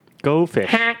Go fish.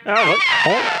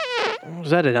 Oh, was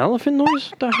that an elephant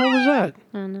noise? What the hell was that?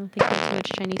 I don't know. I think that's too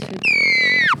much Chinese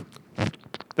food.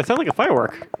 That sounded like a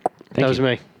firework. That was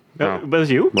me. That was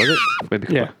you? Was it?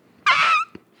 Maybe. Yeah.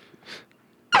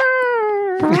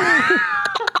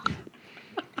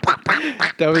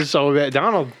 That was so bad.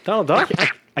 Donald Duck.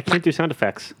 I can't do sound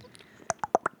effects.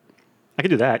 I can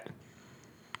do that.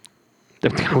 I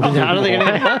don't think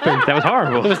anything happened. That was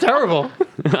horrible. It was terrible.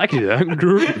 I can do that. I can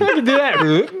do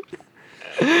that.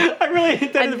 I really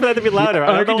intended for that to be louder.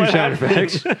 I I don't know can do what sound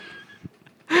happened. effects.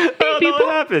 I don't know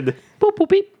what happened. Boop, boop,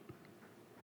 beep.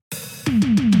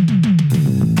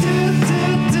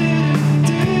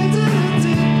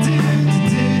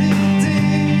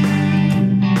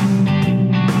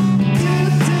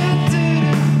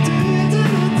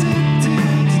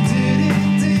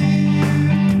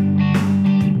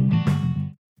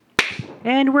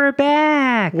 And we're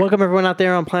back. Welcome everyone out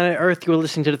there on planet Earth. You're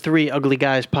listening to the Three Ugly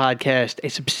Guys podcast, a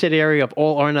subsidiary of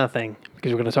All or Nothing,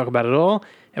 because we're going to talk about it all,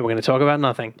 and we're going to talk about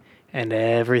nothing, and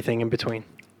everything in between.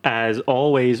 As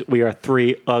always, we are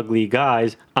three ugly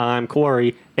guys. I'm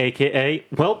Corey, a.k.a.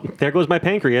 Well, there goes my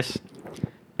pancreas.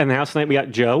 And the house tonight we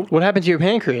got Joe. What happened to your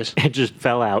pancreas? It just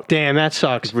fell out. Damn, that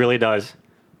sucks. It really does.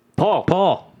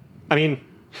 Paul. I mean,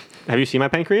 have you seen my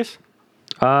pancreas?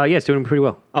 Yeah, it's doing pretty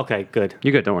well. Okay, good.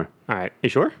 You're good, don't worry. All right. You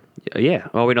sure? Yeah.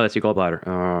 Oh, wait, no, that's your gallbladder.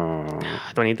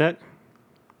 Do I need that?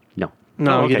 No.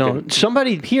 No, Oh, okay, you don't. good.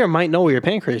 Somebody here might know where your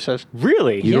pancreas is.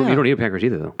 Really? You Yeah. don't need a pancreas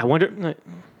either, though. I wonder.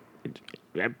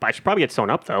 I should probably get sewn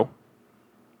up, though.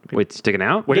 Wait, sticking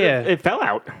out? Where did Yeah. It fell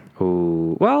out.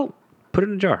 Oh, well, put it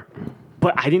in a jar.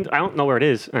 But I don't know where it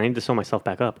is, and I need to sew myself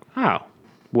back up. How?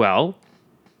 Well,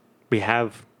 We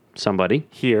have somebody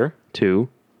here to...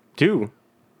 do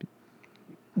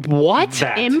What?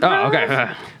 that. Oh,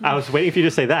 okay. I was waiting for you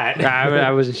to say that.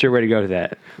 I wasn't sure where to go to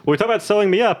that. We're talking about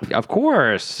sewing me up. Of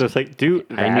course. So it's like, do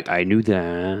that. I knew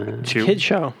that. Two. Kid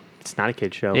show. It's not a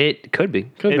kid show. It could be.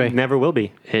 Could It be. never will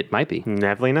be. It might be.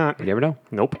 Definitely not. You never know.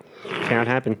 Nope. Cannot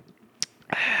happen.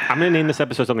 I'm going to name this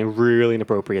episode something really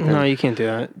inappropriate then. No, you can't do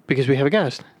that because we have a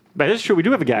guest. That is true. We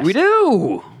do have a guest. We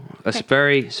do. A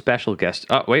very special guest.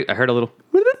 Oh, wait. I heard a little.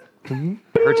 I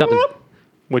heard something.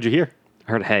 What'd you hear?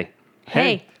 I heard a hey.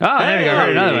 Hey. Oh, there we go. I heard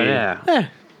another one. Yeah.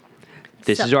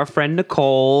 This So- is our friend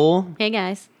Nicole. Hey,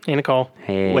 guys. Hey, Nicole.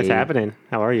 Hey. What's happening?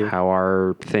 How are you? How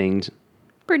are things?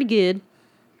 Pretty good.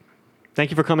 Thank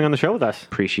you for coming on the show with us.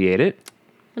 Appreciate it.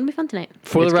 It'll be fun tonight.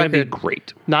 For It's the gonna be record,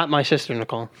 great. not my sister,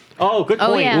 Nicole. Oh, good Oh,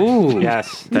 point. yeah. Ooh.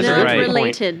 Yes. That's Not a great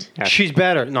related. point. Yes. She's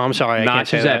better. No, I'm sorry. I Not can't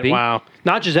say that. Giuseppe. Wow.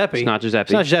 Not Giuseppe. It's not Giuseppe.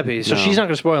 It's not Giuseppe. So No. she's not going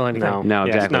to spoil anything. No. No,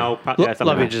 Yes, exactly. No. Lo- Yes,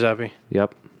 love you, not. Giuseppe.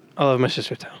 Yep. I love my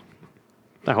sister too.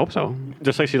 I hope so.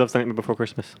 Just like she loves The Nightmare Before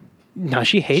Christmas. No,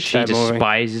 she hates She that movie.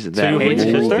 despises that you hate your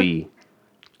sister? movie.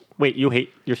 Wait, you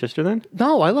hate your sister then?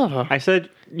 No, I love her. I said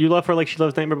you love her like she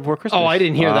loves Nightmare Before Christmas. Oh, I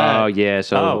didn't hear Oh, that. yeah.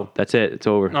 So Oh. that's it. It's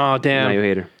over. Oh, damn. Now you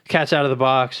hate her. Cat's out of the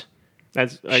box.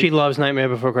 That's She loves Nightmare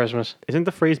Before Christmas. Isn't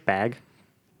the phrase bag?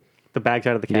 The bag's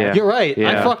out of the cat. Yeah. You're right. I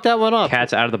Yeah. fucked that one up.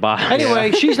 Cat's out of the box.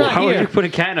 Anyway, she's not How would here. you put a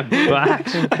cat in a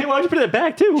box? Why don't you put it in a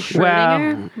bag too? well,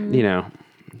 Schrodinger? you know.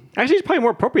 Actually, it's probably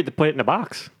more appropriate to put it in a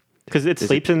box because it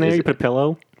sleeps in there. is You it- put a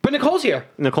pillow. But Nicole's here.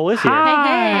 Nicole is here. Hey,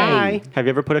 hey. Have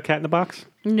you ever put a cat in a box?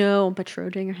 No, but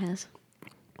Schrodinger has.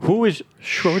 Who is?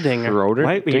 Schrodinger. Schroeder?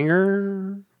 Why-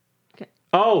 Dinger?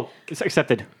 Oh, it's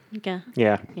accepted. Okay.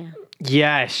 Yeah. Yeah.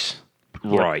 Yes.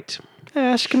 Right.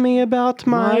 Ask me about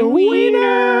my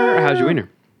wiener. How's your wiener?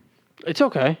 It's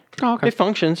okay. Oh, okay. It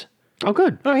functions. Oh,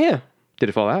 good. Oh, yeah. Did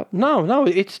it fall out? No,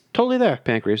 it's totally there.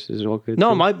 Pancreas is all good.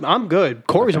 No, too? I'm good.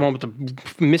 Corey's the one with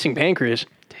the missing pancreas.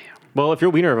 Well, if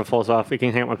your wiener ever falls off, it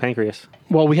can hang out with pancreas.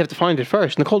 Well, we have to find it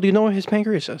first. Nicole, do you know what his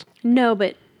pancreas is? No,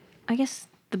 but I guess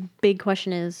the big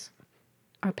question is,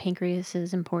 are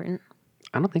pancreases important?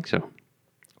 I don't think so.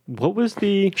 What was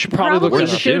the? Should probably look Probably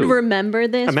this up. should too. remember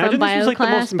this Imagine from this bio was like the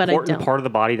class, most but I important don't. part of the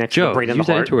body next to Joe, the brain and use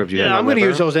the that heart. interwebs you Yeah, have. I'm going to liver.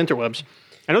 use those interwebs.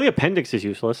 I know the appendix is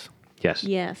useless. Yes.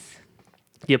 Yes.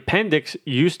 The appendix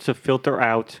used to filter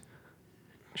out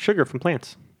sugar from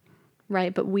plants.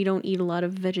 Right, but we don't eat a lot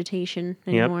of vegetation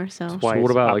anymore, so. That's why So what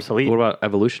it's about obsolete. what about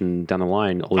evolution down the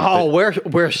line? All these Oh,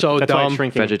 we're so That's why it's dumb.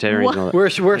 shrinking. vegetarians. What? And all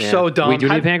that. We're so dumb. We do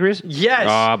need pancreas? Yes.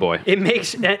 Oh boy. It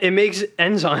makes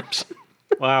enzymes.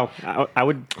 Wow, I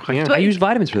would. Yeah. I use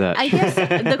vitamins for that. I guess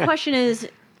the question is,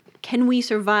 can we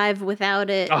survive without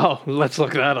it? Oh, let's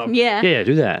look that up. Yeah. yeah,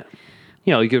 do that.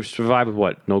 You know, you could survive with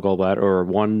what? No gallbladder or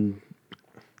one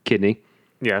kidney.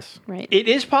 Yes. Right. It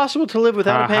is possible to live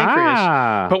without a Aha.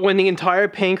 pancreas, but when the entire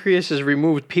pancreas is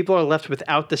removed, people are left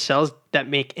without the cells that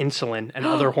make insulin and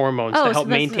other hormones Oh, to so help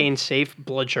that's maintain safe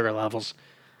blood sugar levels.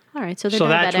 All right, so they're So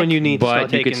that's diabetic. when you need to start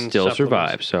But you taking could still supplements.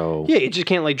 survive. So Yeah, you just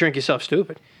can't like drink yourself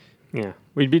stupid. Yeah.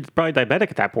 We'd be probably diabetic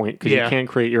at that point because Yeah. you can't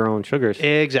create your own sugars.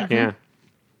 Exactly. Yeah.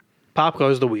 Pop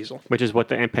goes the weasel. Which is what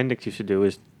the appendix used to do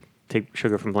is take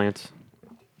sugar from plants.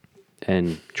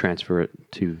 and transfer it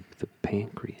to the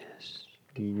pancreas.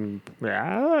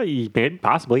 Yeah,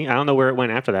 possibly. I don't know where it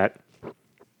went after that.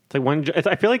 It's like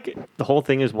I feel like the whole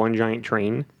thing is one giant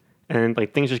train, and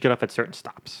like things just get off at certain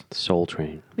stops. Soul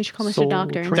Train. We should call Mr. Soul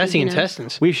Doctor. and Train. see That's if the he knows.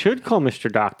 intestines. We should call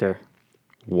Mr. Doctor.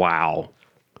 Wow.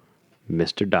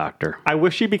 Mr. Doctor. I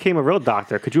wish he became a real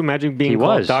doctor. Could you imagine being He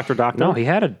called was. Doctor Doctor? No, he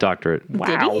had a doctorate. Wow.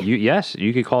 Did he? Yes,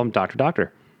 you could call him Dr.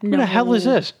 Doctor. Who the hell is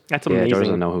this? That's Yeah, amazing. George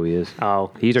doesn't know who he is.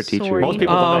 Oh. He's our teacher. Sorry. Most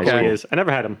people Oh, don't know who okay. he is. I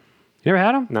never had him. You never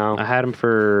had him? No. I had him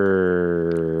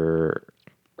for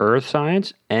Earth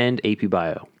Science and AP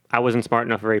Bio. I wasn't smart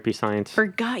enough for AP Science.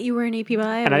 Forgot you were an AP Bio.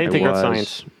 And I didn't take Earth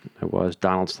Science. I was.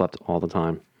 Donald slept all the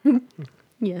time.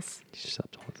 Yes. He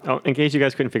slept all the time. Oh, in case you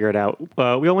guys couldn't figure it out,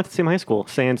 we all went to the same high school.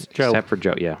 Sans Joe. Except for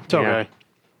Joe, yeah. It's okay.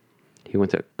 He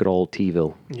went to good old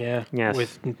T-ville. Yeah. Yes.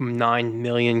 With 9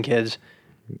 million kids.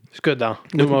 It's good though.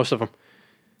 Knew most of them.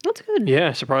 That's good.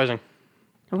 Yeah, surprising.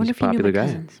 I wonder He's if a you knew my popular guy.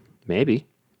 cousins. Maybe.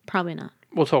 Probably not.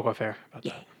 We'll talk off air about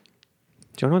that.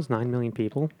 Joe knows 9 million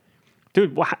people.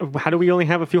 Dude, how do we only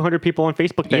have a few hundred people on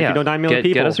Facebook then if you know 9 million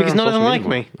people? Get us Because on none of them social like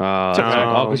media me. more. okay.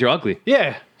 Oh, because you're ugly.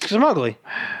 Yeah, because I'm ugly.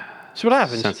 That's what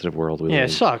happens. Sensitive world. We Yeah, live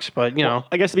it in. sucks, but you know,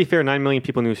 I guess to be fair, 9 million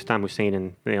people knew Saddam Hussein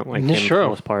and they don't like him That's for true. the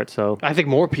most part, so I think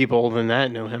more people than that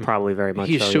knew him. probably very much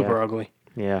He's so, super yeah. ugly.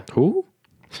 Yeah. Who?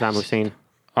 Saddam Hussein.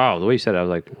 Oh, the way you said it, I was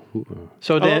like, who?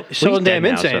 So well, so he's damn dead now,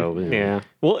 insane. so, you know. Yeah.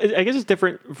 Well, I guess it's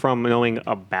different from knowing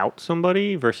about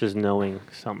somebody versus knowing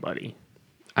somebody.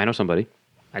 I know somebody.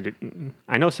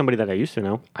 I know somebody that I used to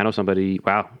know. I know somebody.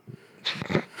 Wow.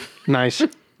 Nice.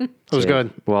 It was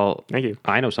good. Well, Thank you.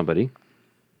 I know somebody.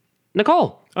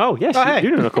 Nicole. Oh, yes. Oh, hey.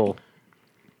 You know Nicole.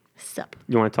 Sup.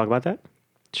 You want to talk about that?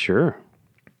 Sure.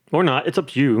 Or not. It's up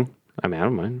to you. I mean, I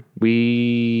don't mind.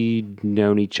 We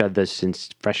known each other since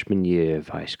freshman year of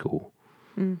high school.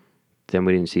 Then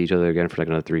we didn't see each other again for like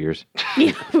another 3 years.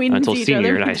 Yeah, we didn't Until see each senior other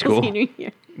year in high until school. senior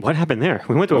year. What happened there?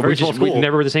 We went to a very small school. We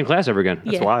never were the same class ever again.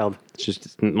 That's Yeah. wild. It's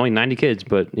just only 90 kids,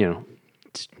 but you know,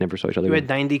 just never saw each other You had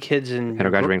again. 90 kids in, our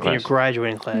graduating in your class.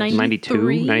 graduating class. 92,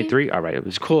 93? 93. All right, it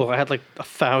was It's cool. I had like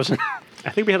 1,000. I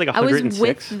think we had like I was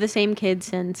 106. with the same kids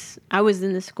since I was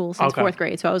in the school since Okay. 4th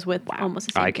grade, so I was with almost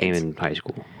the same I came kids. in high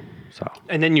school. So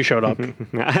And then you showed up.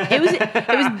 It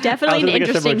was definitely an gonna think a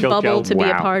similar interesting joke, bubble Joe. to be a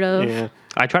Wow. part of. Yeah.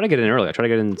 I tried to get in early. I tried to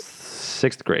get in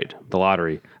 6th grade, the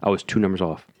lottery. I was 2 numbers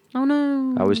off. Oh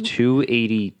no. I was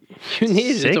 280. You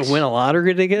needed Six? to win a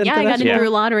lottery to get Yeah, into I got that? in through a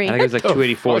lottery. I think it was like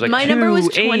 284. It was like My number was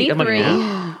 280. I'm like, 23.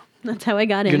 huh? That's how I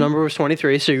got in. Your number was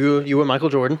 23, so you were Michael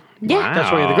Jordan. Yeah, Wow.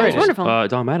 That's why you're the greatest. Wonderful.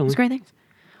 Don Madeline. It's great thing.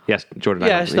 Yes, Jordan. Yeah,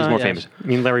 Madeline. it's He's not- more yes. famous. You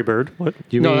mean Larry Bird? What?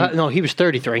 You No, he was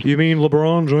 33. You mean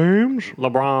LeBron James?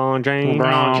 LeBron James.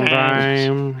 LeBron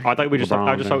James. Oh, I thought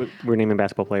I just thought we were naming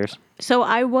basketball players. So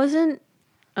I wasn't.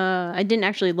 I didn't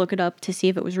actually look it up to see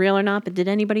if it was real or not. But did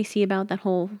anybody see about that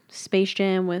whole Space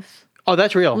Jam with Oh,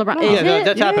 that's real. LeBron? Yeah, Is it?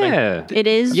 that's happening. Yeah. It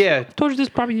is. Yeah. Told you this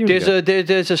probably years There's ago.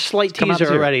 there's a slight come out teaser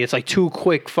this year. already. It's like 2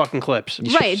 quick fucking clips.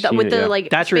 Right, seen with it, the yeah. like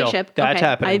That's real. spaceship. That's okay.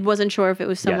 happening. I wasn't sure if it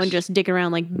was someone Yes. just dicking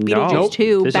around like No. Beetlejuice Nope.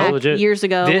 2 This is back legit. years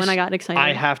ago This- when I got excited.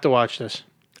 I have to watch this.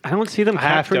 I don't see them I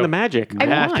have capturing to. the magic. I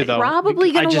have to, though.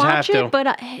 Probably I gonna just watch have to. it,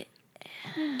 but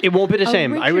It won't be the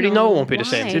same. I already know it won't be the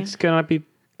same. Why? It's gonna be,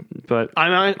 but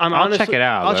I'm I'll honestly, check it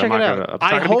out, I'll but check I'm it not out. gonna- it's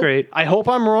not gonna be great. I hope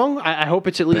I'm wrong. I hope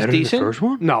it's at least Better than the decent. first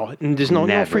one? No, there's no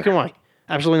Never. freaking way.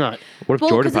 Absolutely not. what if Well,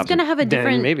 Jordan because it's pops in? gonna have a Then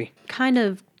different maybe. kind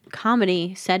of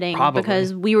comedy setting Probably.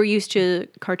 because we were used to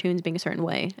cartoons being a certain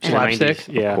way. And- Slapstick.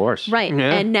 90s, yeah. Of course. right.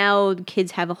 Yeah. And now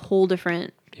kids have a whole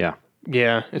different Yeah.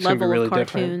 Yeah, it's gonna be level really of different.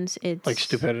 cartoons. It's Like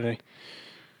stupidity.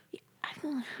 I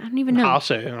don't even know. I'll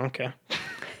say. I don't care.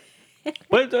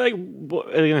 What, are they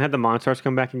going to have the Monstars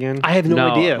come back again? I have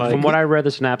no, idea. From what I read,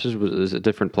 the synopsis was a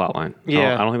different plot line.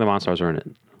 Yeah. I don't think the Monstars are in it.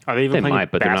 Are they even They playing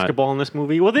might, but they're not. basketball in this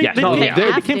movie? Well, they, Yes. they, No, they, they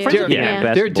they have became to. friends with Yeah. them.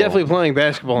 they're basketball. definitely playing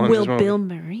basketball in Will this movie. Bill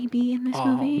Murray be in this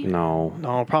movie? No.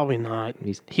 No, probably not.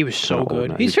 He was so No, good.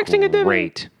 no, He's fixing a different.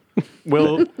 Great.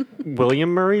 Will William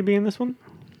Murray be in this one?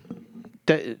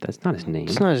 That's not his name.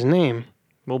 That's not his name.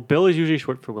 Well, Bill is usually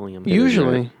short for William.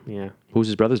 Usually. Yeah. Who's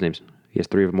his brother's names? He has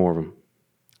 3 or more of them.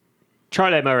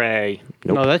 Charlie Murray.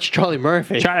 Nope. No, that's Charlie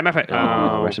Murphy. Charlie Murphy.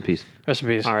 Oh, rest in peace. Rest in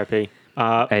peace. R.I.P.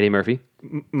 Eddie Murphy.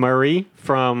 Murray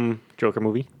from Joker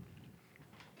movie.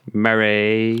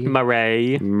 Murray.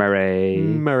 Murray.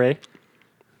 Murray.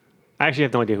 I actually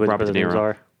have no idea who his Robert brothers' De names Niro.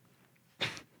 are.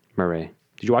 Murray.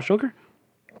 Did you watch Joker?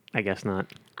 I guess not.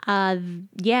 Yeah,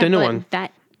 The new but one.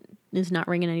 that is not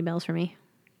ringing any bells for me.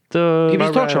 He was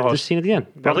a talk show The host. scene at the end.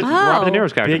 That was Oh. Robert De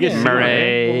Niro's character. Biggest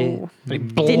Murray.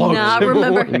 Did not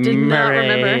remember. Did not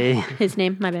remember Murray. his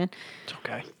name. My bad. It's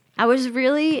okay. I was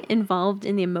really involved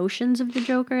in the emotions of the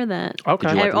Joker. That Okay.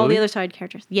 Did you like the all movie? the other side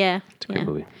characters. Yeah. It's a great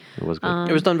movie. It was good.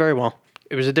 It was done very well.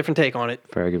 It was a different take on it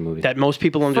Very good movie. that most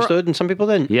people understood and some people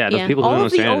didn't. yeah, those Yeah. people who All don't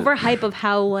of the understand. overhype of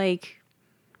how like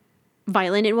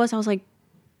violent it was, I was like,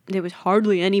 there was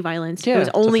hardly any violence. Yeah, it was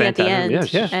it's a only at the Fantastic- end. Yeah,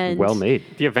 it's just and well made.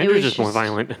 The Avengers was is more just-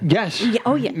 violent. Yes. Yeah,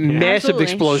 oh yeah, Massive absolutely.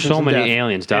 explosions. So and many death.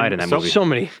 aliens died in that so- movie. So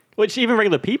many. Which even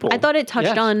regular people. I thought it touched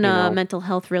Yes, on you know. mental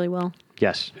health really well.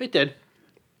 Yes, It did.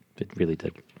 it really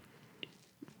did.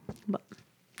 But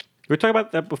we were talking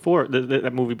about that before,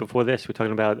 that movie before this. We were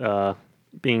talking about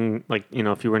being like,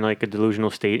 if you were in like a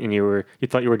delusional state and you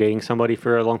thought you were dating somebody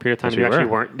for a long period of time, Yes, you we actually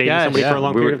were. weren't dating Yes. somebody for a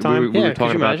long period of time. We Yeah, were could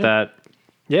talking you about imagine? that.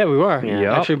 Yeah, we were.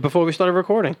 Yeah. Actually, before we started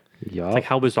recording. Yup. Like,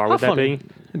 how bizarre How would that funny.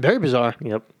 be? Very bizarre.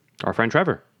 Yep. Our friend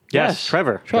Trevor. Yes,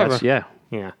 Trevor. Trevor. That's- yeah.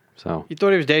 Yeah. So You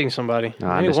thought he was dating somebody. I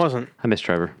And he missed- wasn't. I miss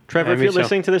Trevor. Trevor, Yeah, if me you're too.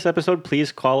 listening to this episode,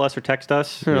 please call us or text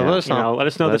us. Yeah, let us You know. let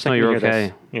us know Let the us know second you you're hear okay.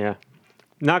 this. Yeah.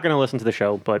 Not going to listen to the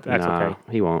show, but that's Nah, okay.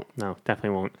 he won't. No,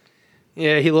 definitely won't.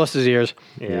 Yeah, he lost his ears.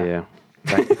 Yeah.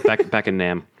 Back in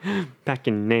Nam. Back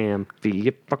in Nam.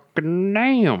 The fucking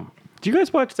Nam. Do you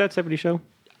guys watch That 70 Show?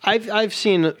 I've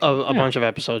seen a bunch of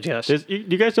episodes. Yes. Do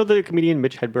you guys know the comedian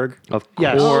Mitch Hedberg? Of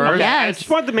Yes. course. Oh, I yes. just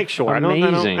wanted to make sure.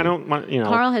 Amazing. I don't want,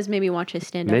 Carl has made me watch his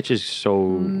stand up Mitch is so.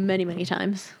 many, many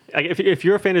times. like, if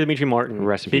you're a fan of Dimitri Martin,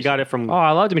 Rest in he peace. got it from, Oh,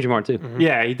 I love Dimitri Martin too.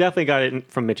 yeah, he definitely got it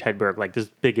from Mitch Hedberg. Like, there's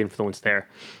big influence there.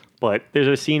 But there's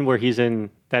a scene where he's in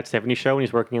That 70 Show and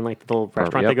he's working in like the little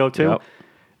restaurant they Yep, go to. yep.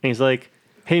 And he's like,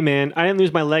 hey man, I didn't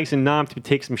lose my legs in Nam to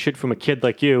take some shit from a kid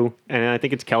like you. And I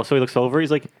think it's Kelso. He looks over. He's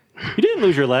like, you didn't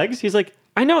lose your legs. He's like,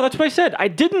 I know. That's what I said. I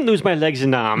didn't lose my legs in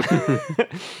Nam.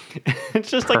 It's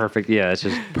just like Perfect. Yeah, it's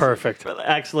just Perfect.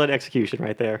 excellent execution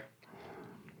right there.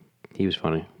 he was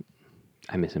funny.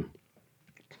 I miss him.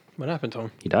 What happened to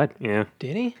him? He died. Yeah.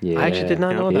 Did he? Yeah. I actually did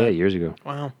not know Yeah, that. years ago.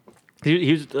 Wow.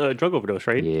 He was a drug overdose,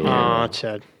 right? Yeah. Oh, it's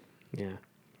sad. Yeah.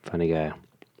 Funny guy.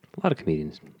 A lot of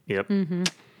comedians, Yep.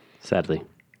 sadly.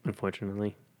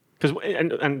 Unfortunately. Because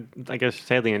and I guess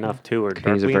sadly enough too, or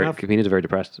Comedians darkly are, enough, comedians are very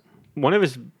depressed. one of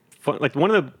his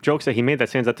one of the jokes that he made that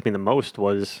stands out to me the most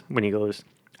was when he goes,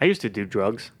 "I used to do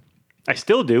drugs, I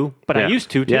still do, but I Yeah.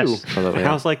 used to too." Yes, totally, And yeah.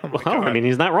 I was like, well, I mean,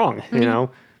 he's not wrong, you know.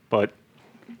 But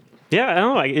yeah, I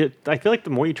don't know. I feel like the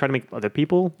more you try to make other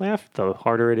people laugh, the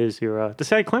harder it is. Your the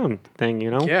sad clown thing,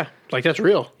 you know. Yeah, like that's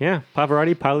real. Yeah.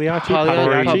 Pavarotti, Pagliacci,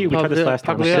 Pagliacci, Pagliacci. We tried this last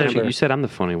time. I Pagliacci. remember. You said I'm the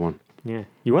funny one. Yeah,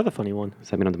 you are the funny one. Does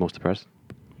that mean I'm the most depressed?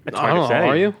 It's I hard don't to know, say.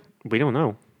 are you? We don't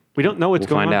know. We don't know what's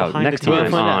We'll going find on out behind next the time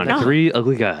scenes. find out on next Three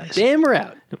Ugly Guys. Damn, we're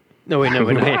out. No, wait, no,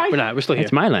 we're not. We're not. We're still here.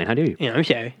 It's my line. How do you? Yeah, I'm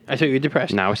sorry. I thought you were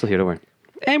depressed. No, we're still here. Don't worry.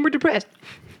 And we're depressed.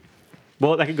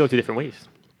 Well, that could go two different ways.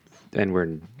 And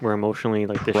we're We're emotionally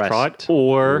like pressed. distraught,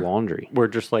 or laundry. we're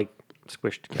just like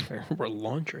squished together. We're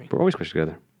laundry. We're always squished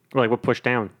together. Or like we're pushed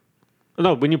down.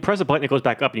 No, when you press a button, it goes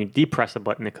back up, and you depress a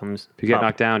button, it comes. If you get up.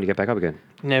 knocked down, you get back up again.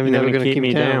 Never, Never never gonna keep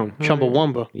me down.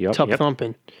 Chumbawamba. Yep. Tub Yep.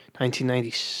 thumping.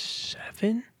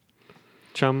 1997.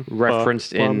 Chum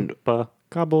Referenced in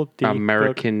gobbledygook.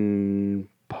 American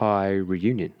Pie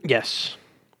Reunion. Yes.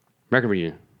 American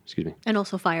Reunion. Excuse me. And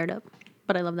also Fired Up.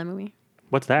 But I love that movie.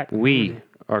 What's that? We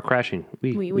are crashing.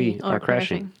 We are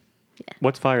crashing.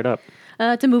 What's fired up?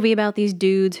 It's a movie about these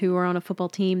dudes who are on a football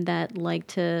team that like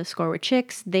to score with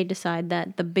chicks. They decide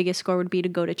that the biggest score would be to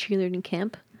go to cheerleading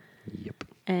camp. Yep.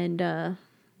 And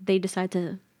they decide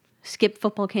to skip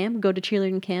football camp, go to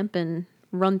cheerleading camp, and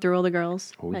run through all the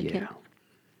girls Oh at yeah. camp.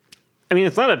 I mean,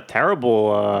 it's not a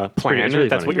terrible plan. it's really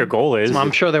That's funny. what your goal is.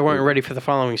 I'm sure they weren't ready for the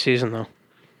following season, though.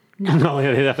 No,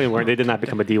 they definitely weren't. They did not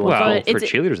become a D1. Well, But for it's-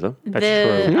 cheerleaders though, That's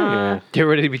The, true. uh, Yeah. They were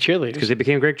ready to be cheerleaders. because they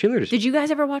became great cheerleaders. Did you guys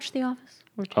ever watch The Office?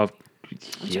 Of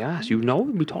yes, you know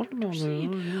we talked about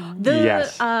that. The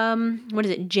Yes. what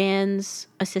is it? Jan's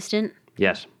assistant.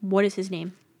 Yes. What is his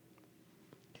name?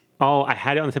 Oh, I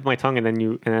had it on the tip of my tongue, and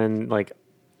then like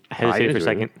I hesitated for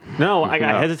a didn't second. do No, I No.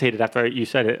 hesitated after you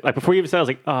said it. Like before you even said, it, I was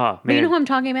like, oh But man. you know who I'm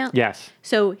talking about? Yes.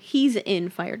 So he's in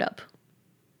Fired Up.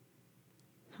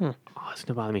 Oh, it's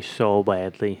gonna bother me so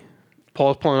badly.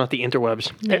 Paul's pulling out the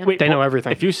interwebs. Yeah. Wait, They know Paul,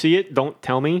 everything. If you see it, don't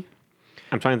tell me.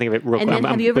 I'm trying to think of it real And quick. then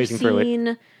I'm have you ever blazing through it.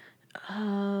 seen?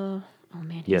 Oh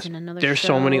man, he's Yes. in another. There's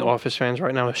so many show. Office fans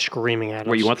right now screaming at us.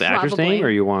 Wait, you want the actor's Probably. name or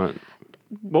you want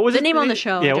What was The it? name on the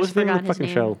show, I Yeah, what just was the name of forgot the his fucking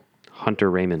name. show?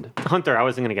 Hunter Raymond? Hunter. I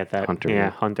wasn't gonna get that. Hunter, Yeah, yeah.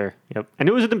 Hunter. Yep. And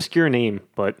it was an obscure name,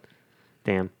 but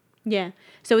damn. Yeah.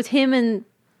 So it's him and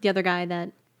the other guy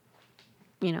that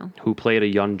Who played a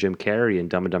young Jim Carrey in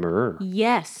Dumb and Dumberer.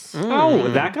 Yes. Oh,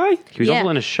 that guy? He was Yeah. also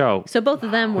in a show. So both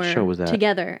of them What show were was that?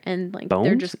 together, and like they're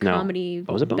Bones? just No. comedy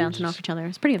Oh, was it Bones? bouncing off each other.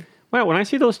 It's pretty. Wow, when I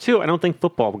see those two, I don't think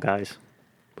football guys.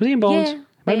 Was he in Bones? Yeah,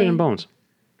 Might have been in they- Bones.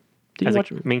 Did As you a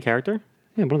watch? main character?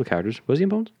 Yeah, one of the characters. Was he in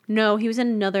Bones? No, he was in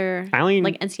another I only-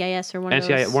 like NCIS or one of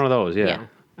NCIS, those. one of those. Yeah.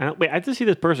 Yeah. Wait, I have to see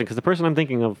this person because the person I'm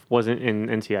thinking of wasn't in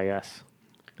NCIS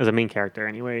as a main character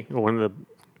anyway, or one of the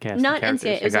cast Not characters.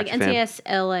 NCIS. It was I like got you, fam. NCIS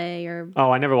LA or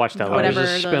Oh, I never watched that. It whatever. was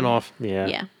a the- spin-off. Yeah.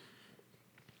 yeah.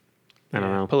 I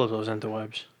don't know. Pull up those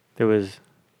interwebs. It was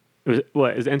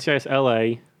what is NCIS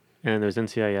LA, and there's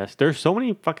NCIS. There's so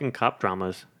many fucking cop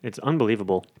dramas. It's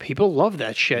unbelievable. People love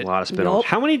that shit. A lot of spin-offs.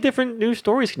 How many different new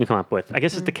stories can you come up with? I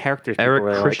guess it's the characters. people Eric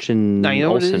really like. Christian Now, you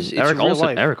know what it Olsen. is? It's Eric real Olsen.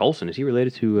 life. Eric Olsen. Is he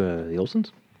related to the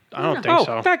Olsens? I don't think Oh,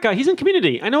 so. that guy. He's in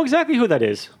Community. I know exactly who that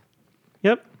is.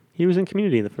 Yep, he was in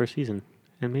Community the first season,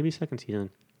 and maybe second season.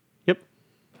 Yep,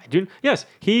 I do. Yes,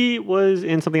 he was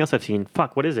in something else I've seen.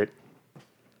 Fuck, what is it?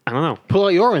 I don't know. Pull out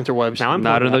your interwebs. Now I'm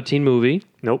Not pulling it another up. teen movie.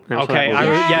 Nope. never saw that Okay, movie. I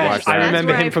re- Yes, yes, Watched I that. that's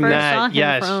remember where him I from first that. saw him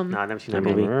Yes. from. No, I've never seen that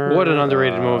movie. What an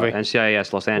underrated movie.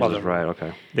 NCIS Los Angeles. Love it. Right.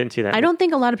 Okay. Didn't see that. I don't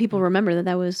think a lot of people remember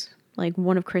that was like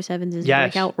one of Chris Evans's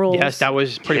Yes. breakout roles. Yes, that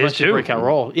was pretty His much his too. breakout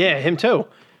role. Yeah, him too.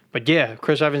 But yeah,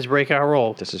 Chris Evans' breakout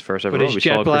role. This is his first ever With role. his We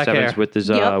jet saw black Chris Evans hair. with his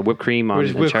Yep. whipped cream on With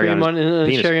his whipped cherry cream on his on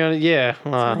penis. cherry on it. Yeah,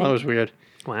 right. that was weird.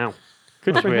 Wow.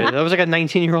 Good That for was weird. him. That was like a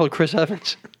 19-year-old Chris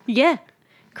Evans. Yeah.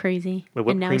 Crazy. With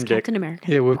whipped And now cream he's dick. Captain America.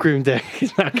 Yeah, whipped cream dick.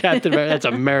 He's not Captain America. That's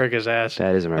America's ass.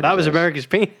 That is But that was America's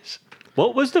ass. America's penis.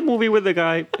 What was the movie where the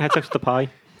guy had sex with the pie?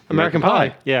 American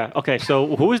Pie. Yeah. Okay.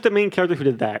 So who was the main character who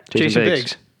did that? Jason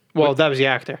Biggs. Well, that was the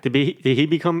actor. Did he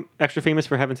become extra famous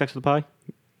for having sex with the pie?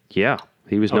 Yeah,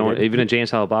 he was known. did he? Even in Jay and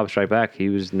Silent Bob Strike Back, he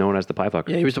was known as the pie fucker.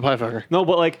 Yeah, he was the pie fucker. No,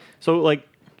 but like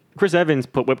Chris Evans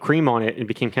put whipped cream on it and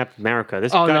became Captain America.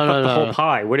 This Oh, guy no, fucked no, the no. whole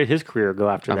pie. Where did his career go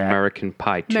after that? American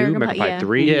Pie 2, American American Pie, Pie yeah.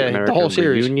 3, Yeah, the American whole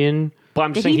series. Reunion. But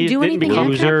I'm Did saying he he do didn't anything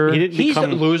become after? He didn't He's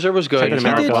become Loser was good. Captain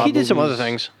America. He did some other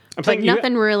things. I'm Like saying you,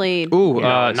 nothing really. Ooh,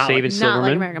 Not like, Saving not Silverman.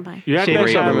 like American Pie. you have to Same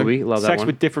actually rated have movie. Love that sex one.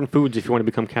 with different foods if you want to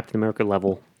become Captain America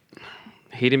level.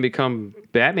 He didn't become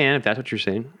Batman, if that's what you're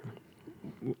saying.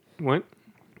 What?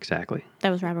 Exactly. That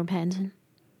was Robert Pattinson.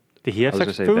 Did he I have was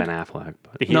sex going to say with Ben food? Affleck,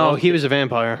 but Did no, also- he was a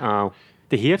vampire. Oh.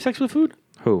 Did he have sex with food?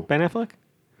 who? Ben Affleck?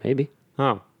 Maybe.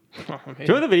 Oh. Do you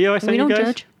know the video I sent We you don't guys?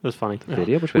 judge. It was funny.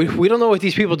 Video? Which We don't know what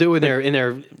these people do in their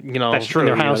That's true. in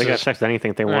their You know, houses. they got sex with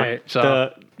anything they want. Right, so-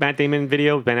 The Matt Damon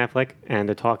video, Ben Affleck, and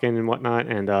they're talking and whatnot,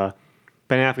 and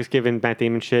Ben Affleck's giving Matt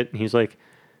Damon shit, and he's like,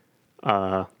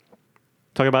 talking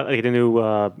about like the new,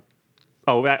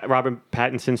 Robert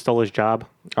Pattinson stole his job,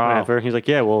 Oh. whatever. He's like,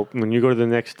 yeah, well, when you go to the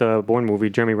next Bourne movie,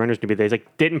 Jeremy Renner's gonna be there. He's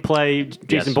like, didn't play Jason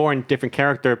Yes. Bourne, different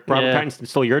character. Robert Yeah. Pattinson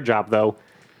stole your job though,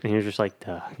 and he was just like,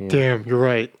 duh. Yeah. Damn, you're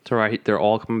right. It's all right. They're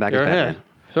all coming back as You're Batman. ahead.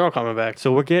 They're all coming back.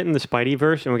 So we're getting the Spidey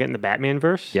verse and we're getting the Batman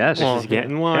verse. Yes. This Well, is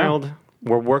getting wild.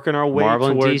 We're working our way Marvel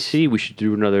and towards DC, we should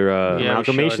do another Yeah, we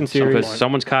amalgamation should. series. because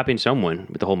someone's copying someone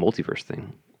with the whole multiverse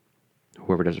thing.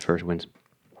 Whoever does it first wins.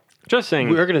 Just saying,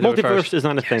 We're gonna do it multiverse first. is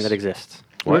not a thing that exists.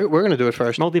 We're gonna do it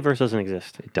first. Multiverse doesn't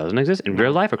exist. It doesn't exist in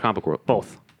real life or comic world.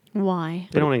 Both. Why?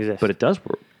 They don't exist. But it does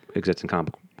exist in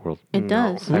comic world. It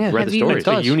does. I've read Have the you, stories. it's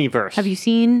a does. universe. Have you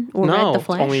seen or No, read The it's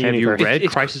Flash? only- Have you Universe. read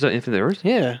It's- Crisis on Infinite Earths?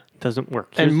 Yeah, It doesn't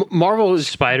work. and Marvel is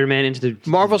Spider-Man into the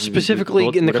Marvel specifically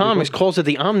in the whatever you comics call calls it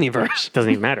the Omniverse. It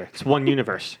doesn't even matter. It's one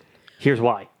universe. Here's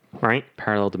why, right? it.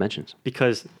 Parallel dimensions.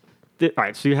 Because, all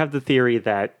right, so you have the theory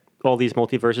that all these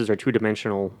multiverses are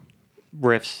two-dimensional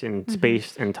rifts in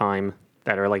space and time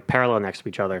that are like parallel next to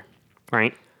each other,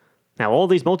 right? Now, all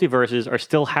these multiverses are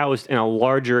still housed in a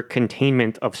larger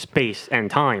containment of space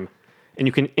and time. And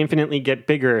you can infinitely get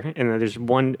bigger, and there's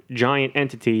one giant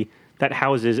entity that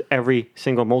houses every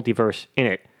single multiverse in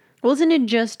it. Well, isn't it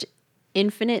just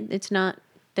infinite? It's not.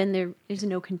 Then there is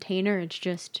no container. It's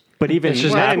just But even It's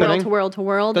just world, that, happening. world to world to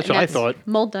world. That's and what I thought.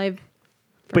 Multi.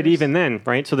 but even then,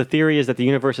 right? So the theory is that the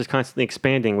universe is constantly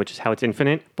expanding, which is how it's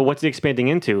infinite. But what's it expanding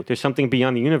into? There's something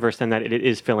beyond the universe than that it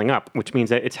is filling up, which means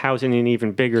that it's housed in an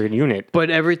even bigger unit. But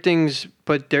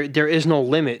there is no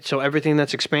limit. So everything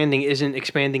that's expanding isn't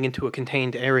expanding into a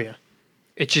contained area.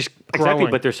 It's just growing.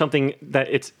 Exactly, but there's something that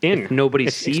it's in. If nobody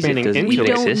It's sees it, expanding does it into We still it.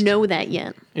 don't exist? know that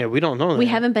yet. yeah, we don't know that. We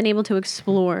haven't been able to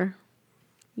explore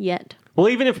yet. Well,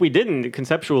 even if we didn't,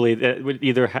 conceptually, that would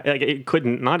either like, it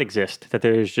couldn't not exist. That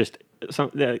there's just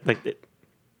some like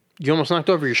You almost knocked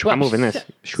over your Schweppes. I'm moving this.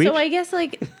 Schweep? So I guess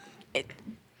like,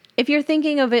 if you're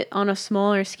thinking of it on a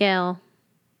smaller scale,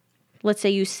 let's say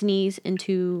you sneeze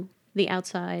into the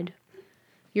outside,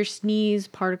 your sneeze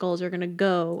particles are going to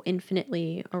go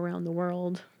infinitely around the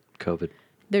world. COVID.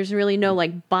 There's really no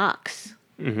like box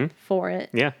for it.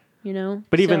 Yeah. You know?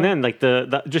 But even So- then, like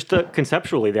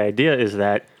conceptually, the idea is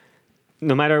that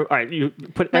no matter, all right, you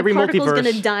put my every particle's multiverse.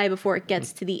 going to die before it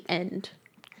gets to the end.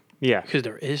 Yeah. Because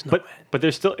there is no But end. but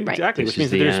there's still Right. exactly, This which means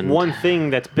is that the there's end. one thing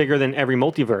that's bigger than every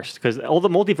multiverse because all the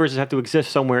multiverses have to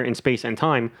exist somewhere in space and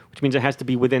time, which means it has to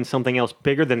be within something else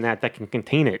bigger than that can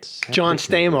contain it. John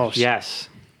Stamos. Yes.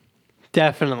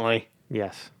 Definitely.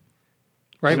 Yes.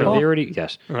 Right, So Paul? they already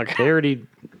yes. Okay. They already,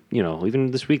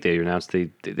 even this week they announced they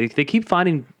keep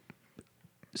finding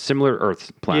similar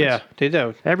Earth planets. Yeah, they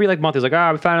do. Every month is like,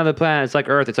 we found another planet. It's like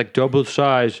Earth. It's like double the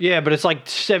size. Yeah, but it's like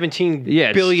 17 Yeah,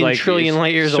 it's billion like- trillion it's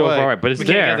light years so away. far away, but it's We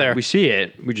can't there. get there. We see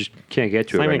it. We just can't get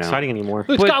to It's not it even right now. exciting anymore.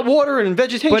 It's got water and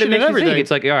vegetation But it and makes you everything. think.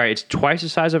 It's like, all right, it's twice the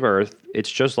size of Earth. It's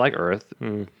just like Earth,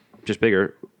 just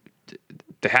bigger.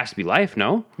 There has to be life,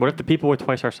 no? What if the people were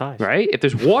twice our size? Right? If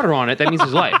there's water on it, that means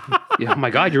there's life. Yeah, oh my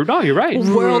God, you're right.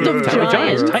 World of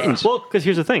Giants. Titans. Well, because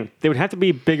here's the thing: they would have to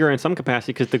be bigger in some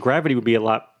capacity because the gravity would be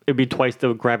it'd be twice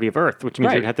the gravity of Earth, which means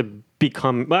Right. they'd have to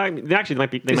become. Well, I mean, actually, they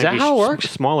might that be how it works?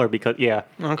 smaller because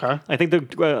Okay. I think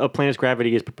a planet's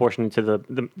gravity is proportionate to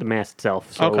the mass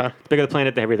itself. So Okay. bigger the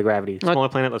planet, the heavier the gravity. Smaller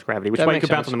planet, less gravity, which is that why you makes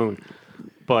could bounce on sense. the moon.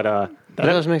 But That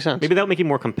does make sense. Maybe that would make you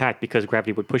more compact because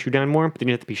gravity would push you down more, but then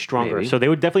you have to be stronger. Maybe. So they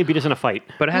would definitely beat us in a fight.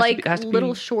 But it has Like to be, it has to little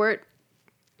be, short.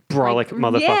 Brolic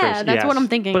motherfuckers. Yeah, that's yes. what I'm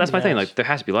thinking. But that's my thing. Yes. Like, there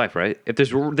has to be life, right? If they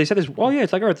said there's,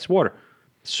 it's like Earth, it's water.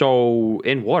 So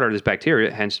in water, there's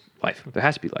bacteria, hence life. There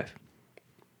has to be life.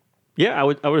 Yeah, I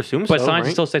would assume But so. scientists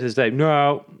right? still say to this day,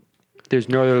 no, there's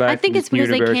no other life. I think in it's this because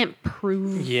universe. they can't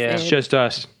prove Yeah. it It's just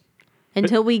us.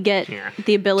 until we get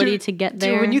the ability Dude, to get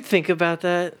there. Dude, when you think about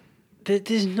that,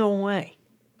 there's no way.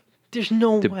 There's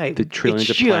no way. the trillions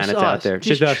It's of planets just out us. there. It's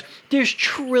There's, just us. there's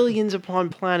trillions upon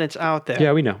planets out there.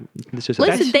 Yeah, we know. It's just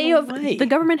Listen, That's they no have way. the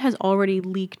government has already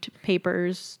leaked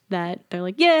papers that they're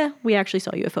like, yeah, we actually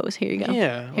saw UFOs. Here you go.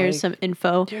 Yeah, here's like- some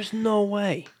info. There's no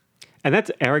way. And that's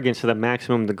arrogance to the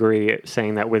maximum degree,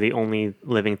 saying that we're the only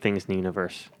living things in the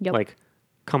universe. Yep. Like,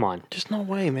 come on. There's no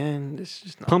way, man. This is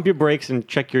just not. Pump your brakes and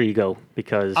check your ego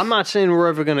because. I'm not saying we're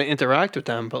ever going to interact with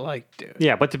them, but like, dude.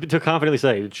 Yeah, but to confidently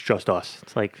say it's just us.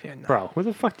 It's like, Yeah, no. bro, what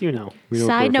the fuck do you know? know for a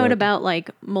Side note fact. about like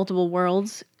multiple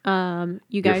worlds. You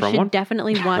guys from should one?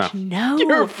 definitely watch. No,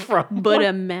 You're from but one?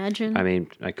 imagine I mean,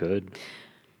 I could.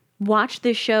 watch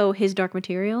this show, His Dark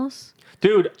Materials.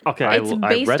 Dude, okay. It's I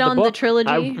based read the on the book. trilogy.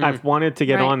 I've wanted to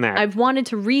get Right. on that. I've wanted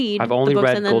to read. I've only the books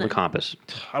read and then Golden Compass.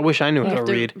 I wish I knew you how have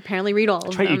to to read. apparently read all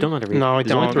of Right, them. you don't know how to read. No, I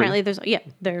There's only don't. three. Apparently,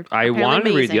 they're. I apparently wanted to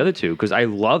read amazing. the other two because I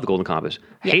love Golden Compass.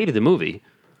 Yeah. Hated the movie.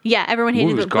 Yeah, everyone The hated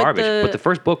movie was it, garbage, but but the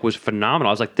first book was phenomenal.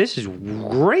 I was like, this is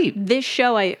great. this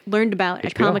show I learned about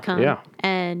at HBO, Comic Con, yeah.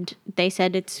 and they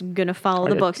said it's gonna follow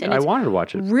the books, and I it's wanted to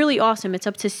watch it. really awesome. It's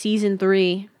up to season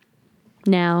 3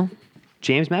 now.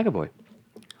 James McAvoy.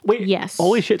 Wait, Yes.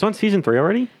 Holy shit, it's on season 3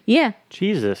 already? Yeah.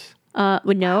 Jesus. Well,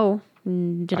 no.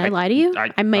 Did I lie to you?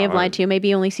 I may have lied to you.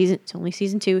 Maybe it's only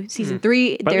season 2. Season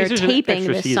 3, But they're this is an taping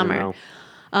extra this season, summer. though.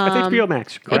 That's HBO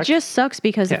Max, It correct? just sucks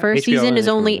because the Yeah, first HBO season is is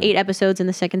only doing that. 8 episodes and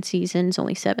the second season is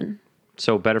only 7.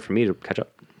 So better for me to catch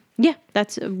up. Yeah,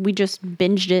 we just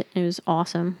binged it. It was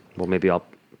awesome. Well, maybe I'll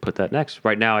put that next.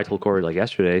 Right now, I told Corey like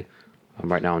yesterday,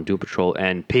 I'm right now on Doom Patrol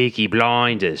and Peaky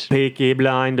Blinders. Peaky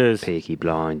Blinders. Peaky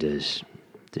Blinders.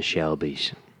 The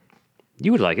Shelbys.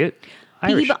 You would like it.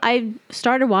 Peaky Irish. I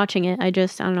started watching it. I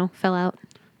don't know, fell out.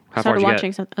 How far Started did you get?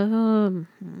 watching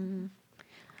something.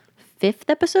 5th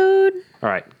episode? All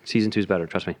right, season 2's better.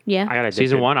 Trust me. Yeah. I got addicted.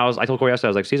 Season 1, I told Corey yesterday,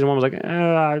 I was like, season 1 was like,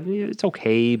 it's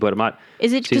okay, but I'm not.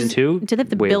 Is it season 'cause- 2? do they have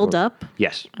to way build more. up?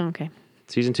 Yes. Okay.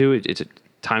 Season 2, it's a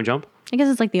time jump. I guess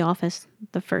it's like The Office.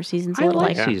 The first season's a little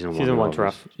like like season 1. Season one's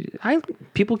rough.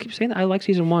 People keep saying that. I like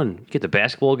season 1. You get the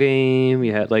basketball game.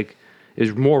 You had like it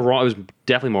was more raw. It was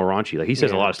definitely more raunchy. Like he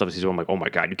says a Yeah. lot of stuff in season 1. I'm like, oh my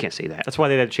god, you can't say that. That's why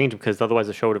they had to change them because otherwise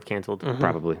the show would have canceled.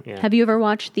 Probably. Yeah. Have you ever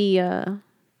watched the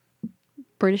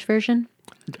British version?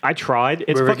 I tried.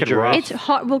 It's River fucking Giraffe. rough. It's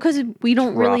hard because we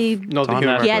don't really No, the on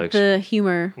humor. Netflix. get the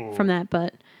humor from that,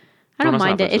 but I don't No, it's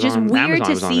mind not, it. but It's it's just on weird Amazon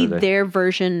to was on see the other day. their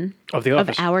version Of The of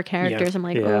Office. our characters. Yeah. I'm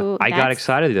like, Yeah. oh, I got that's-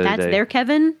 excited the other That's day. their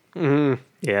Kevin.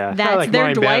 yeah. That's like their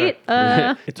mine Dwight.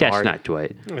 it's That's hard. not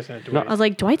Dwight. I was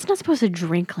like, Dwight's not supposed to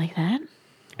drink like that.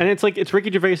 And it's like it's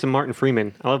Ricky Gervais and Martin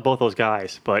Freeman. I love both those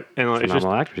guys, but it's just.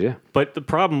 Phenomenal actors, yeah. But the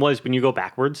problem was when you go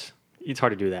backwards, it's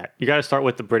hard to do that. You got to start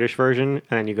with the British version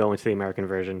and then you go into the American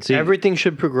version. See, Everything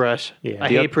should progress. Yeah. I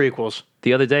The hate prequels.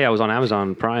 the other day I was on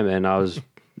Amazon Prime and I was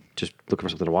just looking for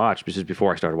something to watch. This is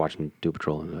before I started watching Doom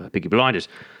Patrol and Peaky Blinders.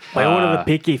 By one of the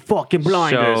Peaky fucking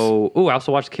blinders. So, I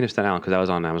also watched King of Staten Island because that was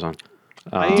on Amazon.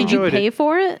 I Did you enjoyed pay it.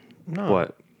 for it? No.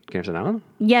 What? Game of Staten Island?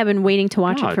 Yeah, I've been waiting to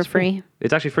watch No, it for it's cool. free.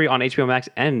 It's actually free on HBO Max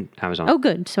and Amazon. Oh,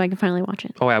 good. So I can finally watch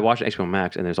it. Oh, I watched it on HBO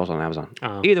Max, and there's also on Amazon.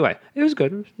 Oh. Either way, it was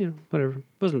good. It was, whatever. It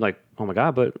wasn't like, oh my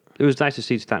god, but it was nice to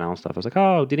see Staten Island stuff. I was like,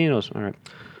 oh, Dininos. All right.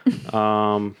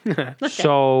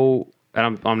 So, and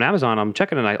I'm on Amazon. I'm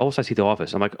checking, and I also see The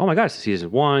Office. I'm like, oh my god, it's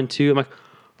season 1, 2. I'm like,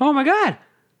 oh my god.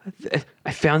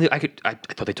 I found it. I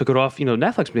thought they took it off.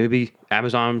 Netflix. Maybe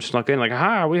Amazon snuck in.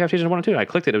 Like, we have season 1 and 2. I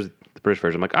clicked it. It was the British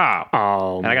version. I'm like,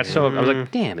 Oh, and I got so. I was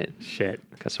like, damn it. shit.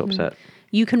 Got so upset.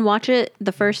 You can watch it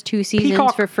the first 2 seasons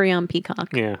Peacock. for free on Peacock.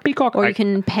 Yeah. Peacock. Or you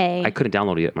can pay. I couldn't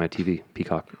download it yet. My TV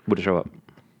Peacock wouldn't show up.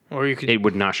 Or you could. It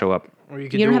would not show up. Or you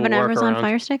could You don't do have a an Amazon workaround.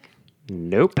 Fire Stick?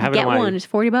 Nope. Have it Get on my- one. It's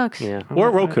 $40. Yeah. Or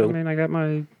Roku. I mean, I got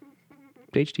my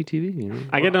HD TV.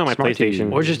 I get it on my Smart TV.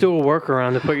 PlayStation. Or just do a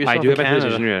workaround to put yourself I do in have my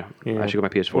Canada. PlayStation. Yeah. I should go my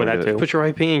PS4. Or that and do it. too. Put your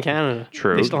IP in Canada.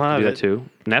 True. They still have do it. that too.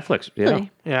 Netflix. Yeah.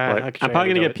 Really? Yeah, But I could I'm try probably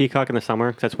to gonna do get it. Peacock in the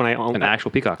summer. 'Cause that's when I own An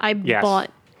actual Peacock. I Yes. bought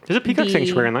There's a Peacock the-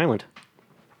 sanctuary on Island.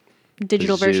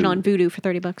 digital version Zoo. on Vudu for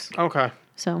 $30. Okay.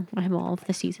 So I have all of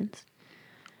the seasons.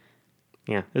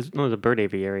 Yeah. There's a bird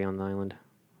aviary on the island.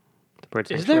 The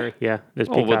bird Is sanctuary. Yeah. There's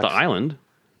Oh, with the peacocks. island.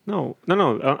 No.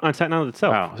 On Staten Island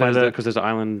itself. Wow. By the, Because there's an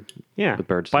island. yeah. with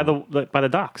birds. By the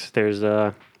docks. There's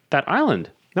That island.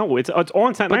 no. It's all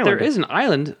on Staten But Island. there is an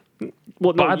island.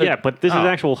 Well, no, by the- yeah, but this is oh.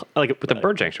 actual like With the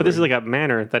bird But this sanctuary. is like a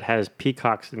manor that has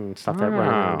peacocks and stuff that run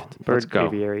around. Oh, It's a bird let's go.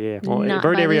 aviary. Yeah. Well, Not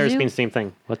bird by the aviary zoo? means the same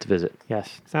thing. Let's visit.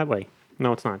 Yes, it's that way.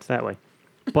 No, it's not. It's that way.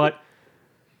 But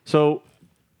so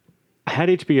I had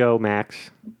HBO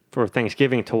Max for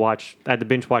Thanksgiving to watch. I had to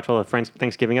binge watch all the Friends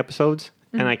Thanksgiving episodes,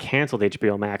 and I canceled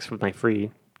HBO Max with my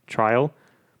free trial.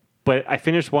 But I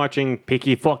finished watching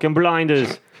Peaky fucking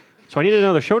Blinders. So I needed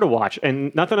another show to watch,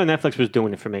 and nothing on Netflix was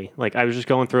doing it for me. Like I was just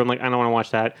going through. I'm like, I don't want to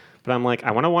watch that, but I'm like,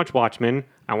 I want to watch Watchmen.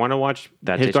 I want to watch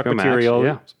That's his Dark HBO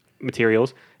Max,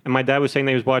 materials. And my dad was saying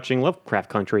that he was watching Lovecraft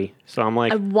Country. So I'm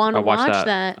like, I want to I watched watch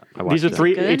that. that. I watched these are that.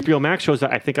 3 Good. HBO Max shows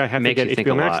that I think I have Makes to you get think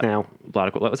HBO a Max lot. now. A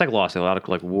lot of. It's like Lost. A lot of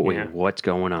like, wait, Yeah. what's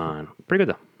going on? Pretty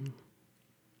good though.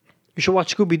 You should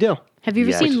watch Scooby Doo. Have you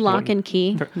ever Yes. seen Lock and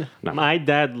Key? No. My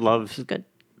dad loves Good.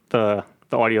 the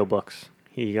audiobooks.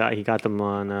 He got them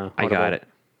on. I Audible. got it.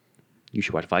 You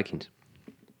should watch Vikings.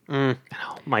 My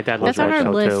dad loves That's on that our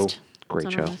show list. too. Great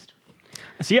It's on our show. list.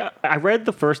 See, I read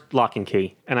the first Lock and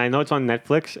Key, and I know it's on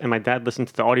Netflix. And my dad listened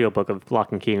to the audiobook of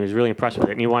Lock and Key, and he was really impressed with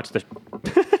it. And he watched the.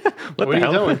 What are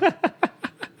you doing?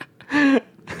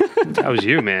 That was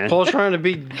you, man. Paul's trying to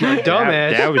be a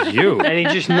dumbass. That was you. and he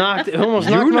just almost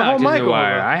You knocked my whole knocked in mic the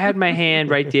wire. over. I had my hand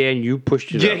right there, and you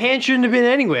pushed it Your up. hand shouldn't have been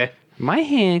anywhere. My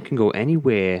hand can go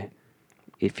anywhere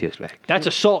it feels like. That's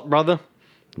assault, brother.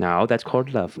 No, that's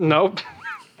called love. Nope.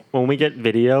 When we get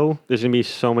video, there's gonna be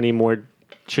so many more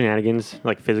shenanigans,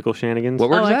 like physical shenanigans. What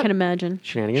word Oh, is I that? can imagine.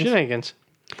 Shenanigans. Shenanigans.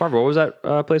 Barbara, what was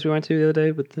that place we went to the other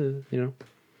day with the,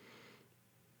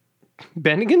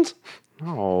 Bennigan's?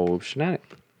 Oh, shenanigans.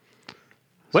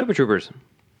 Super Troopers.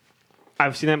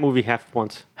 I've seen that movie half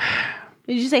once.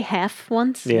 Did you say half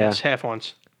once? Yeah, Yes, half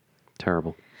once.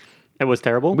 Terrible. it was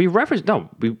terrible. We referenced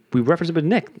it with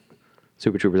Nick.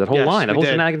 Super Troopers. That whole Yes, line. That we whole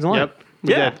did. shenanigans line. Yep. We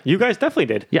yeah, did. you guys definitely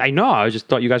did. Yeah, I know. I just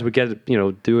thought you guys would get it,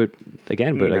 do it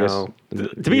again, but I No. guess.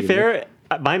 To be fair,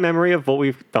 my memory of what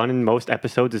we've done in most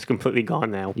episodes is completely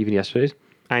gone now. Even yesterday's.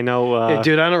 I know. Yeah,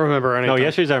 dude, I don't remember anything. No,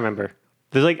 yesterday's I remember.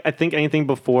 There's like I think anything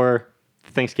before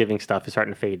Thanksgiving stuff is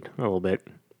starting to fade a little bit.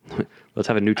 Let's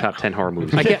have a new top 10 horror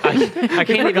movies. I can't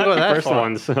even go that First far.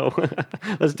 one, so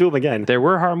let's do them again. There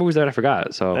were horror movies that I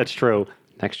forgot, so That's true.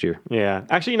 next year. Yeah.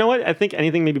 Actually, you know what? I think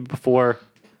anything maybe before.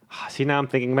 See, now I'm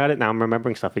thinking about it. Now I'm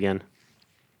remembering stuff again.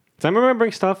 So I'm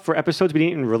remembering stuff for episodes we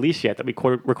didn't even release yet that we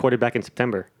recorded back in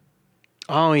September.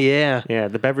 Oh, yeah. Yeah,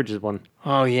 the beverages one.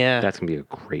 Oh, yeah. That's going to be a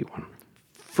great one.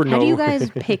 For How do you guys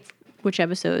pick which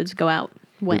episodes go out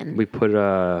when? We put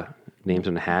names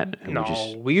in a hat and No, we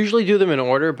just. we usually do them in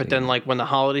order, but then like when the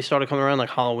holidays started coming around,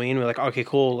 like Halloween, we're like, okay,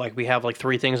 cool. Like we have like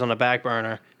 3 things on the back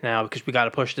burner now because we got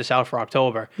to push this out for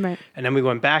October. Right. And then we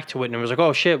went back to it and it was like,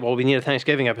 oh shit, well we need a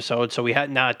Thanksgiving episode. So we had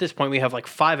now at this point we have like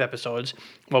 5 episodes.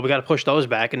 Well, we got to push those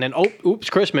back, and then oops,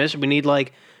 Christmas. We need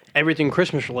like everything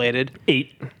Christmas related.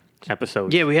 8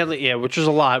 episodes. Yeah, we had which was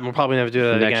a lot. And we'll probably never do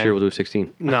that Next again. year we'll do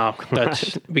 16. No,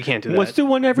 that's we can't do that. Let's do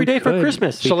one every day for could.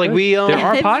 Christmas. so like we There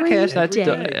are Every podcasts that day.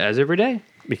 as every day.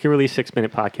 We can release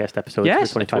 6-minute podcast episodes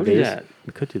Yes, for I 25 told you days. that.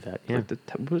 We could do that. Yeah. Like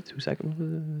the 2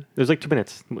 seconds. There's like 2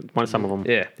 minutes. Some of them.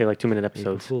 Yeah. They're like 2-minute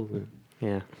episodes.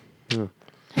 Yeah. You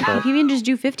can even just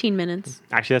do 15 minutes.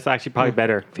 Actually, that's actually probably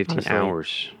better. 15 honestly.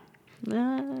 hours.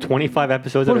 25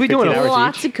 episodes What that are we 15 doing? hours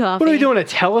Lots each. of coffee. What are we doing? A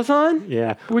telethon?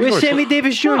 Yeah. Where's Sammy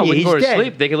Davis Jr.? No, we He's can go to dead.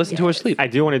 sleep. They can listen to us sleep. I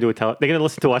do want to do a They're going to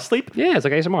listen to us sleep? Yeah, it's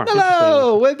like ASMR.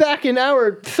 Hello, we're back in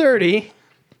hour 30.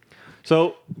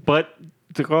 So, but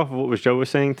to go off of what Joe was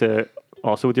saying, to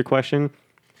also with your question,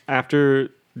 after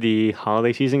the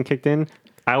holiday season kicked in,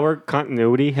 our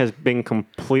continuity has been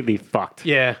completely fucked.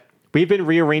 Yeah. We've been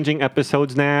rearranging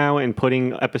episodes now and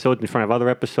putting episodes in front of other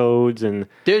episodes, and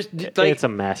There's like it's a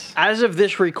mess. as of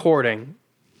this recording,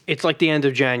 it's like the end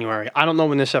of January. I don't know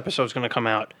when this episode's going to come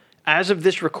out. As of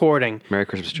this recording, Merry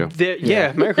Christmas, Joe.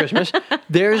 yeah, Merry Christmas.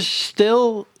 There's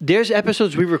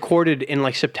episodes we recorded in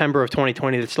like September of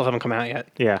 2020 that still haven't come out yet.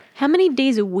 Yeah. How many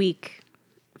days a week,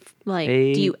 like, do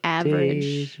you 8 average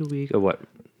days a week? Or what?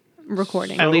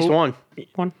 recording? At least one.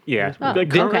 One. Yeah. Oh, Like,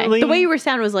 okay. currently, The way you were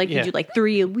sounding was like Yeah. you do like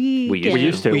 3 a week. We we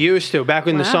used to. We used to back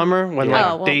in the Wow. summer when Yeah. like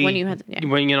Oh, well, they when you had- yeah.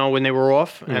 when they were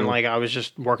off and like I was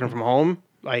just working from home.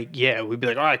 Like we'd be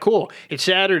like, all right, cool. It's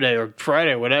Saturday or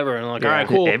Friday, whatever, and like, all right,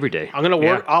 cool. Every day. I'm gonna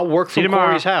work. Yeah. I'll work See you from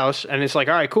tomorrow. Corey's house, and it's like,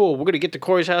 all right, cool. We're gonna get to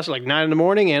Corey's house at like 9 in the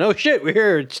morning, and oh shit, we're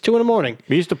here. It's 2 in the morning.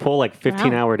 We used to pull like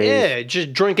 15-hour days. Yeah,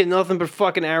 just drinking nothing but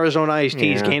fucking Arizona iced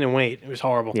teas, Yeah. gaining weight. It was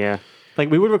horrible. Yeah. Like,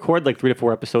 we would record like 3 to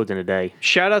 4 episodes in a day.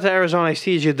 Shout out to Arizona iced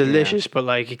teas. You're delicious, but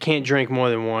like you can't drink more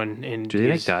than one. And Do they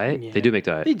make diet? Yeah. They do make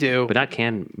diet. They do. But not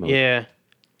canned mode. Yeah.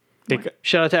 It-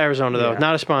 Shout out to Arizona though. Yeah.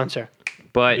 Not a sponsor.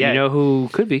 But Yeah. you know who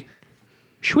could be?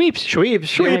 Schweeps. Schweepes.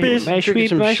 Schweepies. My Drinking Schweep,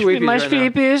 some my Schweep, Schweepies my right now.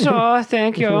 Schweepies. Oh,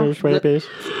 thank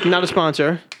you. Not a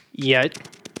sponsor yet.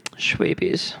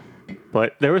 Schweepies.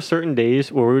 But there were certain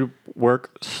days where we would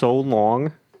work so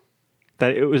long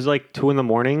that it was like 2 in the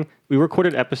morning. We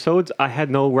recorded episodes. I had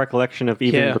no recollection of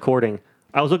even Yeah. recording.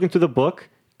 I was looking through the book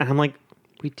and I'm like,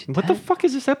 what the fuck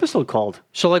is this episode called?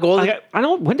 So like all the I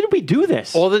don't. When did we do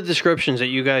this? all the descriptions that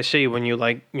you guys see when you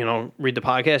like, read the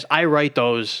podcast, I write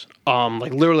those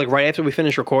like literally like right after we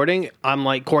finish recording. I'm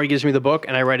like, Corey gives me the book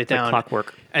and I write it down.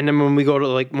 clockwork. And then when we go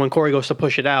to when Corey goes to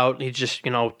push it out, he just,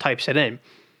 types it in.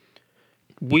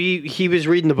 He was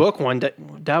reading the book one day.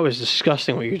 That was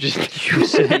disgusting what you just You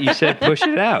said push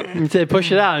it out. He said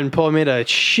push it out and Paul made a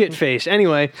shit face.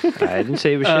 Anyway, I didn't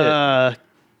say it was shit.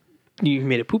 you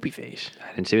made a poopy face.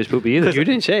 I didn't say it was poopy either. You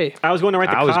didn't say. I was going to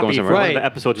write the I was copy going for somewhere. one of Right. the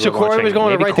episodes. So we were Corey was launching.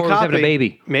 going to Maybe write the Corey was copy. having a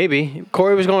baby. Maybe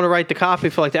Corey was going to write the copy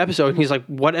for like the episode, and he's like,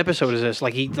 "What episode is this?"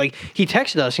 Like he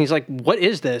texted us, and he's like, "What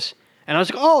is this?" And I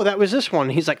was like, "Oh, that was this one."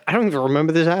 And he's like, "I don't even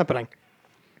remember this happening."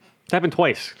 It happened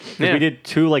twice. 'Cause Yeah. We did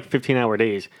 2 like 15-hour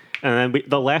days, and then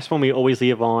the last one we always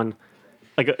leave on.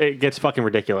 Like, it gets fucking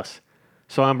ridiculous.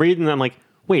 So I'm reading. And I'm like,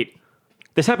 wait,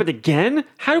 this happened again?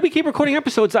 How do we keep recording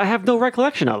episodes I have no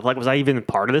recollection of? Like, was I even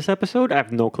part of this episode? I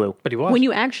have no clue. But he was. When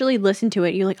you actually listen to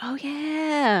it, you're like, oh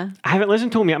yeah. I haven't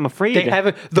listened to them yet. I'm afraid they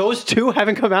haven't, those two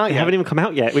haven't come out They yet. haven't even come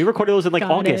out yet. We recorded those in like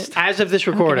Got August. it. As of this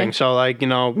recording, Okay. so like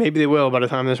maybe they will by the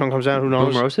time this one comes out. Who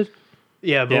knows? Boom roasted?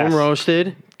 Yeah, boom Yes.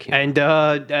 roasted. Can't-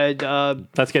 And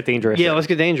Let's get dangerous. yeah, let's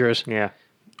get dangerous. Yeah.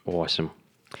 Awesome.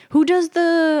 Who does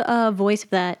the voice of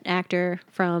that actor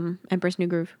from Empress New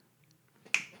Groove?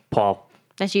 Paul.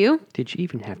 That's you? Did you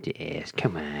even have to ask?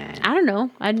 Come on. I don't know.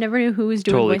 I never knew who was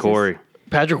doing Totally voices. Corey.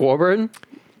 Patrick Warburton.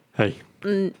 Hey,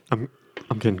 I'm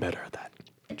getting better at that.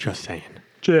 Just saying.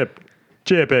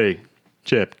 Chippy.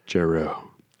 Chip Jero.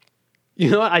 You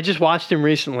know what? I just watched him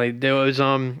recently. There was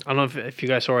I don't know if you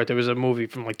guys saw it. There was a movie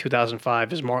from like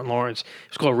 2005. It's Martin Lawrence.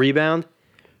 It's called Rebound.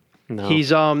 No.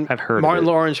 He's I've heard of Martin it.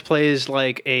 Lawrence plays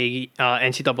like a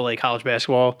NCAA college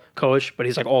basketball coach, but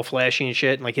he's like all flashy and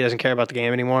shit, and like he doesn't care about the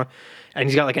game anymore. And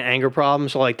he's got like an anger problem,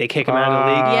 so like they kick him out of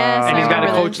the league. Yes, and I he's got to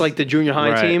remember coach this. like the junior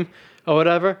high Right. team or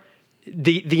whatever.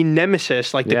 The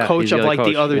nemesis, like the Yeah, coach he's the of other like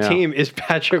coach, the other yeah. team, is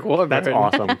Patrick Warburton. That's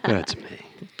awesome. That's me.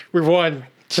 We've won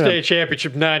state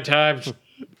championship 9 times.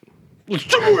 Let's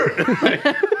do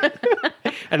it.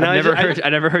 And now I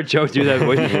never heard Joe do that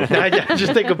voice before. I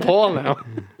just think of Paul now.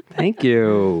 Thank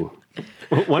you.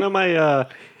 one of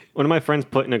my friends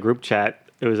put in a group chat.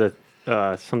 It was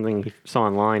a something he saw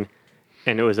online,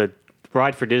 and it was a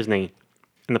ride for Disney,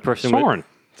 and the person Soren.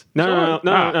 No.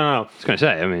 I was going to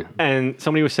say, I mean, And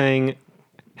somebody was saying,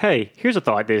 "Hey, here's a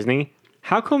thought, Disney.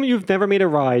 How come you've never made a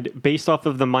ride based off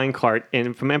of the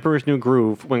minecart from Emperor's New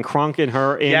Groove when Kronk and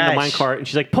her in Yes. the minecart, and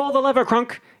she's like, pull the lever,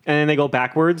 Kronk, and then they go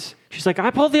backwards. She's like,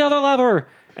 I pulled the other lever,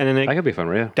 and then that could be a fun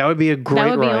ride. That would be a great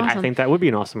would be ride. awesome. I think that would be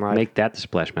an awesome ride. Make that the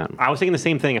Splash Mountain. I was thinking the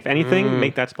same thing. If anything,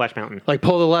 make that Splash Mountain. Like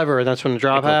pull the lever, and that's when the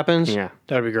drop happens. yeah.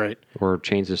 That'd be great. Or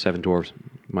change the Seven Dwarfs.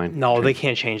 Mine. No, they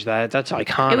can't change that. That's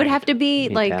iconic. It would have to be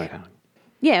Ain't like, that iconic.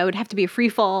 yeah, it would have to be a free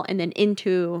fall and then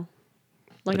into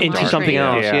like a into mine something train.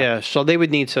 else. Yeah. Yeah. So they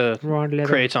would need to Ron leather.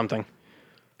 create something.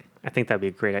 I think that'd be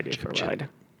a great idea for a ride.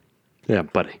 Yeah,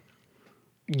 buddy.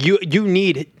 You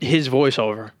need his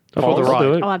voiceover for the I'll do ride.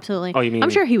 it. Oh, absolutely. Oh, you mean I'm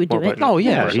sure he would do it. Warburton. Oh yeah,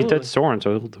 Yeah, he absolutely. did Soren,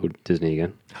 so he'll do Disney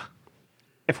again.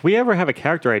 If we ever have a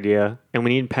character idea and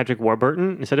we need Patrick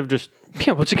Warburton, instead of just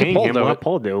Yeah, what's it paying Paul him, do we'll it? have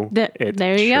Paul do. There you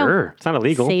go. Sure. It's not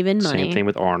illegal. Saving money. Same thing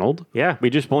with Arnold. Yeah, we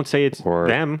just won't say it's Or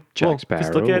them. Jack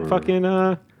Just look Sparrow at or- fucking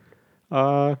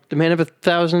The man of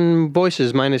 1,000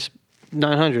 voices minus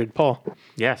 900. Paul.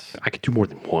 yes. I could do more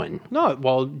than one. No,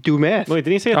 well, do math. Wait,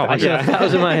 didn't he say? Oh, I I said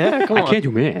 1,000 my head. Come on. I can't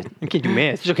do math. I can't do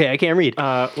math. It's okay. I can't read.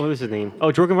 What was his name? Oh,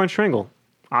 Jorgen von Strangle.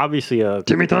 Obviously a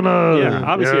Timmy Thunder. yeah,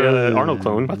 obviously a Arnold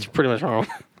clone. That's pretty much wrong.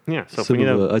 Yeah, so if we need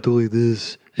a, I do like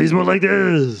this. He's more like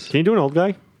this. can you do an old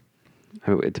guy?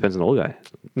 I mean, it depends on the old guy.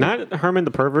 Not Herman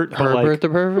the pervert, but Herbert like the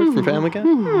pervert from Family Guy.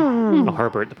 oh,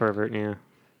 Herbert the pervert. Yeah.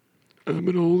 I'm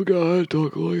an old guy.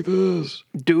 Talk like this.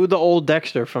 Do the old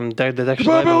Dexter from the Dexter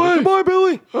Lab movie. Goodbye,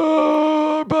 Billy.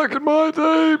 Back in my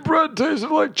day, bread tasted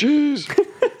like cheese.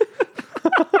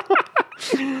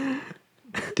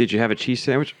 Did you have a cheese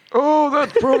sandwich? Oh,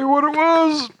 that's probably what it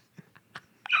was.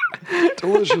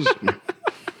 Delicious.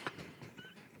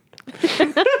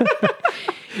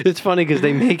 It's funny because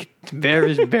they make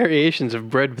various variations of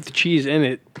bread with cheese in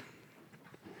it.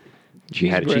 She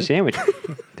had a cheese sandwich.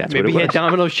 That's Maybe he what had it was.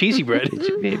 Domino's cheesy bread.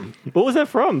 Maybe. What was that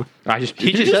from? I just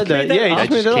He just said that. made that Yeah, he up? I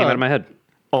just made just that came up. out of my head.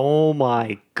 Oh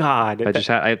my god! I was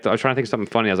trying to think of something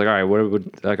funny. I was like, all right, what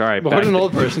would like, all right. What would an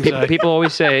old person say? People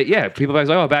always say, yeah. People always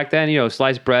like, oh, back then,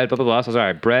 sliced bread, blah blah blah. So I was all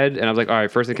right, bread, and I was like, all right,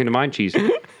 first thing came to mind, cheese.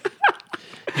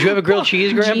 Did you have a grilled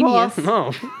cheese, Grandpa? Genius.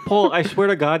 No. Paul, I swear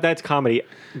to God, that's comedy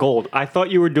gold. I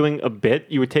thought you were doing a bit.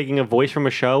 You were taking a voice from a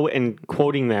show and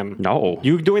quoting them. No,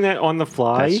 You doing that on the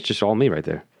fly, that's just all me right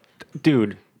there.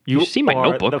 dude? You see my are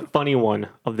notebook. the funny one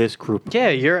of this group. Yeah,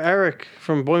 you're Eric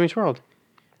from Boy Meets World.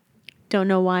 Don't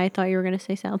know why I thought you were going to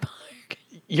say South Park.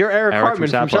 You're Eric Cartman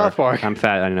from South Park. I'm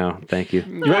fat. I know. Thank you.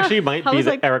 You actually might I be was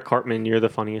the like- Eric Cartman. You're the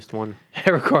funniest one.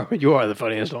 Eric Cartman, you are the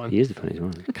funniest one. He is the funniest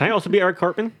one. Can I also be Eric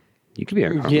Cartman? You could be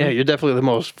Eric Cartman. Yeah, you're definitely the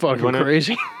most fucking wanna-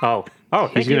 crazy. Oh,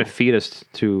 thank He's you. gonna feed us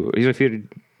to. He's gonna feed.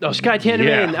 Oh, Sky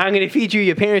Tannerman, Yeah. I'm going to feed you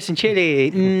your parents in Chile.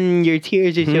 Your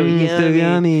tears are so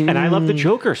yummy. And I love the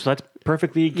Joker, so that's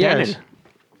perfectly canon. Yes.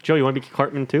 Joe, you want to be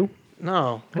Cartman too?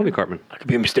 No, I'll be Cartman. I could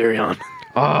be a Mysterion.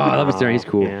 Oh, I love Mysterio. He's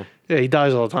cool. Yeah. Yeah, he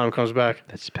dies all the time, comes back.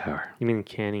 That's his power. You mean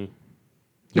Canny?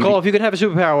 Nicole, if you could have a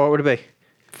superpower, what would it be?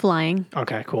 Flying.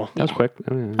 Okay, cool. That was quick.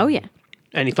 Oh, yeah.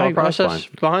 Any I thought like process flying.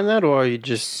 behind that, or you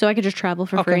just So I could just travel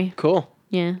for free. cool?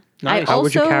 Yeah. Nice. I How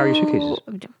would you also- carry suitcases?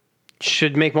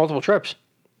 Should make multiple trips.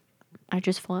 I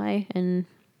just fly and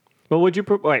Well, would you?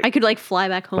 Wait. I could like fly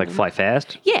back home. Like fly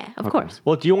fast. Yeah, of course.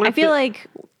 Well, do you want? I feel like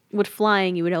with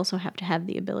flying, you would also have to have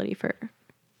the ability for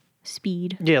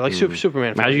speed. Yeah, like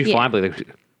Superman. Imagine you Yeah. fly, but like,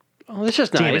 Oh, this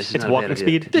is nice. it's walking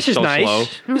speed. This is so nice.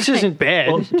 slow. This isn't bad.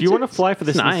 Well, do you want to fly for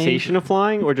the nice. sensation of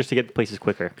flying, or just to get to places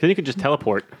quicker? Because then you could just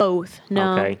teleport. Both.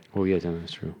 No. Okay. oh yeah,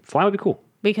 that's true. Fly would be cool.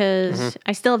 Because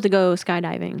I still have to go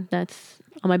skydiving. That's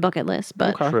on my bucket list.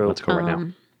 But Okay. True. Let's go right now.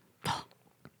 um,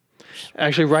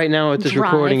 Actually, right now at this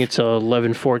Drive. recording, it's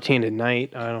 11:14 at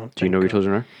night. I don't. Do you know where your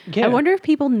children are? Yeah. I wonder if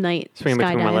people night Swing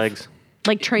between my skydive. legs.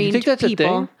 Like You trained think that's people. a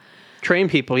thing? Train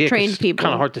people, yeah. 'cause Trained it's people.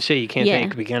 Kind of hard to see. You can't Yeah.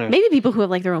 think beginners. Maybe people who have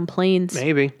like their own planes.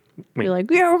 Maybe. Be like,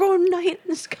 yeah, we're going night in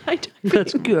the skydiving.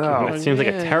 Let's go. That seems like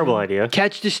a terrible idea.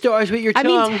 Catch the stars with your I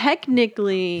tongue. mean,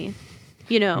 technically,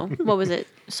 what was it?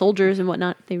 Soldiers and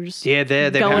whatnot. They were just yeah, they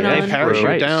going on parachute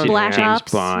Right. down. Black James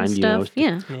Ops Bond, and you know, stuff.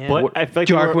 Yeah. Yeah. But I feel like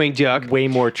we're Darkwing Duck. way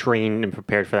more trained and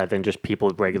prepared for that than just people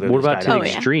regularly. What about to skydiving. the Oh,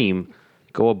 yeah. extreme?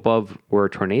 Go above where a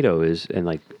tornado is and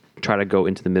like try to go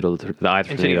into the middle of the eye of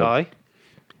the Into the tornado. eye.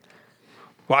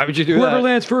 Why would you do that?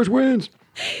 lands first wins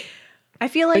I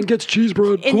feel like gets cheese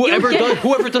bread. and you'll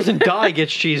Whoever doesn't die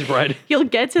gets cheese bread. you'll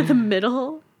get to the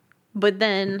middle, but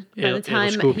then by It'll- the it'll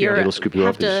time scoop you. you It'll scoop you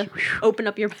have up to as- open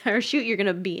up your parachute, you're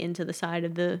gonna be into the side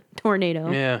of the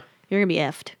tornado. Yeah. You're gonna be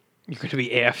effed. You're going to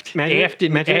be aft. Imagine, Aft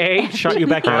in imagine A. it shot you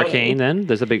back out. Hurricane. Then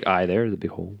there's a big eye there. The big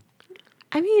hole.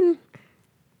 I mean,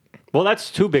 Well, that's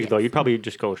too big though. You'd probably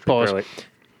just go straight Pause. through it.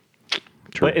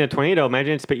 True. But in a tornado,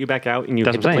 imagine it spit you back out and you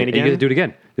That's hit what the I'm saying. plane And you again. get to do it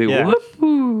again. They go, Yeah.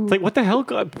 "Whoop." It's like, what the hell?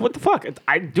 What the fuck?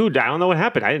 Dude, I don't know what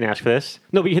happened. I didn't ask for this.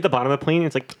 No, but you hit the bottom of the plane and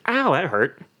it's like, ow, that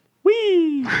hurt.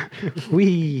 Whee!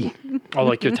 Wee. Or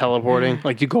like you're teleporting.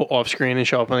 Like you go off screen and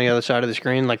show up on the other side of the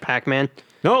screen, like Pac-Man.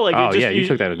 No, like, Oh yeah, you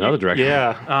took that another direction.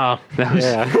 Yeah. Oh. That was,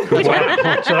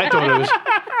 Yeah. So I thought it was.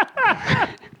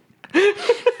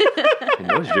 My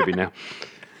nose is dripping now.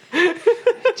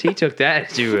 He took that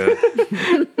to.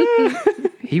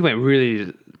 He went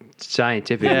really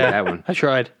scientific with that one. I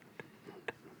tried.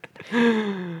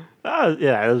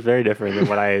 Yeah, it was very different than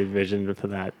what I envisioned for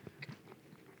that.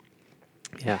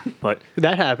 Yeah, but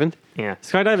That happened. yeah,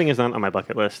 skydiving is not on my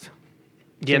bucket list.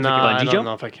 Yeah, Seems no, like a I bungee don't jump?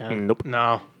 know if I can. Nope.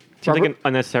 No. Seems like an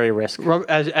unnecessary risk.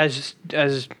 As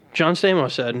John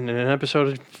Stamos said in an episode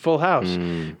of Full House,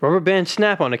 rubber bands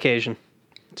snap on occasion.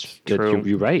 True.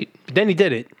 You're right. But then he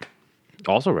did it.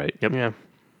 Also right. Yep. Yeah.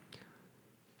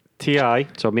 T.I.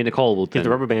 So me and Nicole will. He's the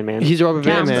rubber band man. He's a rubber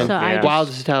band Yeah, man. so I Yeah. Wild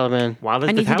as a Taliban. Wild I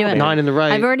as the need to do it. Taliban. 9 in the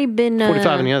right. I've already been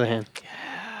 45 on the other hand.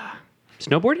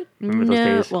 Snowboarding? Remember those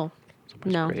no, days? well,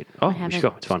 no. Great. I Oh, we haven't. should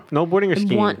go. It's fun. Snowboarding or I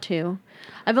skiing? want to.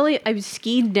 I've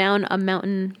skied down a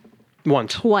mountain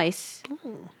Once. twice.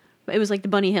 It was like the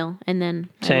Bunny Hill, and then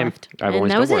Same. I left. I've and only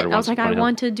that was it. snowboarded I once was like, at I Bunny Hill.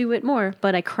 want to do it more,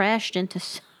 but I crashed into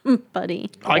somebody.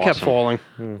 I kept Awesome. falling.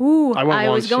 Ooh, I went I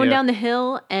was once, going yeah. down the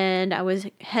hill, and I was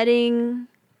heading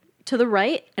to the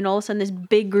right, and all of a sudden, this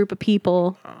big group of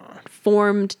people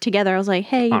formed together. I was like,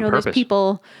 hey, On there's purpose.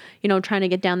 people, trying to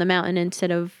get down the mountain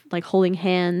instead of like holding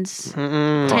hands.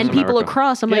 10 Across people America.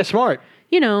 across. I'm Yeah, like, smart.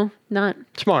 not.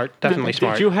 Smart. Definitely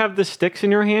smart. Did you have the sticks in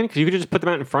your hand? Because you could just put them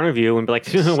out in front of you and be like,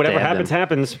 whatever Stab happens, them.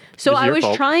 happens. So This is I your was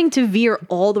fault. trying to veer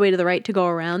all the way to the right to go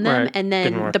around them, Right. and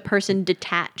Didn't then work. the person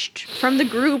detached from the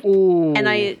group, and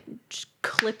I just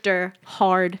clipped her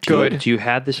hard. Good. You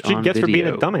had this She on gets for being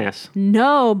a video. dumbass.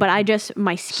 No, but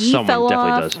my ski Someone fell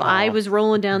definitely off. does. I was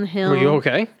rolling down the hill. Were you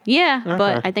okay? Yeah,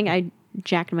 but Okay. I think I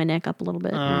jacked my neck up a little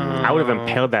bit. I would have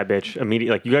impaled that bitch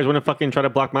immediately. Like, you guys want to fucking try to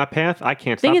block my path? I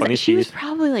can't Thing stop on is, these she was skis.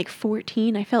 probably like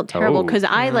 14. I felt terrible Oh. because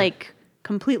I like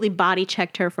completely body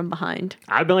checked her from behind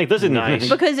I've been like, listen, Nice.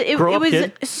 because it Grow up, was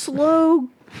kid. a slow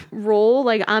roll.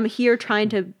 Like I'm here trying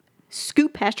to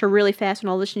scoot past her really fast, and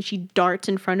all of a sudden she darts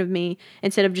in front of me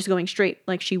instead of just going straight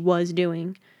like she was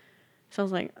doing. So I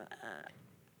was like,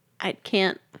 I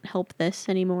can't help this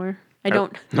anymore. I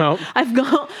don't. No.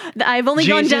 I've only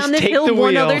gone Jesus, down this take hill the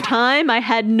one wheel. other time. I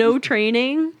had no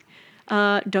training.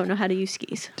 Don't know how to use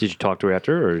skis. Did you talk to her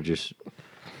after, or just?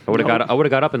 I would have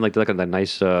got up and like did like a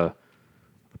nice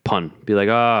pun. Be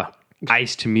like,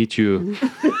 nice to meet you.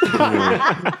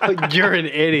 You're an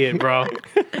idiot, bro.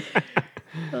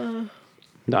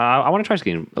 No, I want to try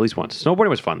skiing at least once. Snowboarding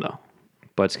was fun though,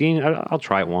 but skiing I'll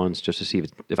try it once just to see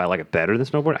if I like it better than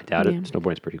snowboarding. I doubt Yeah. it.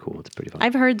 Snowboarding's pretty cool. It's pretty fun.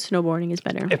 I've heard snowboarding is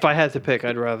better. If I had to pick,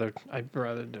 I'd rather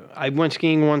do it. I went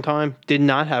skiing one time, did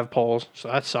not have poles, so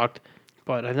that sucked.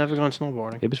 But I've never gone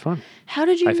snowboarding. It was fun. How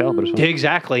did you? I fell, but it was fun. Yeah,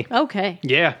 exactly. Okay.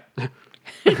 Yeah.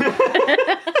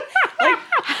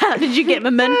 How did you get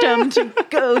momentum to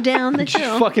go down the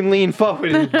hill? Fucking lean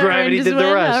forward and gravity Just did the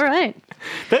went, rest. All right.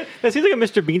 that seems like a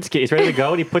Mr. Bean skate. He's ready to go,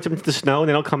 and he puts him into the snow, and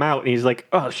then he'll come out, and he's like,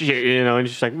 oh, shit, and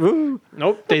he's just like, woo.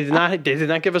 Nope, they did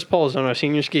not give us poles on our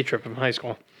senior ski trip in high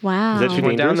school. Wow. Is that too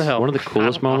Went down the dangerous? hill. One of the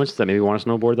coolest moments that made me want to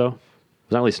snowboard though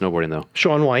was not really snowboarding though.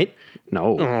 Sean White.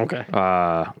 No. Oh, okay.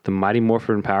 The Mighty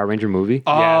Morphin Power Ranger movie.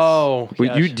 Oh,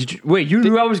 Wait, yes. you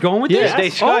knew I was going with Yes,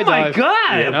 this? they Oh my skydived.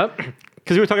 god! Yep.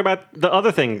 Because we were talking about the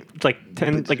other thing, like a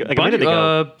minute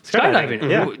ago. Skydiving.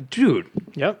 Yeah. Dude.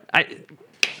 Yep. I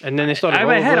And then they started. in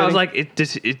my head, I was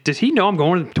rollerblading. like, does he know I'm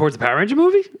going towards the Power Ranger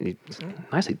movie?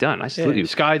 Nicely done. I salute you.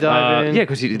 skydiving. Yeah,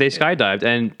 because they skydived,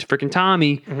 and freaking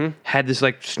Tommy had this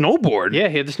like snowboard Yeah,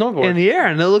 he had the snowboard. in the air,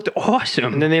 and it looked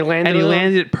awesome. And then they landed and he it on-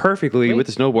 landed it perfectly with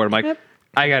the snowboard. I'm like, Yep.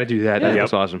 I got to do that. That Yep.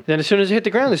 looks awesome. Then as soon as they hit the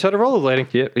ground, they started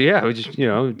rollerblading. Yeah. We just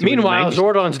doing Meanwhile, 90s.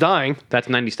 Zordon's dying. That's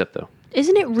 90 step though.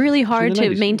 Isn't it really hard the to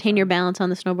 90s. maintain your balance on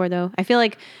the snowboard, though? I feel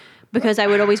like because I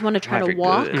would always want to try I to feel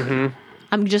walk, good.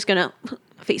 I'm just gonna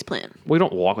face plant. We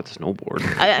don't walk with the snowboard.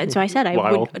 So I said I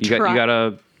Wow. would You try.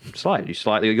 gotta slide. You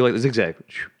slide. You like the zigzag.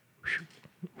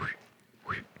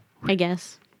 I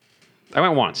guess. I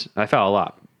went once. I fell a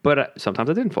lot, but sometimes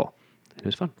I didn't fall. It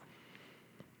was fun.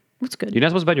 That's good. You're not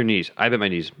supposed to bend your knees. I bent my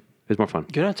knees. It was more fun.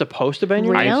 You're not supposed to bend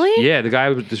your Really? knees. Yeah,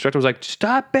 the instructor was like,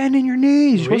 "Stop bending your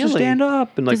knees. You're supposed to Really? stand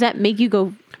up." And like, Does that make you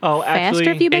go Oh, faster actually,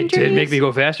 if you it bend your did knees? make me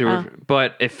go faster, Oh.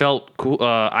 but it felt cool.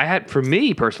 For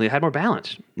me personally, I had more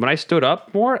balance. When I stood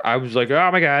up more, I was like, "Oh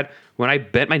my god!" When I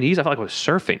bent my knees, I felt like I was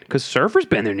surfing because surfers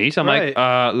bend their knees. I'm like,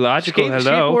 logical,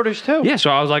 hello. Skateboarders too. Yeah, so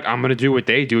I was like, I'm gonna do what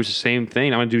they do. It's the same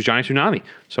thing. I'm gonna do Johnny Tsunami.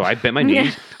 So I bent my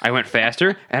knees. I went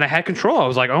faster, and I had control. I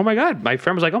was like, oh my god. My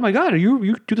friend was like, oh my god,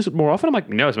 you do this more often? I'm like,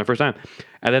 no, it's my first time.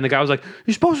 And then the guy was like,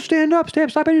 you're supposed to stand up, stop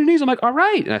bending your knees. I'm like, all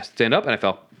right. And I stand up, and I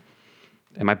fell,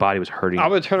 and my body was hurting. I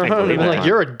would turn around and believe be that. like,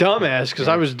 "You're a dumbass," because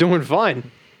I was doing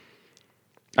fine.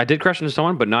 I did crash into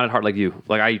someone, but not as hard like you.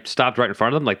 Like I stopped right in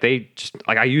front of them. Like they just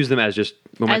like I used them as just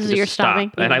momentum As just you're to stop.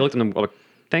 stopping, And yeah. I looked at them like,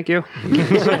 thank you,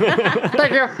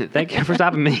 Thank you. thank you for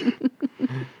stopping me.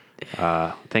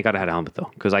 Thank God I had a helmet though,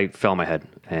 because I fell on my head,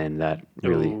 and that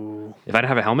really. If I didn't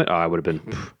have a helmet, I would have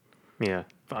been. Yeah.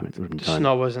 fucked. Would've been done.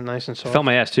 Snow wasn't nice and soft. Felt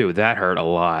my ass too. That hurt a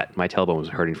lot. My tailbone was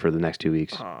hurting for the next 2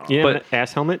 weeks. You have But- an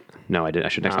ass helmet? No, I didn't. I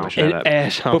should next time. I Oh. should have An that.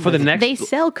 ass But for the helmet. next, They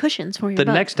sell cushions for your the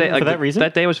butt. next day, like that reason?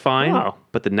 that day was fine. Wow.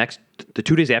 But the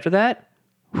 2 days after that,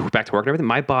 back to work and everything,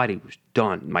 my body was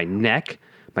done. My neck,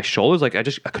 my shoulders, like I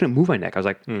couldn't move my neck. I was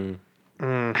like,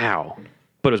 ow.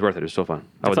 But it was worth it. It was so fun.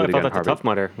 I would I do it felt again. that the Tough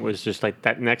Mudder was just like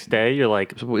that next day. You're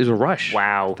like, It was a rush.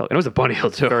 wow, And it was a bunny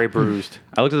hill too. very bruised.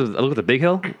 I looked at the big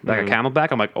hill, like a Camelback.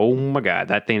 I'm like, oh my god,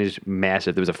 that thing is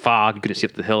massive. There was a fog. You couldn't see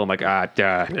up the hill. I'm like,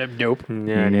 duh. Nope.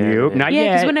 Nope, not Yeah,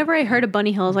 because yet. whenever I heard a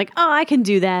bunny hill, I was like, "Oh, I can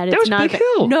do that." It's was not Big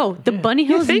Hill. No, the bunny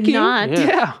hill is thank you. not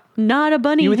Yeah. not a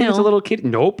bunny You would hill. think it's a little kid.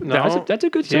 Nope. No. That's a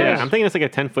good size. Yeah, I'm thinking it's like a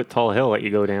 10-foot tall hill that you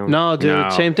go down. No, dude, No.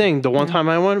 same thing. The one time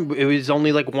I went, it was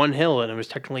only like one hill, and it was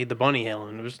technically the bunny hill,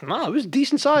 and it was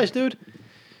decent size, dude.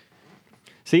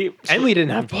 See, And we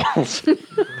didn't have balls.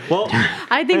 well,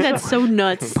 I think that's so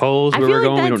nuts. Poles I where feel we're like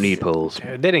going, we don't that's- need poles.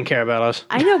 they didn't care about us.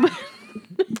 I know, but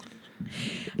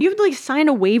you have to like sign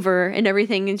a waiver and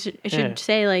everything. It should Yeah.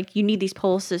 say like you need these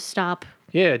poles to stop.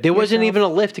 Yeah, there wasn't Yourself. even a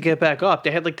lift to get back up.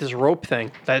 They had like this rope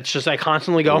thing that's just like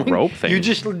constantly going. rope thing?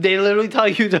 They literally tell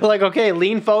you to like, okay,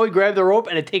 lean forward, grab the rope,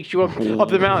 and it takes you up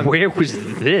the mountain. Where was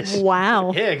this?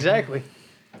 Wow, Yeah, exactly.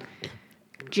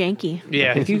 janky.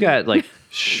 Yeah, If you got like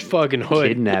fucking hood.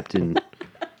 kidnapped in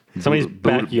somebody's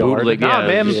backyard. bootleg- Nah,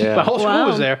 yeah, man, yeah. the whole school Wow.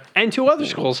 was there, and 2 other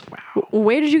schools.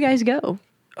 Where did you guys go?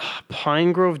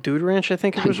 Pine Grove Dude Ranch, I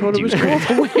think it was what it was Dude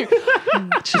called.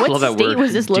 Just What love that state word.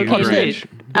 was this Dude located in? ranch.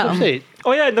 Upstate.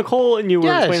 Oh yeah, Nicole and you were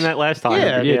Yes. explaining that last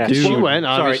time. Yeah, dude. she went,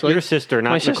 Sorry, obviously. your sister, not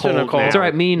My sister, Nicole. Nicole. now. It's all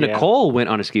right. Me and Yeah. Nicole went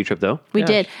on a ski trip though. We Yes.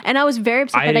 did, and I was very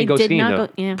upset I that I didn't go did skiing, not though.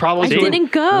 go. Yeah, Probably I stayed-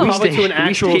 didn't go. Probably to an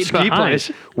actual stayed ski behind.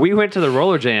 place. We went to the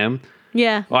roller jam.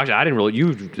 Yeah, Well, actually, I didn't roll.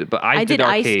 You, but I, I did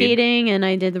ice arcade. skating and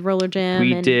I did the roller jam.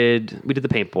 We and, did the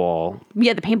paintball.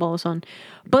 Yeah, the paintball was fun,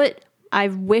 but I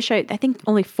wish I think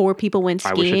only 4 people went I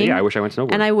skiing. wish I went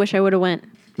snowboarding. and I wish I would have went.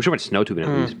 We should have went snow tubing at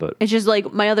least, but It's just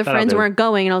like my other friends do. weren't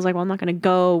going, and I was like, well, I'm not going to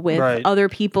go with Right. other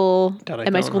people That I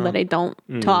at my don't school know. that I don't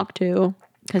talk to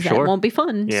because Sure. that won't be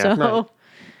fun. Yeah. So Right.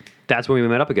 that's when we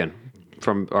met up again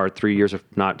from our 3 years of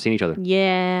not seeing each other.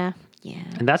 yeah,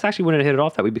 And that's actually when it hit it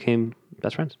off that we became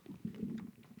best friends.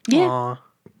 yeah, Aw.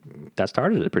 That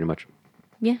started it pretty much.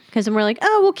 yeah. Because then we're like,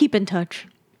 oh, we'll keep in touch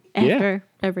Yeah. after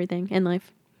everything in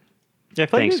life. Yeah, I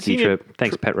feel like Thanks the ski senior trip.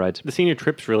 Thanks pet rides. The senior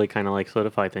trips really kind of like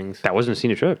solidify things. That wasn't a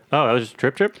senior trip. Oh, that was just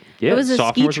a trip. Yeah, It was a ski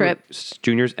sophomores were- trip.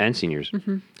 juniors and seniors.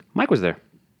 Mike was there.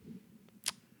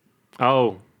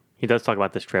 Oh, he does talk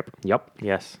about this trip. Yep.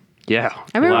 Yes. Yeah.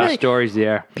 I remember a lot of like- stories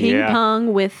there. Ping Yeah.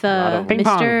 pong with of Ping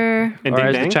pong. Mr. And or Ding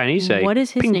as Dang? the Chinese say, What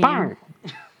is his ping name? pong.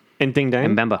 And Ding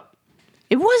Dang. Mbemba.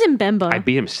 It wasn't Bemba. I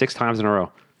beat him 6 times in a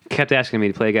row. Kept asking me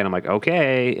to play again. I'm like,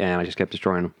 okay, and I just kept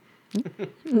destroying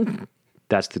him.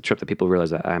 That's the trip that people realize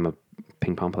that I'm a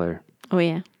ping pong player. Oh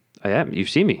yeah, I am. You've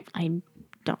seen me. I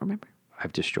don't remember.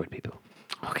 I've destroyed people.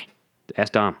 Okay.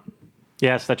 Ask Dom.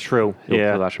 Yes, that's true. He'll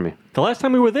Yeah. vouch for me. The last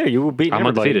time we were there, you were beating I'm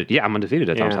everybody. undefeated. Yeah, I'm undefeated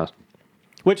at Dom's Yeah. house.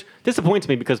 Which disappoints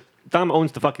me because Dom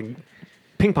owns the fucking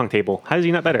ping pong table. How is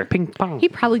he not better? Ping pong. He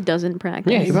probably doesn't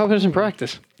practice. Yeah, he probably doesn't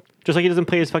practice. Just like he doesn't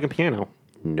play his fucking piano,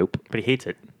 Nope. but he hates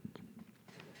it.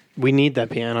 We need that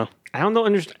piano. I don't know.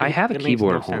 Understand. I have a it makes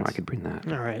keyboard no at home. sense. I could bring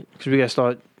that. All right, because we gotta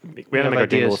start. We have to make our ideas.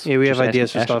 jingles. Yeah, we have Just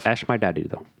ideas for ask, stuff. Ask my daddy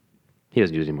though. He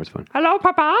doesn't use it anymore. It's fun. Hello,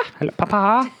 Papa. Hello,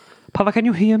 Papa. Papa, can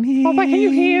you hear me? Papa, can you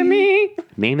hear me?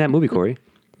 Name that movie, Corey.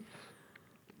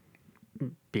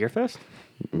 Beer Fest?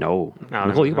 No. No,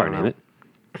 Nicole, you no, can no, name no.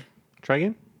 it. Try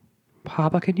again.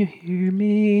 Papa, can you hear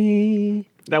me?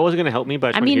 That wasn't gonna help me, but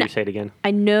I just I want to mean- hear you say it again.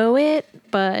 I know it,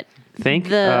 but Think.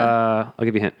 The- I'll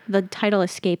give you a hint. the title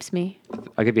escapes me.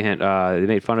 I'll give you a hint. They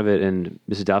made fun of it in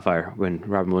Mrs. Doubtfire when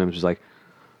Robin Williams was like,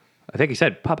 I think he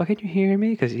said, "Papa, can you hear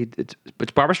me?" Because it's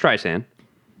Barbara Streisand.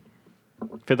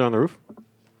 Fiddler on the Roof.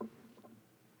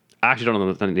 I actually don't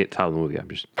know the title of the movie. I'm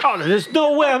just. Oh, there's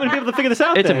no way I'm gonna be able to figure this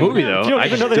out. It's a then. movie, though. You don't I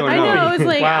even just know the don't I name of know. it. I was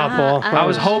like, Wow, Paul. I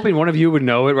was hoping one of you would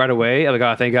know it right away. I'm like,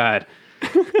 oh, thank God.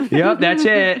 Yep, that's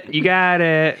it. You got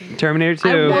it. Terminator 2.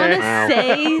 I want to Wow.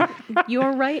 say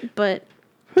you're right, but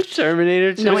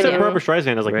Terminator 2. No I said idea. Barbara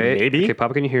Streisand. I was like, Wait. maybe. Okay,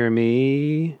 Papa, can you hear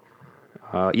me?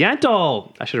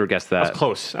 Yentl. I should have guessed that. That's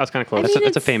close. That's kind of close. I mean,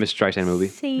 That's a it's famous Streisand movie.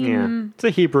 yeah, same. it's a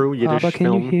Hebrew Yiddish Papa, can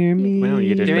film. you hear me? Well,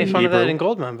 Yiddish, They but made fun of that Hebrew.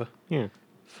 in Goldmember. Yeah,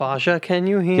 Fasha, can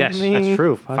you hear Yes, me? that's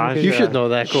true. You should know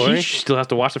that, Corey. You still have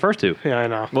to watch the first two. Yeah, I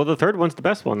know. Well, the third one's the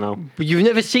best one, though. But you've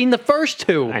never seen the first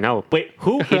two. I know. Wait,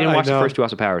 who? He didn't I watch the know. first two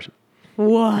House of Powers.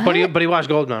 What? But he watched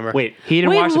Goldmember. Wait, He didn't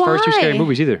Wait, watch the first two scary why?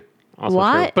 movies either. also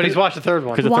What? true. But he's watched the third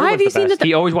one. Because the Why third have one's you the seen the best.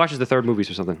 He always watches the third movies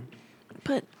or something.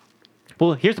 But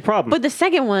Well, here's the problem. the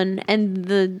second one and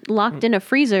the locked in a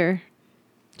freezer.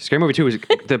 Scary Movie 2 is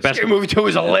the best. Scary Movie 2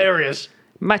 is hilarious.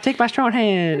 Take my strong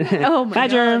hand. Oh my God.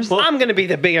 germs. I'm gonna be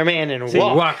the bigger man and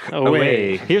walk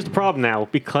away. Here's the problem now.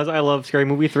 Because I love Scary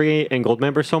Movie 3 and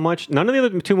Goldmember so much, none of the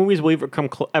other two movies will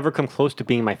ever come close to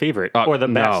being my favorite or the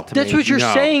no. best. To That's me. what you're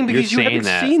No, saying you're because you saying haven't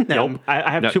that. seen them. Nope. I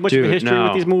have No, too much of a dude, history no.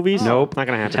 with these movies. Nope. Not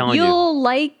gonna happen. Telling you. You'll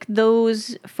like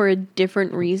those for a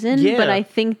different reason, Yeah. but I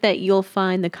think that you'll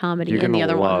find the comedy You're in gonna the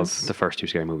other love ones. the first two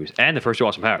Scary Movies and the first two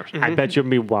Austin Powers. I bet you'll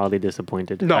be wildly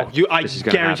disappointed. No, I This is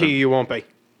gonna guarantee happen. you won't be.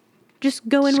 Just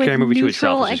go in Scary with Movie 2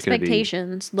 neutral itself is just gonna be-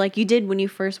 expectations, like you did when you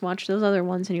first watched those other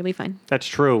ones, and you'll be fine. That's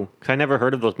true. Because I never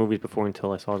heard of those movies before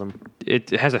until I saw them.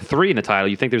 It has a 3 in the title.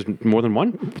 You think there's more than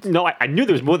one? No, I knew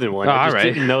there was more than one. Oh, I just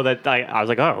alright. didn't know that. I was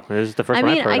like, oh, this is the first I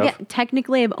one mean, I've heard I of. get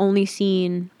technically I've only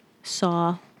seen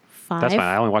Saw 5. That's fine.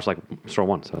 I only watched like Saw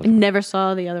 1. So Never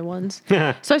saw the other ones.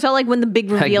 So I saw like when the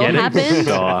big reveal get it? happened.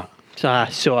 Saw. I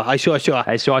saw. I saw.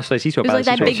 I see. It was like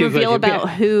that big Saw. reveal Yeah. about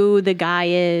who the guy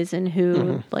is and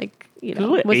who like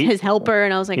what, was 8? his helper,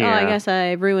 and I was like, oh, I Yeah. guess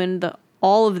I ruined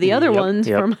all of the other Yep, ones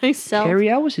yep. for myself. Harry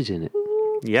Ellis is in it.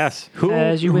 Yes. Who?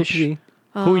 As you wish.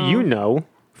 Who you know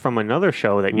from another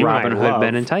show that you Robin and I Hood, love.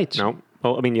 Men in Tights. No.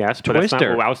 Well, I mean, yes, but that's not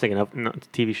Twister. what I was thinking of. No, it's a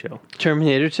TV show.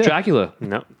 Terminator 2. Dracula.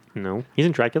 No. He's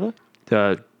in Dracula?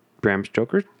 Bram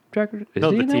Stoker. Dracula. Is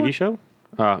No, he the in that TV one? show?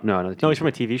 No, the TV No, he's from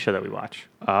a TV show that we watch.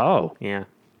 Oh, Yeah.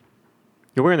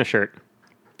 You're wearing the shirt.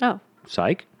 Oh,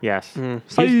 Psych. Yes.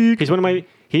 Psych. He's one of my.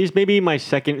 He's maybe my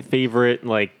second favorite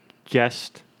like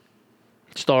guest.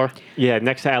 Star. Yeah,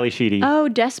 next to Ali Sheedy. oh,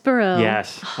 Despero.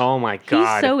 Yes. Oh my He's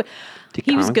god. so. The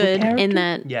He was comic book good character? in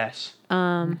that. Yes.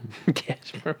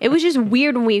 Yes. It was just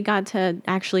weird when we got to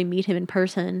actually meet him in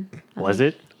person. Was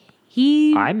it?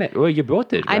 He. I met. Well, you both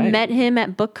did. I right? met him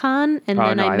at BookCon, and Oh,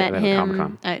 then no, I I met met at him.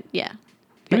 Comic-Con. Yeah.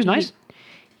 He was But nice.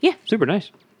 Yeah, Super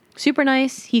nice. super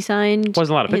nice. He signed.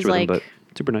 Wasn't a lot of his, pictures with him, like,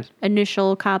 but super nice.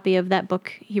 initial copy of that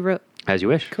book he wrote, As you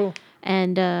wish. Cool.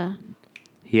 and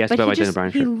He asked but about my he Dana just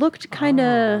Bryan he shirt. looked kind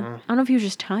of. I don't know if he was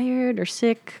just tired or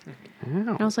sick. And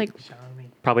I was like,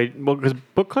 Probably. Well, because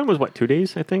BookCon was what, 2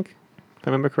 days? I think, if I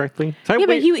remember correctly. So yeah,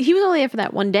 but he was only there for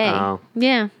that one day. Oh.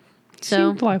 Yeah. So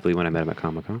Seemed lively when I met him at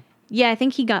Comic Con. yeah, I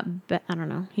think he got. I don't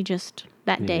know. He just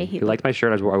that day He liked my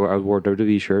shirt. I wore a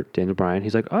WWE shirt, Daniel Bryan.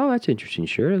 He's like, "Oh, that's an interesting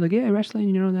shirt." I was like, "Yeah, wrestling,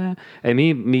 you know that." And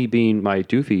me being my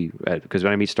doofy, because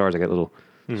when I meet stars, I get a little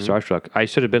starstruck. I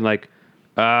should have been like,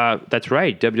 "That's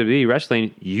right, WWE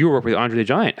wrestling. You work with Andre the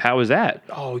Giant. How was that?"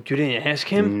 Oh, you didn't ask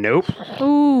him? Nope.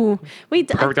 Ooh, wait.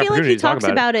 I Perfect feel like opportunity he to talk talks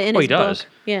about it in Well, his he does. book.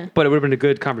 Yeah. But it would have been a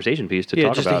good conversation piece to Yeah,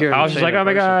 talk just to about. hear him I was say just like, it in "Oh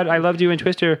my person. god, I loved you in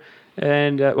Twister."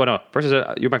 And well, no. First,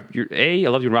 I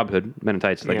love you in Robin Hood, Men in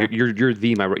Tights. Like Yeah.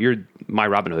 you're my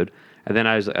Robin Hood. And then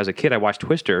as a kid, I watched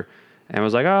Twister, and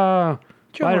was like, "Oh,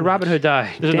 why did Robin Hood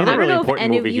die?" There's Damn another I it. don't really know if important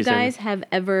any of movie you he's in. guys have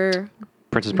ever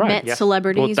Princess Bride. met Yes.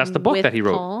 celebrities. Well, that's the book with that he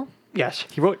wrote. Paul. Yes.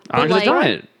 He wrote. Andre the like-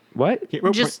 Giant. What? He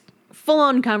wrote Just full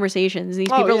on conversations. These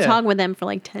Oh, people yeah. talk with them for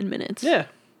like 10 minutes. Yeah.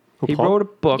 He Paul? wrote a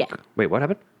book. Yeah. Wait, what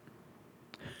happened?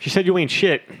 She said you ain't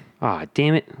shit. Ah,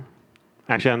 damn it.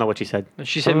 Actually, I don't know what she said.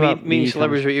 She said Something about meeting me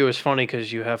celebrities with you is funny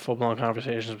because you have full blown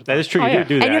conversations with That them. is true. Oh, You yeah.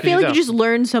 do that. And I feel like you don't. just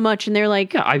learn so much, and they're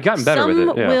like, Yeah, I've gotten better some with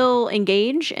it. Yeah. will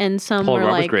engage, and some Paul are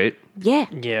Rudd was like, great. yeah.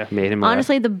 Yeah. Made him laugh.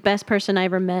 Honestly, the best person I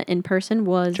ever met in person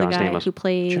was John the guy Stamos. who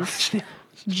plays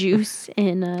Juice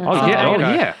in. Oh South yeah. Oh Park.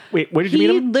 okay. yeah. Wait, where did you meet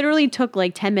He him? literally took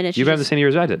like 10 minutes. You to got the just- same year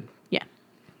as I did. Yeah.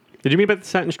 Did you meet him at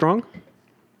Satin Strong?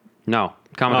 No,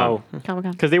 Comic Con. Oh,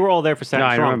 Comic-Con. because they were all there for Satin No,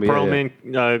 I Strong. remember,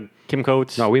 yeah, Perlman, Kim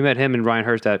Coates. No, we met him and Ryan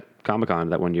Hurst at Comic Con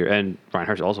that one year, and Ryan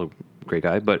Hurst also a great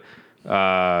guy. But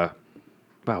wow,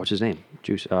 what's his name?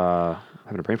 Juice.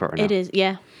 Having a brain fart right now. It is,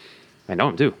 yeah. I know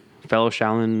him too. Fellow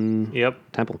Shaolin Yep.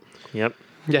 Temple. Yep.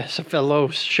 Yes, a fellow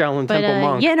Shaolin But Temple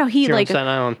monk. yeah, no, he here on like Staten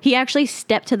Island. he actually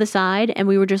stepped to the side, and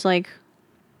we were just like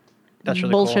That's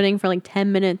really bullshitting for like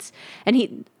 10 minutes, and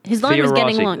his line Theo was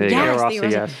getting Rossi. long. There you go. Yes, Theo Theo Rossi,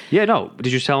 Rossi. yes. Yeah, no.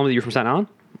 Did you tell him that you're from Staten Island?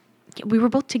 Yeah, we were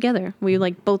both together. We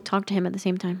like both talked to him at the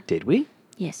same time. Did we?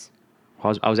 Yes. I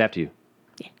was after you.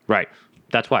 Yeah. Right.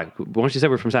 That's why. Once you said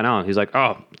we're from Staten Island, he's like,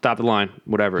 "Oh, stop the line,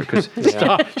 whatever." Because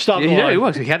Stop the he line.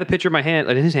 was. He had the picture in my hand,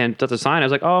 like in his hand, that's the sign. I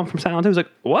was like, "Oh, I'm from Staten Island." He was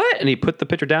like, "What?" And he put the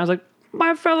picture down. I was like,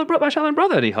 "My Shaolin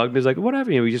brother." And he hugged me. He's like,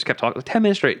 "Whatever." You know, we just kept talking. Like, 10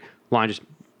 minutes straight. Line just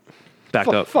backed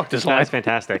up. Fuck this line. That's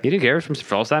fantastic. He didn't care. He was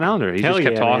from Staten Islander. He Hell just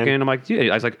kept yeah, talking. man. I'm like, dude.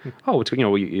 I was like, "Oh, it's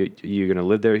you're gonna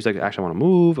live there." He's like, "Actually, I want to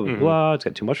move." Blah, blah, blah. It's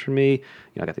got too much for me. You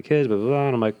know, I got the kids. Blah blah blah.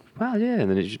 And I'm like, "Wow, yeah."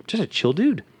 And then it's just a chill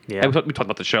dude. Yeah. And we talked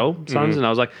about the show, Sons, and I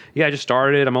was like, "Yeah, I just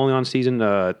started. I'm only on season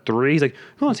 3." He's like,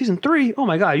 "Oh, on season 3? Oh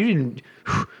my god, you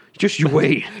Just you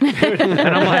wait. And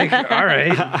I'm like, all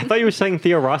right. I thought you were saying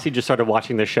Theo Rossi just started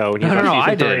watching the show. And he No, was on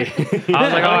I season did. three. I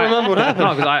was like, oh, I don't remember what happened.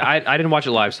 No, because I didn't watch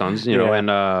it live, Sons, you know, Yeah.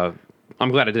 and I'm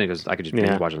glad I didn't because I could just binge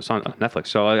Yeah. watch it on Netflix.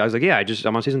 So I was like, yeah,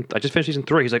 I'm on I just finished season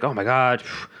 3. He's like, oh my God,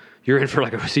 you're in for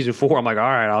like a season 4. I'm like, all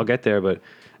right, I'll get there. But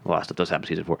a lot of stuff does happen in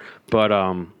season 4. But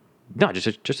no,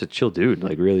 just a chill dude,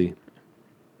 like really.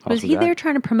 Was awesome he guy. there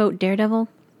trying to promote Daredevil?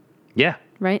 Yeah.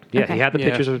 Right? Yeah, Okay. he had the Yeah.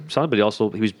 pictures of Son, but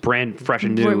he was brand fresh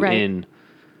and new Right. in.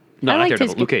 No, I not liked his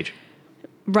Daredevil, Luke Cage.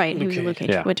 Right. He was in Okay. Luke Cage,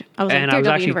 Yeah. which I was like, and I was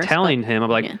Daredevil actually universe, telling but- him, I'm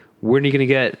like, yeah. when are you going to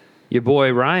get your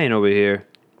boy Ryan over here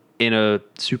in a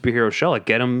superhero show? Like,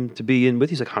 get him to be in with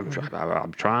you. He's like,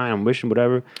 I'm trying, I'm wishing,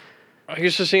 whatever. I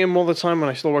used to see him all the time when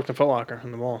I still worked in Foot Locker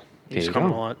in the mall. He used to There you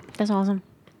come go. a lot. That's awesome.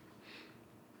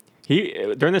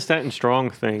 He during the Stanton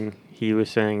Strong thing, he was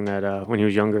saying that when he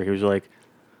was younger, he was like,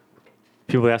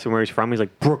 people ask him where he's from. He's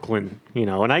like Brooklyn, you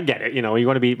know. And I get it, you know. You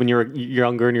want to be when you're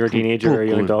younger and you're a teenager or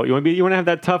you're an Brooklyn. adult. You want to have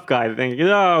that tough guy thing.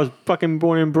 Oh, I was fucking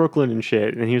born in Brooklyn and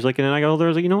shit. And he was like, and then I got older. I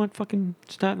was like, you know what, fucking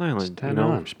Staten Island. Staten you know,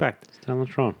 Island. respect. Stanley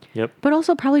Strong. Yep. But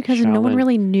also probably because no one Shaolin.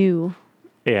 really knew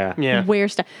Yeah. Yeah. where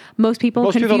most people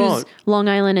Most people confuse don't. Long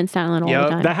Island and Staten Island all Yep. the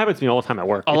time. That happens to me all the time at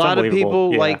work. A It's lot of unbelievable.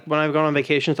 people, Yeah. like, when I've gone on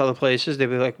vacations to other places, they'd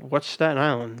be like, what's Staten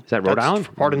Island? Is that Rhode That's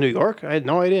Island? Part of New York? I had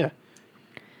no idea.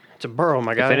 It's a borough,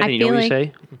 my If guy. anything, you know feel what you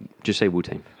like- say? Just say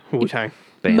Wu-Tang. Wu-Tang.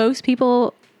 Bam. Most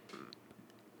people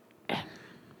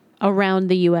around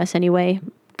the U.S. anyway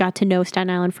got to know Staten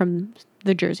Island from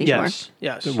the Jersey Shore. Yes.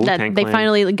 Yes. Wu- That Wu-Tang they Clan.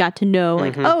 finally got to know,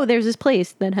 like, oh, there's this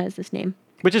place that has this name.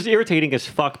 Which is irritating as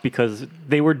fuck because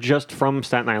they were just from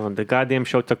Staten Island. The goddamn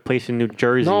show took place in New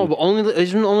Jersey. No, but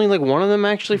isn't only like one of them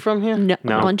actually from here? No,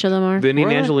 No. a bunch of them are. Vinny and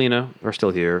Really? Angelina are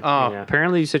still here. Oh. Yeah.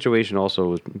 Apparently, Situation also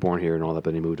was born here and all that,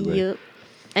 but he moved away. Yep.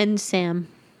 And Sam.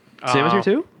 Sam was here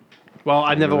too? Well,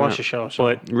 I've never Yeah. watched the show, so.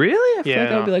 But Really? I feel Yeah. like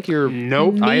that would be like your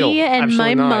Nope. Me idol. and Absolutely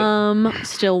my not. mom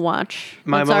still watch.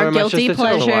 My That's mother our and my guilty sister still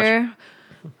watch. pleasure.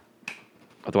 I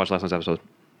have to watch last night's episode.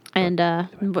 And I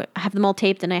have them all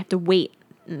taped, and I have to wait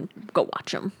and go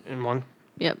watch them. In one.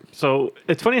 Yep. so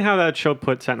it's funny how that show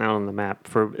put Staten Island on the map.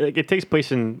 For like, it takes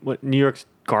place in what New York's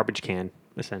garbage can,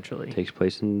 essentially. Takes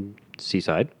place in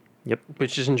Seaside. Yep.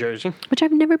 Which is in Jersey. Which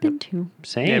I've never been to.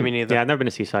 Same. Yeah, me neither. Yeah, I've never been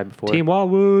to Seaside before. Team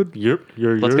Wildwood. Yep.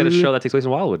 Let's get a show that takes place in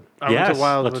Wildwood. I went Yes, to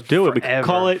Wildwood let's do it. We could forever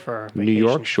call it for New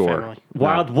York vacation Shore. family.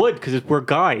 Wildwood because we're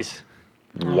guys.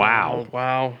 Wow. Oh,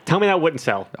 wow. Tell me that wouldn't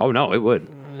sell. Oh no, it would.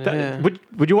 That-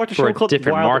 would you watch a For show a called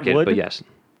different Wild market, Wood? but yes.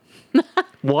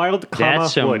 Wild, comma,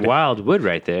 That's some wood. Wildwood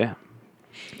right there.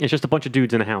 It's just a bunch of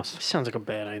dudes in a house. Sounds like a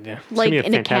bad idea. It's gonna Like be in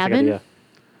a fantastic cabin? idea.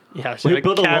 Yeah, We like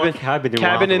build a log cabin in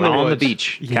cabin in the Wildwood. On the woods.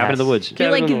 beach. Yes. Cabin in the woods. You're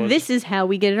Cabin like, in the woods. this is how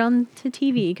we get it on to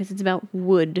TV because it's about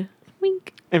wood.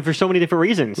 Wink. And for so many different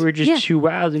reasons. We're just Yeah. two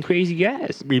wild and crazy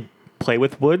guys. We play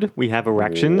with wood. We have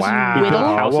erections. Wow. We build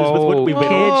Whittle? houses with wood. We Whoa.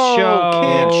 whittle. Kids show.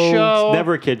 Kids show. It's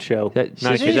never a kid show. That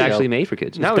Not a it's kid show. actually made for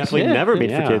kids. No, It's definitely yeah. never made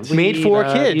Yeah. for kids. Made for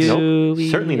kids. Nope.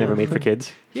 Certainly never made for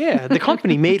kids. Yeah, the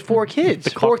company made 4 kids.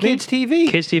 4 company? Kids TV.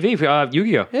 Kids TV for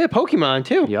Yu-Gi-Oh. Yeah, Pokemon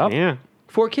too. Yup. Yeah.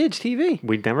 4 Kids TV.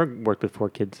 We never worked with 4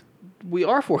 kids. We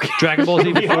are 4 Kids. Dragon Ball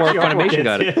Z before We are 4 Funimation kids.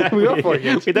 got it. Yeah. We are 4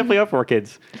 Kids. We definitely are 4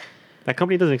 kids. That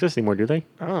company doesn't exist anymore, do they?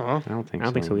 I don't know. I don't think I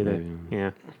don't think so either. maybe.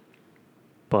 Yeah.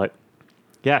 But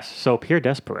yes, so Pierre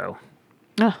Despero.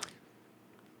 Oh,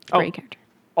 Oh. great character.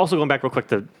 Also going back real quick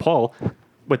to Paul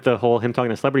with the whole him talking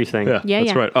to celebrities thing. Yeah, that's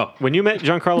yeah. right. Oh, When you met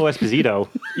Giancarlo Esposito,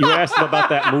 you asked him about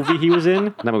that movie he was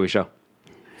in. that movie show.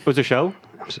 It was a show?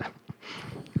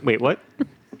 Wait, what?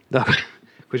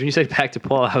 Because when you said back to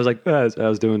Paul, I was like, I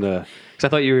was doing the. Because I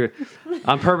thought you were.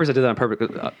 On purpose, I did that on purpose.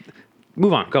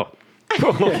 Move on. Go.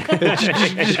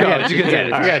 Just go.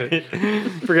 Forget it.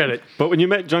 Forget it. But when you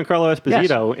met Giancarlo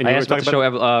Esposito, and I you were asked about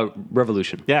talking the show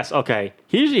Revolution. yes, okay.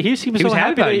 He was He so was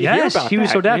happy about to it. hear Yes, about he was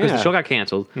that. so down because Yeah. the show got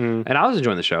canceled, and I was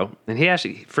enjoying the show. And he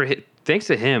actually, thanks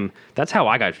to him, that's how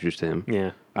I got introduced to him.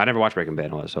 Yeah. I never watched Breaking Bad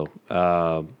and all that,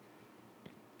 so.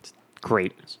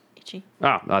 Great. Itchy.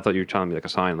 I thought you were telling me like a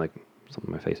sign, like something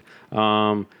in my face.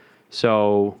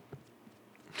 So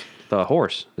the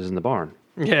horse is in the barn.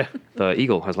 Yeah. The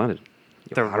eagle has landed.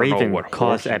 The I don't know Raven what caws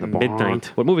horse is at in the barn. midnight.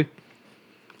 What movie?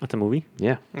 That's a movie?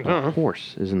 Yeah. Uh-huh. The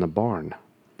horse is in the barn.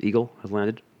 The eagle has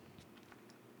landed.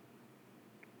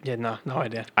 Yeah, no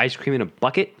idea. Ice cream in a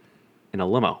bucket in a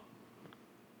limo.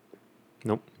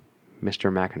 Nope.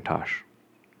 Mr. McIntosh.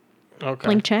 Okay.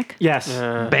 Blank check. Yes.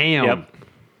 Bam. Yep.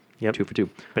 Yep. 2 for 2.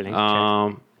 Blank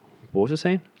check. What was it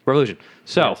saying? Revolution.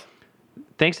 So, Yes.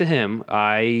 thanks to him,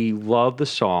 I love the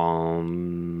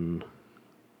song.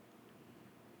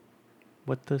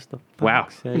 What does the fuck Wow.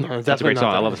 say? No, That's a great definitely song. not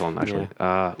I that. love the song,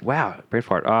 actually. Wow. Brain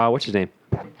fart. What's his name?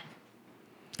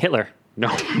 Hitler. No,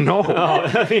 no.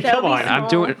 I mean, come be on. small. I'm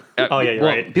doing. Oh, yeah, you're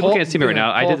right. People Paul- can't see me right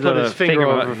now. I Paul did put the his finger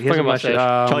over he has a finger mustache.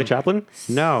 mustache. Charlie Chaplin?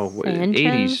 No,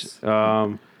 Sanchez?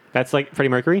 80s. That's like Freddie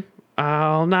Mercury?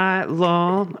 All night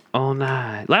long, all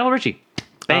night. Lionel Richie.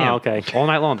 Bam. Oh, okay. All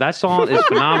night long. That song is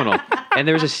phenomenal. And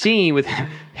there's a scene with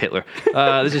Hitler.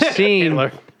 There's a scene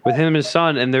Hitler. with him and his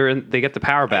son, and they get the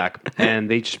power back, and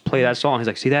they just play that song. He's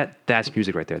like, "See that? That's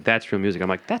music right there. That's real music." I'm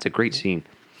like, "That's a great scene."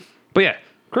 But yeah,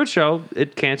 Kurt show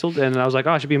it canceled, and I was like,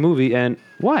 "Oh, it should be a movie." And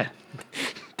what?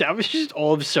 That was just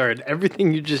all absurd.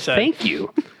 Everything you just said. Thank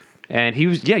you. And he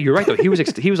was, yeah, you're right though. He was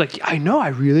like, I know, I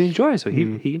really enjoy it. So he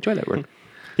enjoyed that work.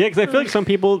 Yeah, because I feel like some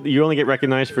people, you only get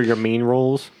recognized for your main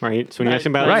roles, right? So when you ask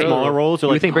them about Right. smaller roles, you're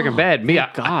You like, think Breaking Bad? Me,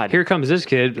 God. here comes this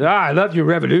kid. I love your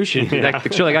Revolution. Yeah.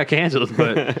 That show that got canceled,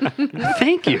 but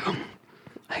thank you.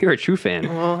 You're a true fan.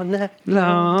 Oh, no.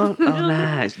 No, oh,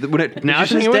 nice. Now you to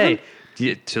sing this it with day,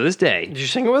 him? to this day, Did you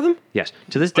sing it with him? yes,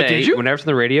 to this did day, you? whenever it's on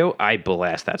the radio, I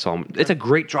blast that song. It's a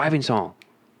great driving song.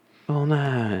 All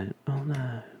night, all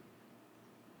night.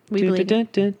 We believe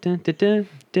it.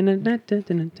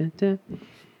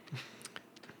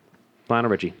 Lionel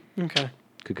Richie, Okay.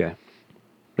 good guy.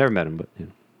 Never met him, but you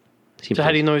know, seems So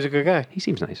how do you nice. know he's a good guy? He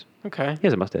seems nice. Okay. He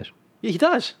has a mustache. Yeah, he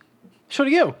does. So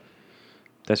do you.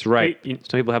 That's right. Wait, you-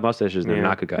 Some people have mustaches and they're Yeah.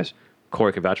 not good guys.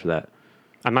 Corey can vouch for that.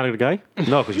 I'm not a good guy?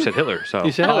 No, because you said Hitler. So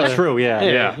You said Oh, Hitler. that's true, yeah.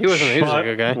 Yeah, he wasn't. He was a But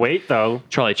good guy. Wait, though.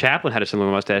 Charlie Chaplin had a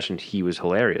similar mustache and he was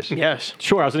hilarious. Yes.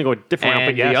 Sure, I was going to go a different route, And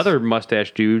but yes. the other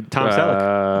mustache dude, Tom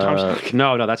Selleck. Tom Selleck.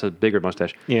 No, that's a bigger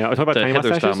mustache. Yeah, I was talking about The tiny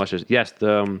Hitler style mustaches. mustache. Yes,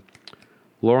 the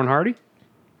Lauren Hardy.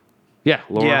 Yeah,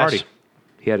 Lauren Yes. Hardy.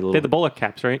 He had a They little. had the bullet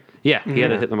caps, right? yeah, he had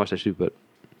a Yeah. Hitler mustache too, but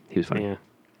he was funny. Yeah.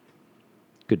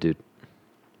 Good dude.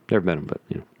 Never met him, but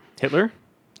you know. Hitler?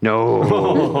 No,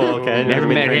 Oh, okay. never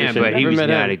met him, Transition. but he Never was met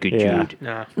not him. a good Yeah. dude.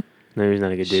 No. No, he's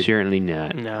not a good dude. Certainly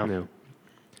not. No. No.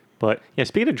 But, yeah,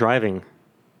 speaking of driving, I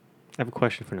have a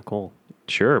question for Nicole.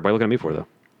 Sure. What are you looking at me for though?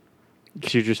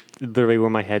 Because you just literally where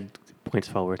my head points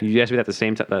forward. You asked me that the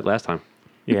same that last time.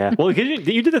 Yeah. Well, 'cause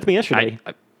you did that to me yesterday.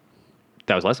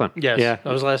 That was last time. Yes. Yeah.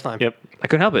 That was last time. Yep. I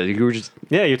couldn't help it. You were just.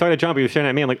 Yeah, you're talking to John, but you're staring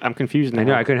at me. I'm like, I'm confused now. I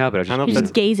know. I couldn't help it. I was I just. don't You're know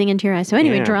just gazing into your eyes. So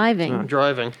anyway, Yeah. driving.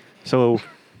 Driving. So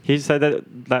he said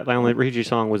that Lionel Richie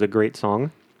song was a great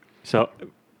song.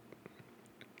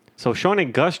 So Sean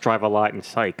and Gus drive a lot in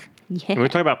Psych. Yeah. And we're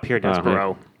talking about Pierre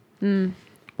Despero.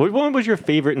 What one was your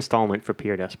favorite installment for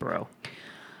Pierre Despero?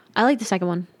 I like the second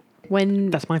one. When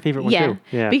That's my favorite one yeah, too.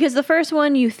 Yeah. because the first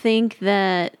one you think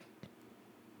that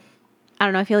I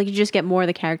don't know. I feel like you just get more of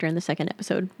the character in the second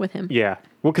episode with him. yeah.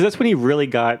 Well, because that's when he really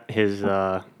got his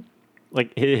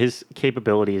his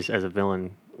capabilities as a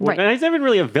villain. Right. And he's never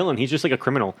really a villain. He's just like a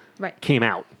criminal. Right. Came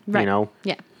out. Right. You know.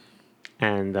 Yeah.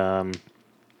 And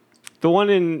the one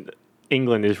in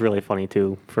England is really funny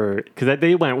too, because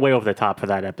they went way over the top for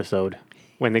that episode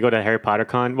when they go to Harry Potter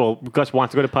Con. Well, Gus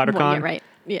wants to go to PotterCon, Well, yeah. Right.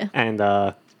 Yeah.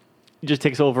 and just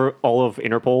takes over all of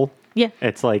Interpol. Yeah.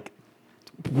 It's like,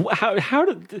 how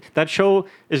did that show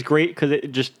is great because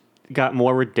it just got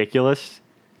more ridiculous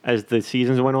as the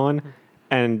seasons went on,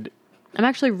 and I'm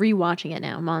actually rewatching it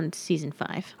now. I'm on season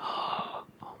 5. oh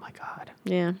my god,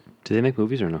 Yeah. Did they make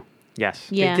movies or no? yes,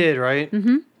 Yeah. They did, right?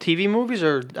 Mm-hmm. TV movies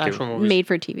or actual movies? Made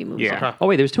for TV movies. Yeah. Okay. Oh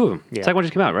wait, there was two of them. Yeah. Second one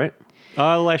just came out, right?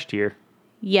 last year,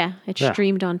 Yeah. It's Yeah.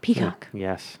 streamed on Peacock.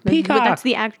 yes, But Peacock.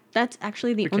 that's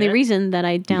actually the only Okay. reason that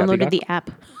I downloaded the Peacock? app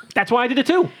that's why I did it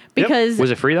too. Yep. because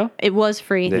Was it free though? it was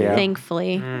free. Yeah.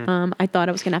 Thankfully, I thought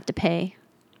I was gonna have to pay,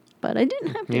 but I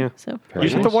didn't have to. Yeah. So You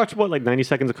just have to nice. watch like 90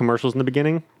 seconds of commercials in the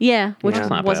beginning. yeah, which That's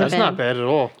not wasn't That's not bad at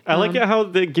all. I like it how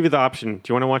they give you the option. Do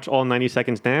you want to watch all 90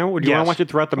 seconds now, or do you want Yes. to watch it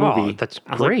throughout the Oh, movie? that's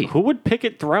I was like, great. who would pick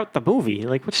it throughout the movie?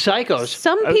 Like, what's Psychos.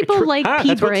 Some people like pee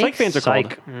That's what breaks. psych fans are called.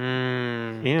 Psych.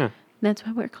 Yeah, That's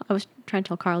why I was trying to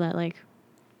tell Carl that like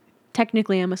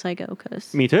technically I'm a psycho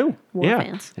because me too. war yeah,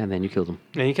 fans. And then you killed him.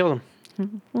 And you killed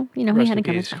him. Well, you know, he Rest had in it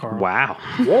coming. peace, Carl. Wow.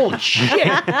 Holy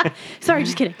shit. Sorry,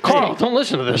 just kidding. Carl, don't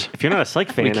listen to this. if you're not a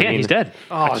psych fan, We can't. I mean, He's dead.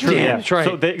 Oh, That's true, damn. yeah. That's right.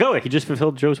 So go ahead. He just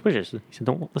fulfilled Joe's wishes. He said,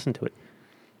 "Don't listen to it."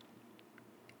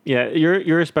 Yeah,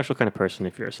 you're a special kind of person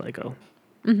if you're a psycho.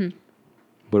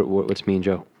 What's me and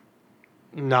Joe?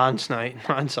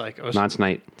 Non-psychos.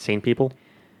 Non-snight. Sane people.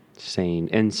 Sane.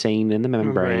 Insane in the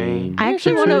membrane. I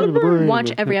actually want to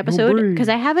watch every episode because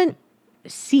I haven't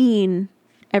seen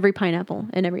every pineapple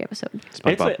in every episode.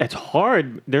 SpongeBob. It's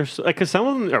hard. There's like because some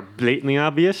of them are blatantly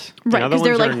obvious, and Right, other because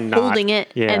they're ones like are not. holding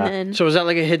it Yeah. and then So is that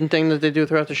like a hidden thing that they do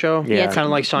throughout the show? Yeah. it's Kind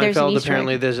of like there's an Seinfeld. Easter egg.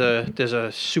 Apparently, there's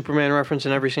a Superman reference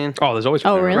in every scene. Oh, there's always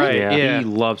Oh, Superman, really? Right. Yeah. Yeah. He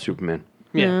loves Superman.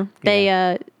 Yeah. no.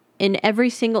 They in every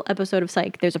single episode of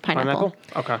Psych, there's a pineapple.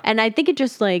 Okay. And I think it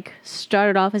just like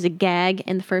started off as a gag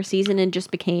in the first season and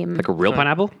just became Like a real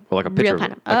pineapple or like a picture? Real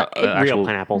pineapple. Like a Real actual-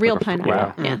 pineapple. real Like a-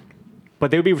 pineapple. yeah. Yeah.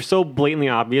 But they would be so blatantly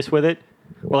obvious with it.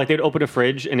 Or like they'd open a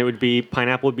fridge and it would be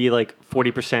pineapple would be like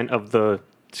 40% of the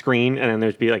screen, and then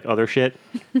there'd be like other shit.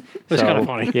 That's kinda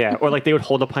funny. Yeah. Or like they would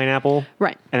hold a pineapple.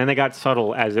 Right. And then they got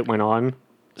subtle as it went on.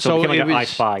 So, it became like an I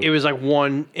Spy. it was like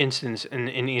one instance in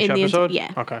each In the episode?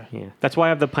 yeah. Okay. yeah. That's why I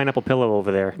have the pineapple pillow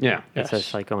over there. Yeah. It Yes. says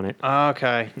Psych on it.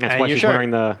 Okay. That's And why your she's shirt.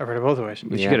 wearing the- I've read it both ways. You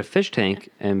Yeah. should get a fish tank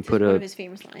and put One a of his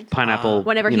famous lines. pineapple.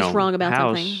 Whenever you he's know, wrong about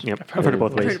house. something. Yep. I've heard it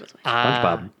both I've heard ways. it was-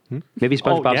 SpongeBob. Maybe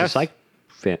SpongeBob's yes.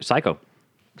 a psycho.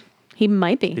 He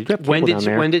might be. Did you have When cable down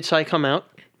there? when did Psych come out?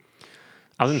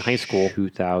 I was in high school.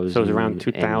 2000. So it was around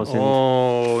 2000.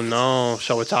 Oh no!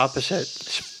 So it's opposite.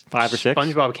 5 or 6.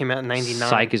 SpongeBob came out in '99.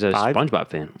 Psych is a 5? SpongeBob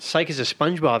fan. Psych is a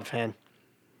SpongeBob fan.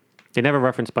 They never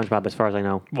referenced SpongeBob as far as I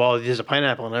know. Well, there's a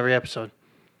pineapple in every episode.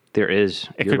 There is.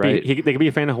 It You're could right. be. They could be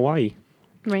a fan of Hawaii.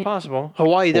 Right. Possible.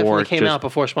 Hawaii definitely came just- out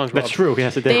before SpongeBob. That's true.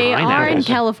 Yes, it did. They are in Pineapples.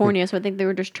 California, so I think they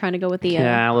were just trying to go with the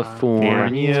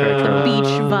California. Yeah, that's very beach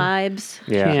vibes.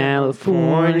 Yeah.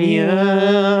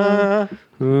 California.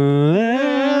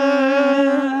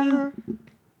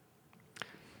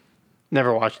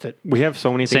 Never watched it. We have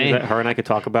so many things Same. that her and I could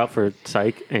talk about for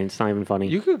Psych, and it's not even funny.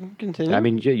 You could continue. I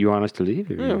mean, yeah, you want us to leave?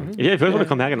 Or yeah, if you guys want to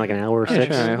come back in like an hour or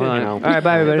 6, All right, hold on. you know. All right,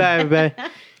 bye, everybody. bye.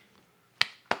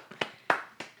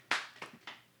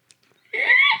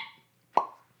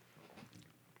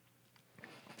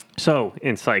 So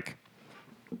in Psych.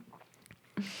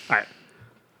 All right.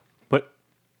 But.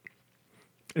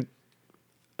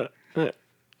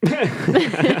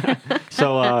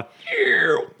 So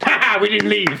we didn't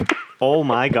leave. Oh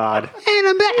my god. And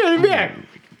I'm back.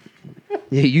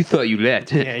 Yeah, you thought you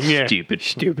left. Yeah. Stupid.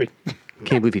 Stupid.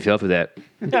 Can't believe he fell for that.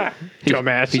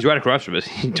 Dumbass. He's right across from us.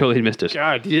 He totally missed us.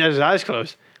 God, he has his eyes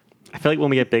closed. I feel like when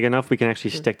we get big enough, we can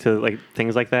actually stick to like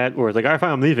things like that, where it's like, all right,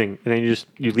 fine, I'm leaving, and then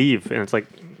you leave, and it's like,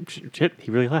 shit,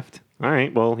 he really left. All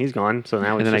right, well, he's gone. So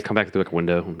now And it's then I just, come back through like a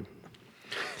window.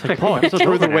 it's like, oh, episode's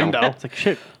Through over the now. window. It's like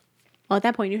shit. Well, at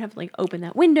that point, you'd have to like open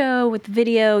that window with the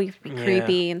video. You have to be Yeah.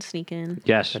 creepy and sneak in.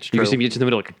 Yes, That's you true. can see me just in the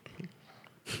middle, like,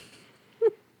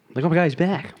 oh my god, he's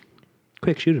back!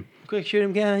 Quick, shoot him! Quick, shoot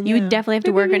him again. You would definitely have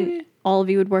to work on. All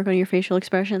of you would work on your facial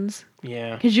expressions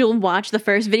Yeah. because you'll watch the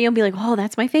first video and be like, "Oh,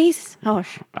 that's my face." Oh,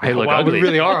 I look Wow, ugly. we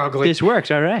really are ugly. This works,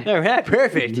 all right. All right,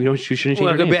 perfect. You don't. You shouldn't change your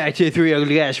Welcome names. back to Three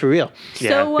Ugly Guys for real. Yeah,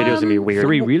 So, videos gonna be weird.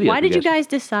 3 really. why ugly did you guys. guys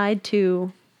decide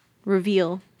to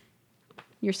reveal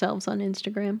yourselves on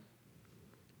Instagram?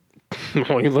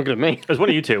 Oh, you looking at me? It was one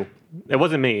of you two. It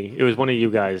wasn't me. It was one of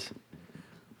you guys.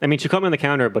 I mean, she caught me on the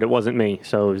counter, but it wasn't me.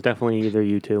 So it was definitely either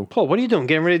you two. Paul, what are you doing?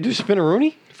 Getting ready to do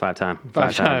Spinneroonie? Five-time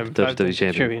Five-time WWE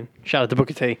champion. Shout out to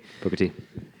Booker T. Booker T.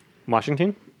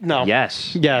 Washington? No.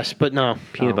 Yes. Yes, but no.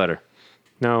 Peanut Oh. butter.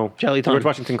 No. Jelly George Time.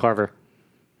 Washington Carver.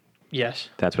 Yes.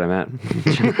 That's what I meant.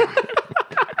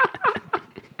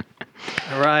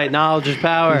 All right, knowledge is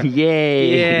power.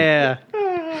 Yay! Yeah.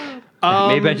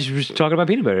 Maybe I just was talking about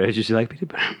peanut butter. I just like peanut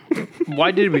butter.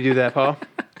 Why did we do that, Paul?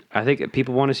 I think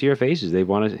people want to see our faces. They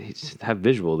want to have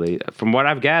visual. They, from what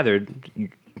I've gathered,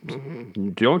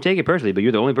 don't take it personally, but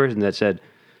you're the only person that said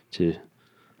to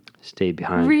stay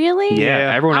behind. Really?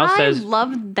 Yeah. Everyone else says I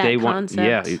love that they concept.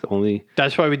 want. Yeah, only.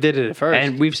 That's why we did it at first.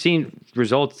 And we've seen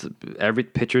results. Every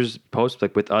pictures post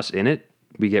like with us in it,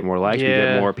 we get more likes. We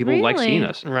Yeah. get more people like Really? seeing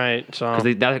us right. So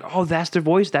because they're like, oh, that's their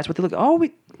voice. That's what they look. Oh,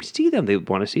 we see them. They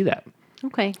want to see that.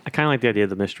 Okay. I kind of like the idea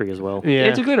of the mystery as well. yeah.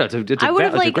 It's a good. It's a, I would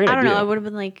have it's a like great I don't know. idea. I would have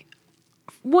been like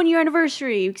 1 year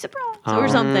anniversary surprise or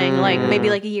something like maybe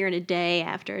like a year and a day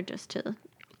after just to.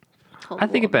 tell the I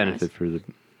think it world, guys. benefit for the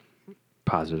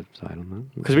positive side on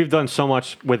that. Because we've done so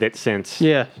much with it since.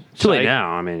 Yeah. Too late Psych.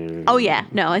 now. I mean, Oh yeah,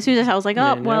 no. As soon as I was like,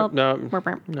 oh well, no,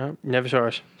 burp. no, never saw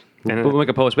us. And we'll make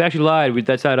a post. We actually lied.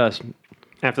 That's not us.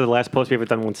 after the last post, we haven't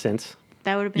done one since.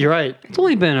 that would have been. You're right. It's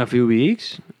only been a few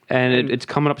weeks, and it's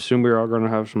coming up soon. We're all going to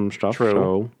have some stuff. True.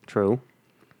 So True.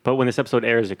 But when this episode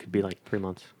airs, it could be like 3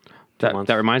 months. 2 that, months.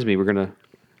 that reminds me, we're gonna.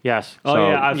 Yes. Oh, so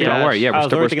yeah. I was, yeah, don't worry. Yeah, I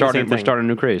was we're already thinking the starting. same We're thing. starting a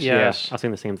new craze. Yeah. Yeah, I was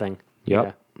saying the same thing. Yep.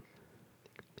 Yeah.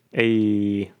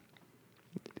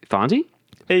 Fonzie,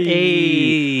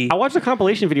 I watched a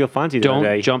compilation video of Fonzie the other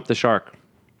day. don't jump the shark.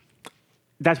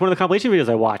 That's one of the compilation videos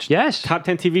I watched. Yes. Top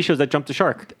 10 TV shows that jumped the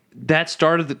shark. That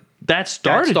started. Jump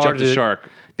started the it. shark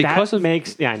because that of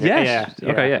makes yeah Yes.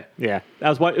 yeah Okay, yeah. yeah. That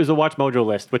was what it was a Watch Mojo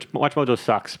list, which Watch Mojo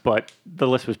sucks, but the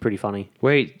list was pretty funny.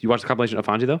 Wait, you watched the compilation of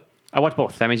Fonzie though? I watched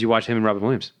both. That means you watched him and Robin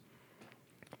Williams.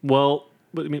 Well,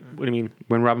 what do you mean?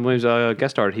 When Robin Williams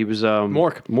guest starred, he was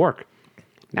Mork. Mork.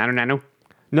 Nano.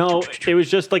 No, it was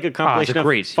just like a compilation of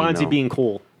great scene, Fonzie though. being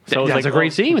cool. So it was That's like, a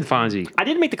great scene with Fonzie. I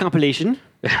didn't make the compilation.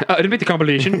 I didn't make the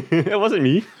compilation. It wasn't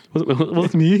me.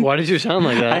 Wasn't me. Why did you sound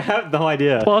like I that? have no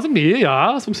idea. Wasn't me.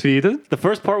 Yeah, some Sweden. The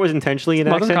first part was intentionally an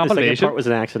Wasn't accident. The second compilation. part was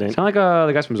an accident. Sound like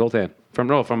the guys from Zoltan.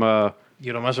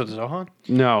 You don't mess with Zohan?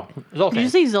 No. Zoltan. Did you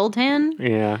say Zoltan?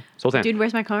 Yeah. Zoltan. Dude,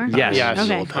 where's my car? Yes. Yes. Okay.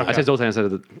 Zoltan. I said Zoltan instead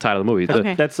of the title of the movie.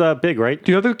 Okay. That's big, right?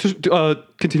 Do you have the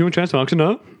continuing trans function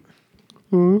now?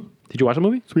 Did you watch the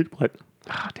movie? Sweet what?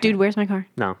 Dude, where's my car?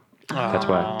 No. That's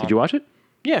why. Did you watch it?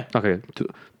 Yeah. Okay. Do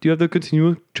you have the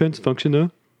continuum trans function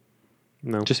now?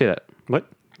 No. Just say that. What?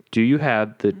 Do you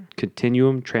have the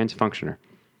continuum trans functioner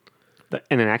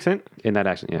In an accent? in that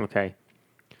accent? Yeah. Okay.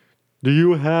 Do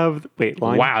you have... Wait,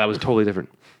 line? Wow, that was totally different.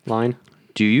 Line.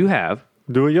 Do you have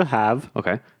Do you have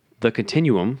the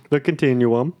continuum the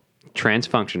continuum trans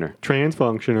functioner? trans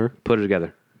functioner? Put it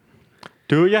together.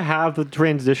 Do you have the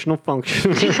transitional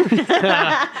function?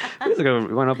 It's like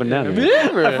going up and down.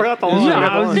 I forgot the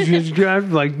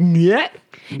line. Like, yeah.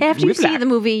 After you Whip see that. the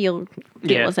movie, you'll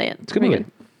be Yeah. able to say it. It's gonna be good.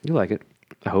 You like it?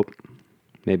 I hope.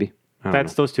 Maybe. I don't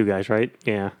That's know. those two guys, right?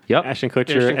 Yeah. Yep. Ashton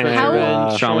Kutcher Ashton and Kutcher How-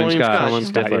 and Charlene Scott. Charlene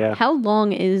Scott, Stifler. yeah. How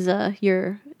long is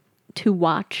your to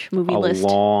watch movie A list?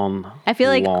 long. I feel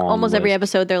like long almost every list.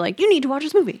 episode they're like, you need to watch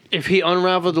this movie. If he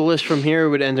unraveled the list from here, it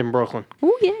would end in Brooklyn.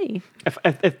 Oh yay!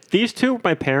 If these two,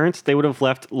 my parents, they would have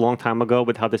left a long time ago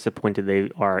with how disappointed they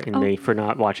are in me for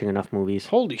not watching enough movies.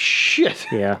 Holy shit.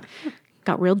 Yeah.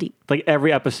 Got real deep. Like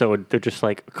every episode, they're just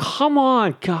like, come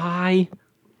on, guy.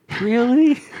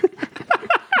 Really?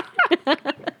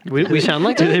 We sound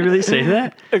like Did that? they really say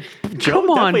that? Joe Come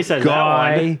on, definitely says that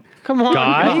guy. one. Come on.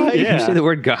 Guy? Yeah. You say the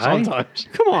word guy? Sometimes.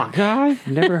 Come on, guy.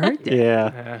 Never heard that.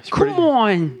 Yeah. It's Come pretty,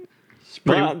 on.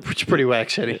 it's pretty whack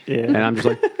city. And Yeah. I'm just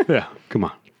like, yeah, come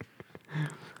on.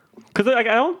 Because I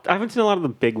haven't seen a lot of the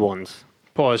big ones.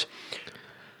 Pause.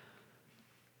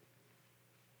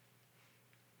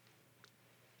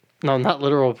 No, not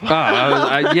literal. I was,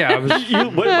 I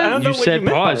don't know you what said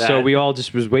meant by pause, so that. we all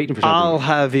just was waiting for something. I'll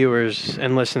have viewers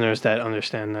and listeners that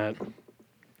understand that.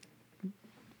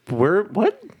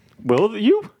 What? Will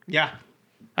you? Yeah.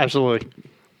 Absolutely.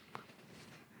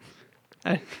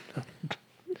 All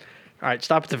right,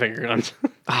 stop with the finger guns.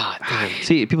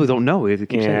 See, people don't know. They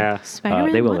keep saying Yeah. it.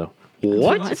 Spider-Man. They will, what? though.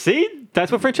 What? See?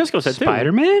 That's what Francesco said, too.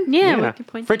 Spider-Man? Yeah, Yeah. we can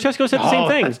point. Francesco said the same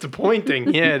thing. That's the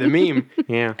pointing. Yeah, the meme.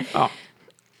 Yeah.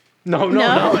 No,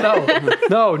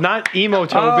 not emo Oh,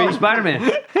 Toby.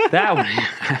 Spider-Man. That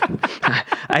one.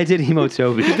 I did emo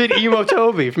Toby. You did emo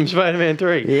Toby from Spider-Man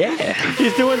 3. Yeah.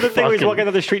 He's doing the thing where he's Fucking- walking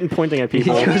down the street and pointing at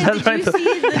people. Because that's what I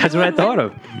thought- that's what I thought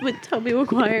of. With Tobey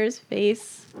Maguire's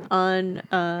face on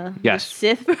Yes.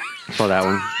 Sith. Saw that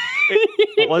one.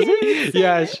 What was it?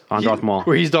 Yes. On Darth Maul.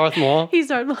 Where he's Darth Maul. He's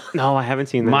our No, I haven't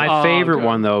seen that. My Oh, favorite God.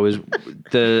 one, though, is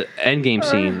the endgame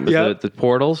scene with Yeah. the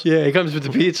portals. Yeah, he comes with the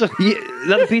pizza. Yeah,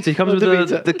 not the pizza. He comes with The the,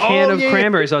 pizza. the can Oh, of yeah.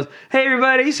 cranberry sauce. Hey,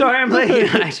 everybody, sorry I'm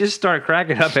late. I just start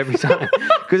cracking up every time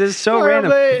because it's so Sorry I'm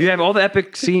random. late. You have all the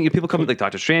epic scene. People come, like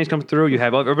Doctor Strange comes through. You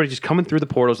have everybody just coming through the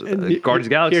portals. Guardians of the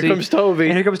Galaxy. Here comes Toby.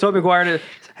 And here comes Tobey Maguire. To,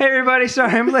 hey, everybody,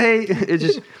 sorry I'm late. It's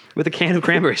just with a can of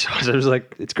cranberry sauce. I was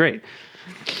like, it's great.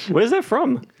 Where's that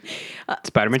from?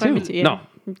 Spider-Man 2. Spider-Man 2, yeah. No.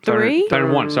 3?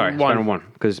 Spider-Man 1. Sorry. One. Spider-Man 1.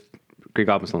 Because Green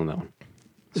Goblin's still in that one.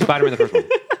 Spider-Man the first one.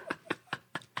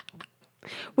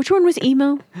 Which one was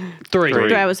emo? 3.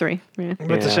 That was 3. Yeah. With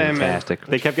the Yeah, Sandman. Fantastic.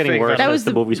 They kept getting Fake worse That was as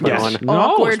the the- movies went yes. on. No,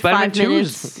 Awkward Spider-Man 5 2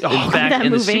 minutes is of back that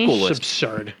in the movie. sequel It's list.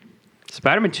 absurd.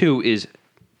 Spider-Man 2 is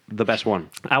the best one.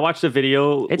 I watched a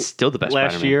video It's still the best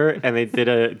last Spider-Man. year, and they did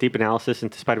a deep analysis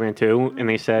into Spider-Man 2, and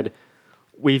they said,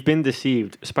 we've been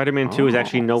deceived. Spider-Man 2 is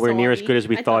actually nowhere near as Sorry. good as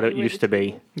we I thought thought it you used were to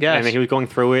be. Yes. And then he was going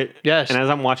through it. Yes. And as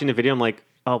I'm watching the video, I'm like,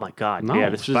 oh my God. No, Yeah,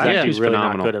 this is Spider-Man actually 2 's really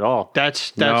phenomenal. not good at all.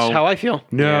 That's No. how I feel.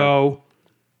 No.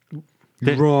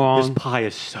 This Wrong. pie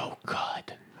is so good.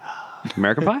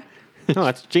 American Pie? No,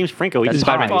 that's James Franco. That's He's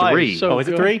Spider-Man pie. 3. So Oh, is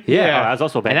it good. 3? Yeah. Oh, that's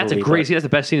also a bad And that's a movie, great but- scene. That's the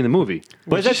best scene in the movie.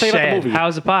 What does that say about the sad. movie?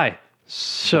 How's the pie?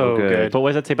 So good. good. But what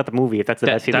does that say about the movie if that's the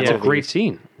best scene That's in a the movie? great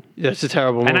scene. That's a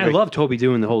terrible movie. And I love Toby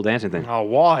doing the whole dancing thing. Oh,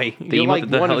 why? The You're emo- like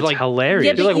the- one of it's like hilarious.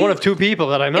 Yeah, You're like but one you- of 2 people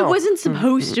that I know. It wasn't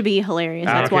supposed to be hilarious.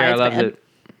 I don't That's care. why I it's loved bad. it.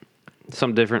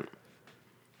 Something different.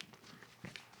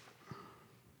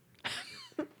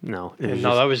 No. it was No,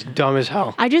 just- that was dumb as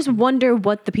hell. I just wonder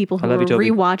what the people who love were you, Toby.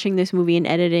 rewatching this movie and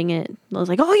editing it I was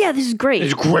like, oh yeah, this is great.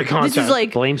 It's great content. This is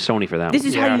like Blame Sony for that this one.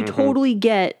 is Yeah. how you totally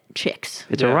get chicks.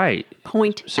 It's Yeah. all right.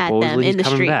 Point at them Supposedly in he's the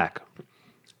coming street. back.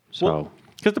 So,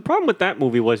 Because the problem with that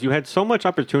movie was you had so much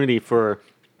opportunity for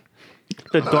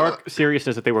the dark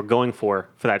seriousness that they were going for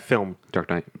that film. Dark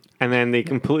Knight. And then they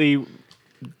completely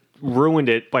ruined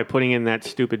it by putting in that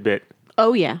stupid bit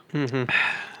Oh yeah.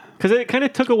 Because it kind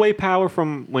of took away power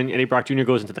from when Eddie Brock Jr.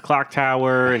 goes into the clock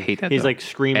tower and hate that, he's though. like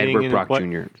screaming. Edward and Brock what-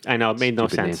 Jr. I know, it made no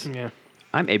Stupid sense. name. Yeah.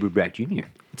 I'm Edward Brock Jr.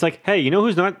 It's like, hey, you know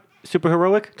who's not super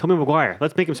heroic? Tobey Maguire.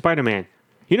 Let's make him Spider-Man.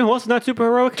 You know who else is not super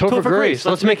heroic? Topher Grace.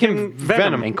 Let's make him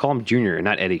Venom. And call him Junior,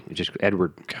 not Eddie. It's just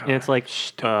Edward. And it's like,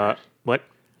 what?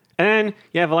 And then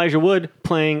you have Elijah Wood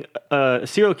playing a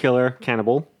serial killer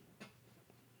cannibal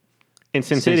in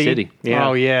Sin Sin City. City. Yeah.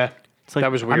 Oh yeah. It's like,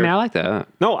 That was I weird. mean, I like that.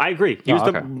 No, I agree. He was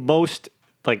Oh, the okay. most,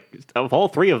 like, of all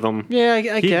three of them. Yeah, I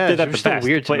He guess. did that It the was still best.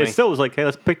 weird to but me. it still was like, hey,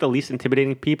 let's pick the least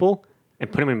intimidating people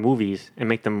and put them in movies and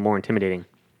make them more intimidating.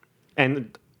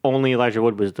 And only Elijah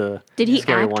Wood was the Did he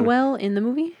scary act one. well in the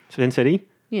movie? Sin City?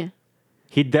 Yeah.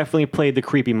 He definitely played the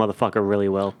creepy motherfucker really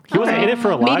well. He wasn't in it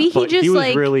for a lot, Maybe he but just, he was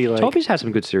like- really like. Toby's had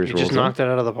some good series He roles. just knocked it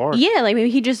out of the park. Yeah, like maybe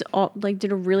he just like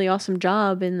did a really awesome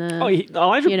job in the. Oh,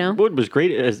 Elijah You know? Wood was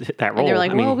great as that role. they were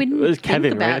like, I mean, well, we it didn't was think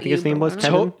Kevin, right? I about think his you, name but was we're-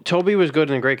 Kevin. Toby was good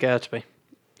in The Great Gatsby.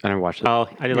 I never watched it. Oh,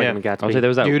 I did like him in I'll Gatsby. say there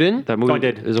was that. You didn't? That movie. Oh, I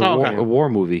did. It was a, Oh, war, okay. a war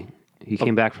movie. He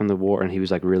came back from the war and he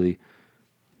was like really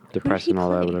depressed he and all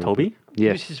that. play? Whatever. Toby?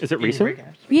 Yeah. Is it recent?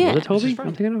 Yeah. Was it Toby? his friend.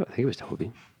 I'm thinking of. I think it was Toby.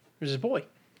 It was his boy.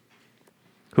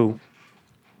 Who?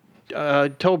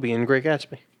 Toby in Great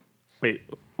Gatsby. Wait,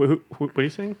 who, what are you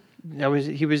saying?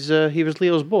 He was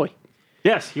Leo's boy.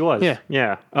 Yes, he was. Yeah.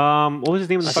 Yeah. What was his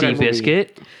name in the fucking movie? Seabiscuit.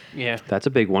 Yeah. That's a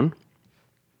big one.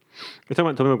 We're talking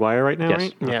about Tobey Maguire right now, Yes.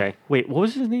 right? Yeah. Okay. Wait, what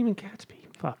was his name in Gatsby?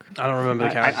 Fuck. I don't remember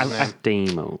the character's name.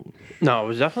 Stamo. No,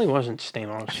 it definitely wasn't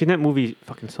Stamos. I've seen that movie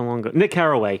fucking so long ago. Nick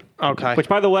Carraway. Okay. Which,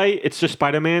 by the way, it's just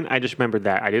Spider-Man. I just remembered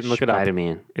that. I didn't look it up.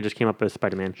 Spider-Man. It just came up as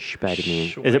Spider-Man.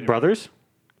 Spider-Man. Is it brothers?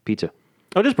 Pizza.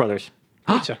 Oh, it is brothers.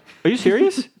 Pizza. Are you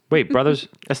serious? Wait, brothers.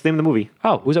 That's the name of the movie.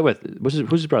 Oh, who's that with?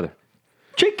 Who's his brother?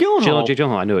 Jake Gyllenhaal. Jake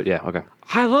Gyllenhaal. I knew it. Yeah. Okay.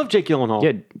 I love Jake Gyllenhaal.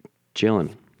 Yeah.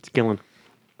 Gillen. It's Gillen.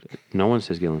 No one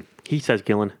says Gillen. He says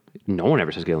Gillen. No one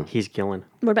ever says Gillen. He's Gillen.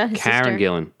 What about his Karen sister?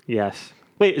 Gillen. Yes.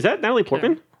 Wait, is that Natalie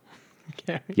Portman?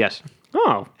 Yes.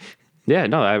 Oh, Yeah.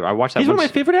 No, I watched that. he's one of my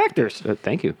once. favorite actors.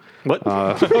 Thank you. What?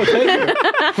 Why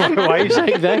are you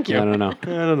saying thank you? I don't know. I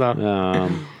don't know.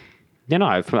 Yeah, no,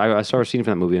 I saw a scene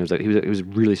from that movie and it was like he was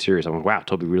really serious. I'm like, wow,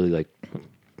 Toby really like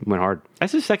went hard.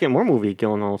 That's his second war movie,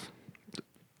 Gyllenhaal's.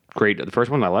 Great. The first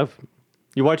one I love.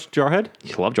 You watched Jarhead?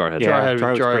 You love Jarhead.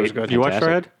 Jarhead was good. You watched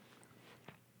Fantastic. Jarhead?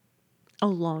 A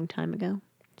long time ago.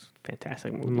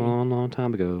 Fantastic A movie. long, long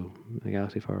time ago, in a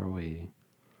galaxy far away.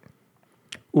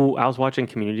 Ooh, I was watching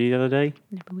Community the other day,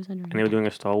 Never was under. and they were doing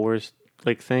a Star Wars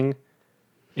like thing.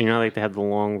 And you know, like they had the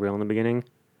long reel in the beginning.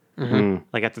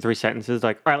 Like after 3 sentences,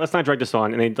 like, all right, let's not drag this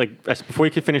on. And they like before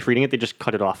you could finish reading it, they just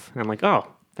cut it off. And I'm like, oh,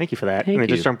 thank you for that. Thank and they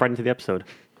you. just jump right into the episode.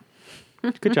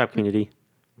 Good job, Community.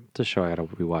 It's a show I gotta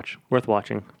rewatch. Worth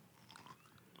watching.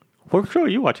 What show are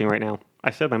you watching right now? I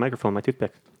said my microphone, my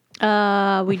toothpick.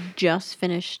 We just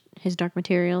finished his Dark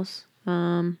Materials.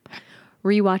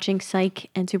 Rewatching Psych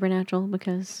and Supernatural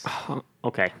because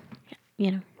Okay.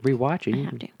 you know I Rewatching.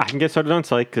 have to. I can get started on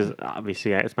Psych because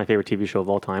obviously it's my favorite TV show of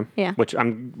all time. Yeah. Which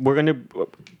I'm putting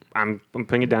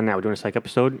it down now. We're doing a Psych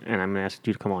episode, and I'm gonna ask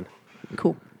you to come on.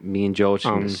 Cool. Me and Joe just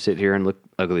gonna sit here and look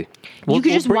ugly. You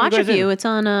could just bring you watch a guys in. few. It's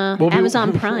on We'll be-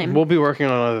 Amazon Prime. We'll be working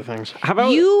on other things. How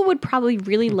about You would probably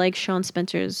really like Sean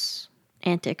Spencer's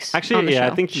antics. on Actually, the yeah,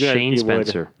 show. I think you guys, Shane you would.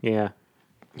 Spencer. Yeah.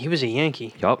 He was a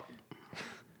Yankee. Yup.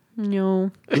 No,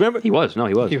 Remember? He was. No,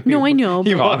 he was. no, I know,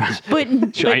 He but, was. but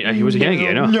He was a Yankee.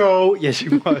 I know. No, yes, he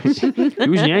was. He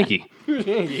was a Yankee. Do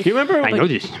you remember? I know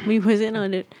this. we wasn't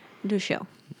on the show.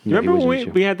 You remember He was when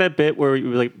a we had that bit where we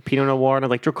were like Pinot Noir and I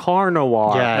was like Dracar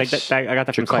Noir? Yes. Like that, I got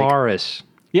that from Psych. Dracarys.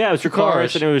 Yeah, it was Dracarys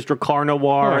Dracarys. and it was Dracar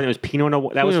Noir and it was Pinot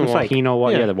Noir. That was from Pinot Noir. Psych. Pinot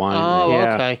what? Yeah, the wine. Oh,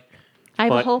 Yeah. okay.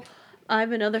 I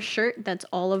have another shirt that's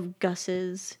all of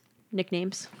Gus's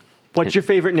nicknames. What's your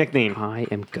favorite nickname? I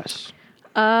am Gus.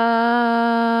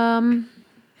 Guy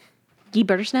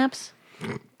Buttersnaps.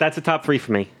 That's a top 3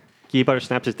 for me. Guy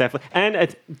Buttersnaps is definitely, and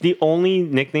it's the only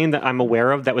nickname that I'm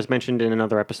aware of that was mentioned in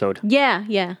another episode.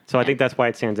 Yeah. So I think that's why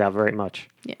it stands out very much.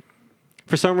 Yeah.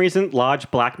 For some reason, Lodge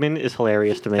Blackman is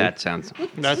hilarious to me. That sounds.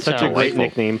 That's such a great delightful.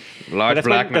 nickname. Large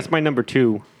But that's my number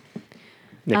 2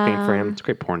 nickname for him. It's a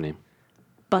great porn name.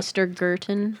 Buster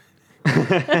Girton.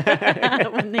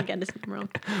 When they got his name wrong.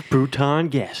 Bruton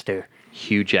Gaster.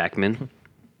 Hugh Jackman.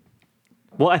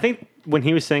 Well, I think when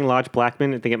he was saying Lodge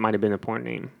Blackman, I think it might have been a porn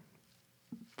name.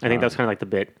 I think that was kind of like the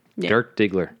bit. Yeah. Dirk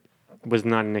Diggler. Was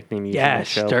not a nickname used in that Yes,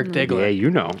 show. Dirk Yeah, Diggler. you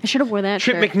know. I should have wore that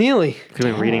Trip shirt. McNeely. Could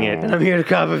have been reading it. I'm here to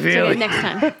cop a So feeling. next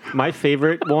time. My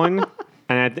favorite one,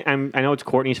 and I know it's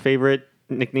Courtney's favorite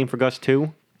nickname for Gus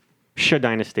too. Sha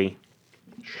Dynasty.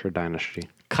 Sure Dynasty.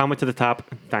 Comma to the top,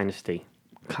 Dynasty.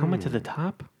 Comma to the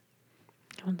top?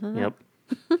 Yep.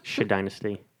 Shit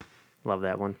Dynasty. Love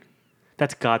that one.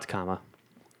 That's God's comma.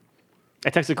 I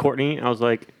texted Courtney. I was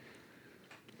like,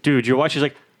 dude, you watch? She's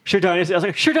like, Shit Dynasty. I was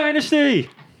like, Shit Dynasty.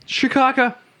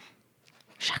 Chicago.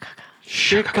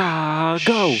 Chicago.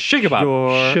 Shigabop.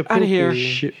 You're out of here.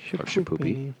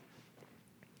 Shipoopy.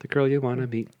 The girl you want to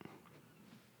meet.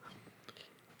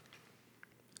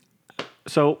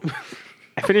 So,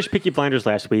 I finished Peaky Blinders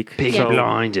last week. Peaky So,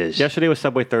 Blinders. yesterday was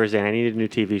Subway Thursday, and I needed a new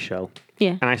TV show.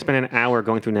 Yeah. And I spent an hour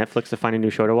going through Netflix to find a new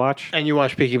show to watch. And you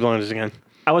watch Peaky Blinders again.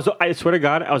 I swear to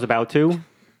God, I was about to,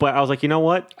 but I was like, you know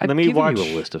what? I've Let me given watch. you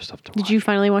a list of stuff to watch. Did you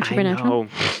finally watch I Supernatural? know.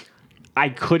 I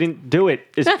couldn't do it.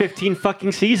 It's 15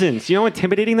 fucking seasons. You know how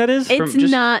intimidating that is? It's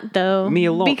just not though. Me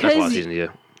alone. That's a lot of Because seasons, yeah.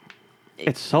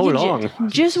 It's so you long.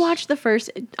 just watch the first.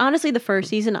 Honestly, the first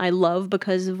season I love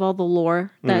because of all the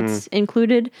lore that's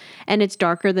included, and it's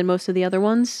darker than most of the other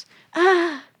ones.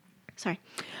 Sorry.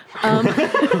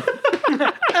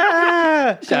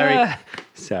 Sorry.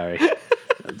 Sorry.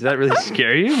 Did that really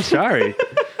scare you? I'm sorry.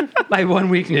 My one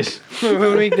weakness.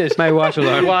 What weakness? My watch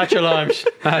alarm. Watch alarms.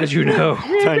 How did you know?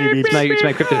 Tiny beeps. It's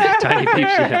my kryptonite. Tiny beeps.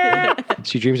 Yeah.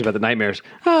 She dreams about the nightmares.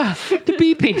 Ah, the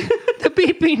beeping. The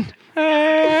beeping.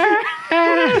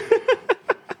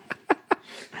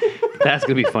 That's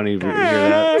gonna be funny to hear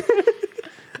that.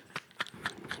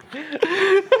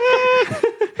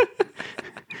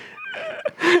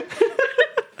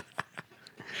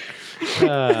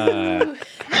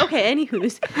 Okay.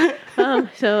 Anywho's,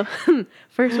 so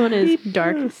first one is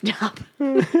Dark. Stop.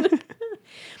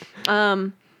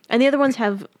 And the other ones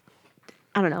have,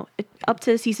 I don't know, up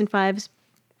to season 5's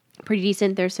pretty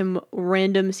decent. There's some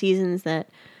random seasons that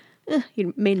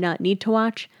you may not need to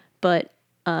watch, but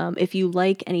if you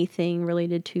like anything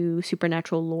related to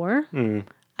supernatural lore,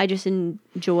 I just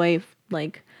enjoy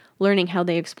like learning how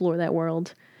they explore that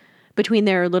world between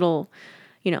their little,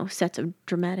 sets of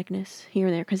dramaticness here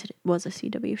and there because it was a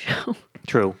CW show.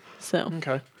 True. So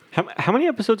Okay. How many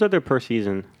episodes are there per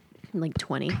season? like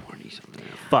 20.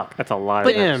 Fuck, that's a lot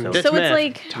But of episodes. That's so it's math.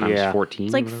 like Times Yeah. 14.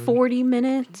 it's like 40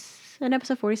 minutes an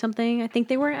episode, 40 something. I think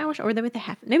they were an hour, or they were the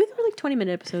half. Maybe they were like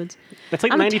 20-minute episodes. That's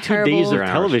like I'm 92 terrible. days of Hours.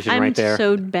 television I'm right there.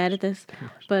 so bad at this,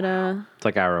 but It's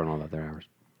like Arrow and all that. They're hours.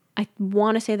 I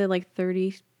want to say they're like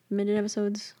 30-minute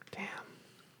episodes.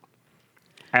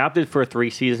 I opted for a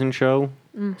 3-season show,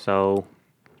 so,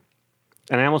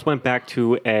 and I almost went back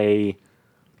to a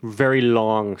very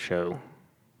long show,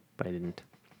 but I didn't.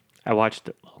 I watched.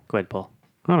 Oh, go ahead, Paul.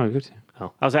 Oh, no, good.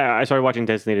 Oh, I started watching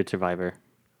Designated Survivor.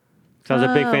 So I was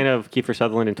a big fan of Kiefer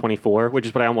Sutherland in 24, which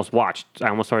is what I almost watched. I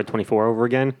almost started 24 over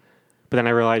again, but then I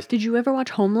realized Did you ever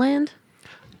watch Homeland?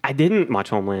 I didn't watch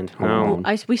Homeland. No.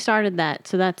 We started that,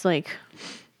 so that's like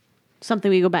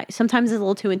something we go back. Sometimes it's a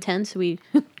little too intense. So we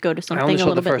go to I something only a saw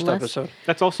little the bit first less. episode.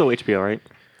 That's also HBO, right?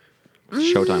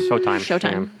 Showtime. Showtime.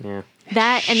 Showtime. Yeah.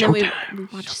 That and then we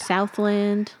watched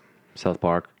Southland. South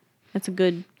Park. That's a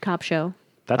good cop show.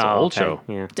 That's an Oh, old okay. show.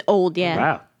 Yeah. It's old, yeah.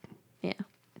 Wow. Yeah.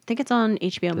 I think it's on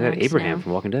HBO They had Max Abraham now.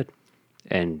 from Walking Dead.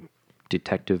 And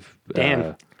Detective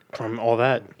Dan. From all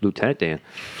that. Lieutenant Dan.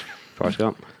 Forrest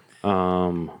Gump.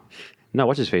 No,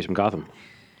 what's his face from Gotham?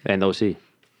 And OC.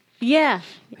 Yeah.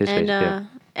 His and face, yeah.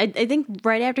 I think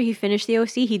right after he finished the OC,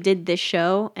 he did this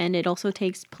show, and it also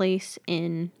takes place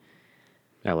in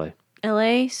LA.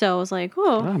 LA. So I was like,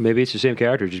 oh, Oh, maybe it's the same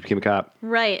character, just became a cop.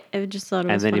 right. I just thought it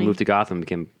was And then funny. he moved to Gotham and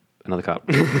became another cop.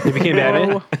 He became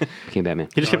Batman. became Batman.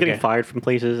 He just kept getting Okay. fired from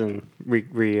places and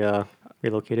relocated.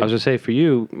 I was going to say, for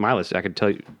you, my list, I could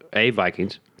tell you,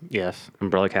 Vikings, yes.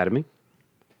 Umbrella Academy,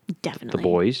 Definitely. The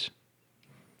Boys.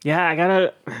 Yeah, I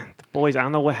gotta. The boys, I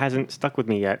don't know what hasn't stuck with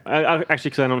me yet. Actually,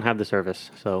 because I don't have the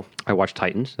service. So I watched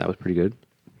Titans. That was pretty good.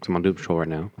 'Cause I'm on Doom Patrol right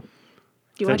now. Do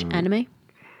you watch anime?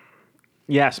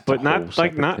 yes, but a not whole like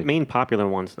separate not thing. main popular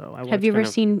ones though. Have you ever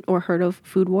seen or heard of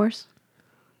Food Wars?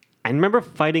 I remember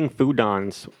fighting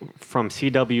Foodons from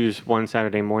CW's One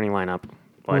Saturday Morning lineup,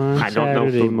 but I don't know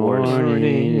Food Wars.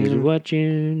 is what you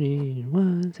need.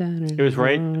 One Saturday It was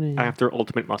right morning. after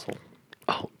Ultimate Muscle,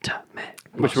 Ultimate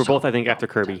which were both I think after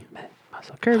Kirby.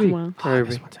 Muscle. Kirby. Wow. Oh, I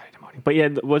missed One Saturday Morning. But yeah,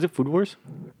 was it Food Wars?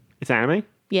 It's anime.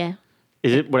 Yeah.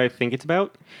 Is it what I think it's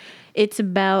about? It's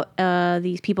about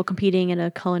these people competing at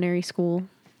a culinary school.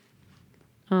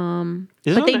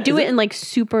 Is But they on- do is it in like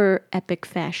super epic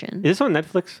fashion. Is this on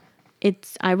Netflix?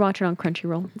 I watch it on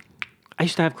Crunchyroll. I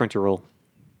used to have Crunchyroll.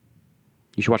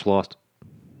 You should watch Lost.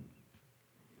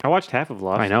 I watched half of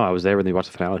Lost. I know. I was there when they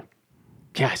watched the finale.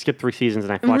 Yeah, I skipped 3 seasons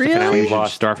and I watched Really? the finale You of should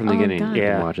Lost. Start from the Oh, beginning. God. You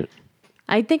Yeah. can watch it.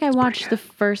 I think I watched the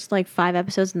first like 5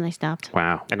 episodes and I stopped.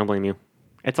 Wow. I don't blame you.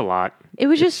 It's a lot. It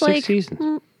was just 6 like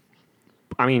seasons.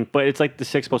 I mean, but it's like the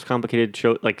sixth most complicated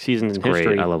show, like seasons in great.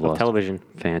 history I love of Lost. television.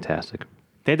 Fantastic.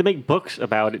 They had to make books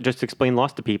about it just to explain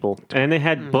Lost to people, and then they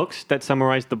had books that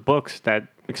summarized the books that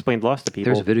explained Lost to people.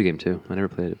 There's a video game too. I never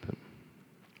played it, but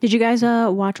Did you guys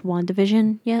watch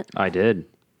WandaVision yet? I did.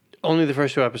 Only the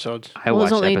first 2 episodes. I Well,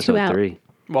 there's watched only 2 episode out. 3.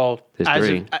 Well, There's as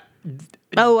 3. of,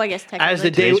 Oh, I guess technically. as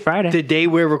the day Today's Friday. the day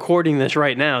we're recording this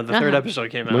right now, the 3rd episode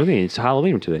came out. What do you mean? It's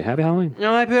Halloween today. Happy Halloween.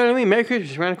 No, happy Halloween, Merry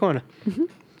Christmas, around the corner.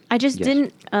 I just Yes.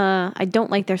 didn't. I don't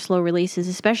like their slow releases,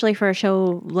 especially for a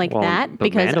show like Well, that. but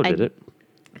Because Mando I. did it.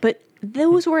 But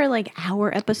those were like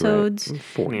hour episodes, Right.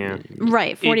 40 Yeah. minutes.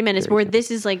 right? 40 It- minutes. Where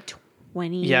this is like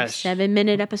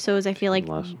 27-minute episodes. I feel like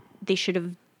Less. they should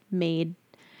have made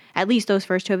at least those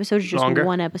first 2 episodes just Longer?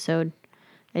 one episode.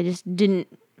 I just didn't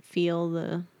feel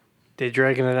the They're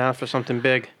dragging it out for something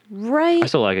big. right. I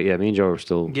still like it. Yeah, me and Joe are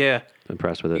still Yeah.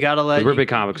 impressed with it. You gotta let. 'Cause we're big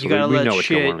comics. You So gotta we let know what's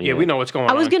shit. going on. Yeah, we know what's going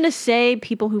on. I was gonna say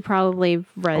people who probably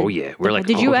read. Oh, yeah. We're like,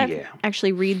 did you oh, yeah.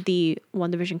 actually read the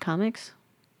WandaVision comics?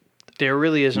 There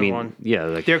really isn't I mean, one. yeah,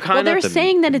 like They're Well, kind they're of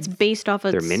saying that it's based off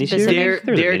of their miniseries. specific.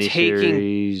 They're There's a taking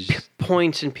miniseries.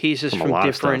 points and pieces From a from lot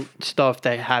of different stuff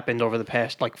that happened over the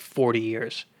past like 40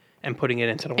 years and putting it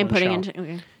into the and one putting show. into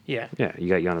okay. Yeah. Yeah, you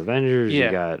got Young Avengers. Yeah.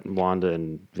 You got Wanda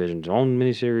and Vision's own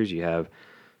miniseries. You have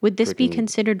Would this be Freaking-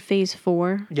 considered Phase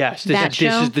 4? Yes, That this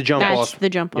show? is the jump That's off. the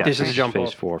jump off. This is right. the jump Phase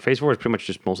off. 4. Phase 4 is pretty much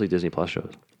just mostly Disney Plus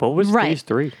shows. What was Right. Phase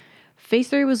 3? Phase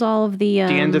 3 was all of the. The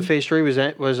end of Phase 3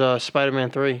 was Spider-Man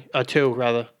 2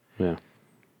 rather. Yeah.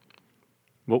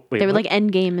 Well, wait, They were what? like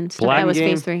Endgame and stuff. Black That was Game,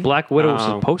 Phase 3. Black Widow was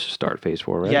Oh. supposed to start Phase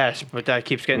 4, right? Yes, but that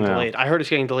keeps getting Yeah. delayed. I heard it's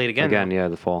getting delayed again. Again, yeah,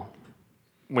 the fall.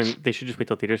 when they should just wait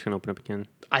till theaters can open up again.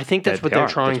 I think that's Yeah, what they they're are.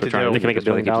 trying That's to what do. They can make That's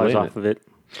 $1 why billion they keep delaying off of it.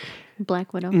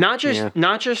 Black Widow. Not just Yeah.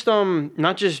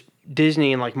 not just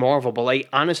Disney and like Marvel, but like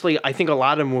honestly, I think a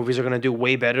lot of movies are gonna do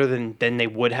way better than they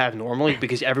would have normally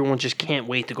because everyone just can't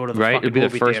wait to go to the Right? fucking It'd be the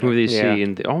movie first theater. movie they Yeah. see,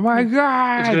 and oh my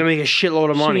god, It's gonna make a shitload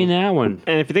of money. Seeing that one.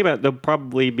 And if you think about it, there'll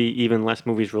probably be even less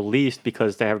movies released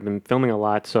because they haven't been filming a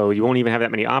lot. So you won't even have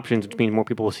that many options, which means more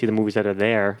people will see the movies that are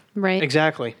there. Right.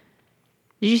 Exactly.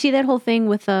 Did you see that whole thing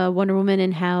with Wonder Woman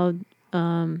and how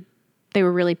they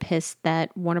were really pissed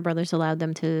that Warner Brothers allowed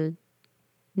them to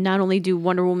not only do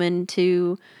Wonder Woman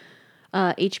to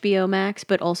HBO Max,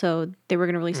 but also they were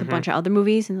going to release a bunch of other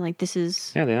movies, and like this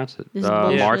is Yeah, they announced it. This is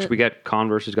bullshit. March, we get Kong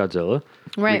versus Godzilla.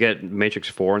 We Right. get Matrix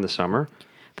 4 in the summer.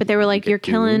 But they were like, get "You're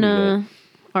Dune, killing you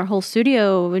our whole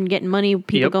studio and getting money.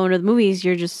 People Yep. going to the movies.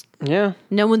 You're just Yeah.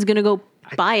 no one's gonna go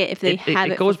buy it if they have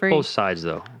it, It goes for free." both sides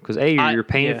though, because you're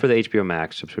paying yeah. for the HBO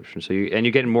Max subscription, so you're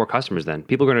getting more customers. Then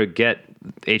people are going to get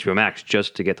HBO Max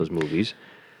just to get those movies.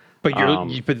 But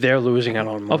but they're losing out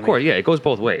on money. Of course, yeah, it goes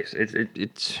both ways.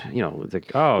 It's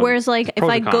like Whereas like if pros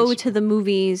I and go cons. to the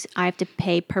movies, I have to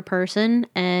pay per person,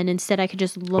 and instead I could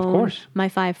just loan course. my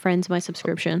 5 friends my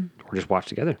subscription. or just watch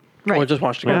together. Or just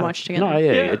watch Or together. watch together. No,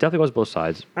 yeah, Yeah. it definitely goes both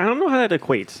sides. I don't know how that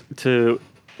equates to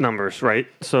numbers, right?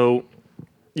 So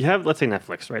you have, let's say,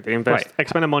 Netflix, right? They invest Right.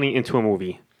 X amount of money into a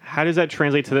movie. How does that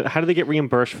translate to how do they get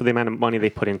reimbursed for the amount of money they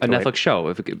put into A it? Netflix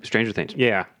show, Stranger Things,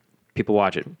 Yeah. people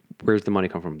watch it. Where's the money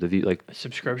come from? The view, like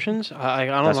Subscriptions? I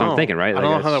don't know. That's what I'm thinking, right? I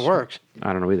don't Like, know how that it's- works.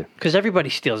 I don't know either. Because everybody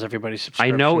steals everybody's I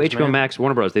subscriptions. know HBO man. Max,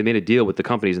 Warner Bros. They made a deal with the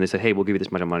companies, and they said, "Hey, we'll give you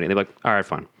this much money." And they're like, "All right,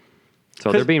 fine."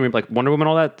 So they're being like Wonder Woman,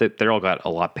 all that. They're all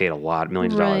got paid a lot,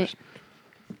 millions of Right. dollars.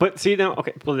 But see now,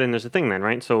 okay, well then there's a thing then,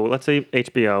 right? So let's say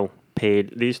HBO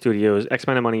paid these studios X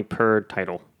amount of money per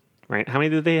title, right? How many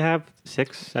did they have?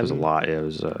 6, It was a 7? lot. It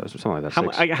was something like that. How,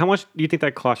 6. how much do you think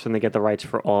that costs when they get the rights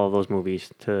for all of those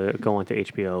movies to go onto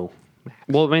HBO?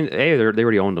 Well, I mean, they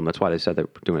already owned them. That's why they said they were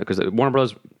doing it because Warner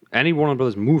Bros. Any Warner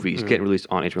Brothers movies get released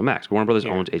on HBO Max. Warner Brothers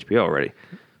owns HBO already,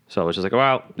 so it's just like,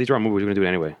 well, these are our movies. We're gonna do it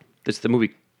anyway. It's the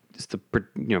movie. It's the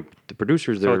the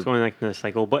producers. So They're it's going like in a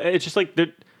cycle, but it's just like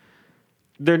they're.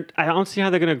 I don't see how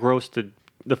they're going to gross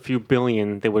the few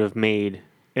billion they would have made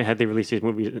had they released these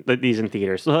movies, these in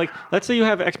theaters. So like, let's say you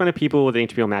have X amount of people with an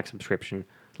HBO Max subscription.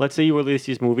 Let's say you release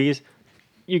these movies,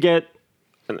 you get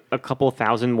a couple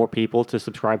thousand more people to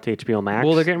subscribe to HBO Max.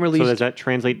 Well, they're getting released- So does that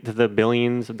translate to the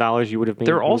billions of dollars you would have made?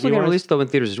 they're also getting movie-wise? released though in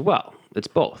theaters as well. It's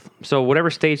both. So whatever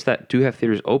states that do have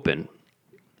theaters open,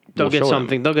 They'll will get show them.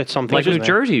 something. They'll get something. Like from New there.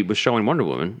 Jersey was showing Wonder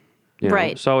Woman. you know?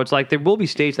 Right. So it's like there will be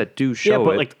states that do show Yeah,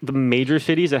 but it. like the major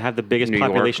cities that have the biggest New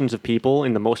York. populations of people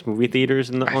and the most movie theaters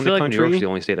in the, I on feel the like New country, York's the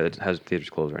only state that has theaters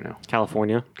closed right now.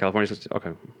 California. California's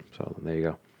okay. So there you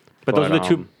go. But those are the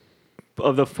two um,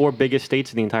 of the 4 biggest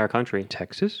states in the entire country.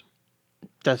 Texas.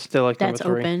 That's still like That's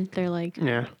number 3. open. They're like,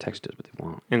 Yeah. Texas does what they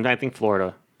want. And I think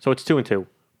Florida. So it's 2 and 2.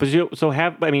 But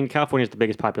California is the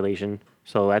biggest population,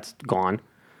 so that's gone.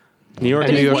 New York.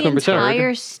 And Is New the York's number two. entire New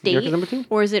York state, is number 2?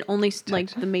 or is it only like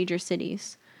the major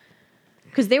cities?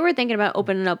 Because they were thinking about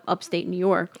opening up upstate New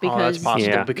York Oh, that's because possible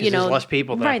Yeah. because you know there's less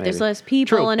people there. right? There's Maybe. less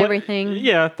people and but- everything.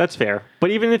 Yeah, that's fair.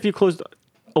 But even if you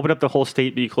open up the whole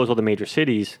state, but you close all the major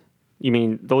cities, you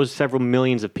mean those several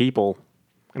millions of people?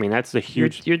 I mean, that's a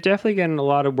huge. You're definitely getting a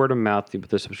lot of word of mouth with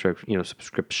the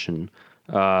subscription.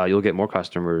 You'll get more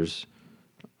customers.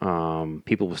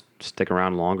 People will stick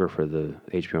around longer for the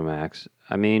HBO Max.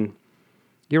 I mean,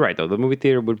 you're right though. The movie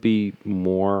theater would be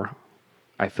more.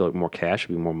 I feel like more cash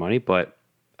would be more money, but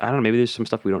I don't know. Maybe there's some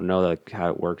stuff we don't know, like how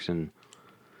it works, and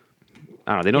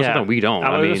I don't know. They know something we don't.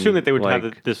 I would mean, assume that they would like,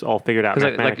 have this all figured out.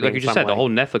 because mathematically like you in just some said, the way. whole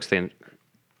Netflix thing.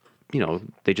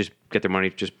 They just get their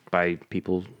money just by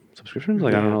people subscriptions.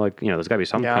 Like I don't know, like there's got to be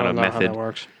some Yeah, I kind don't of know how method. that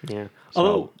works. Yeah.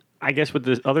 Although I guess with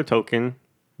this other token,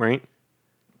 right?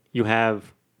 You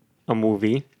have a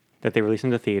movie that they release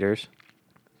into theaters,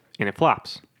 and it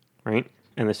flops, right?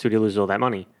 And the studio loses all that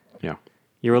money. Yeah.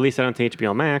 You release that onto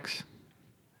HBO Max.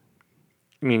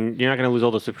 I mean, you're not going to lose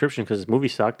all the subscriptions because this movie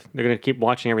sucked. They're going to keep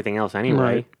watching everything else anyway.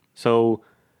 Right. So,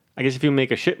 I guess if you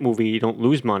make a shit movie, you don't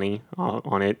lose money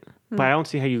on it. But I don't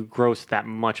see how you gross that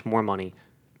much more money.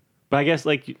 But I guess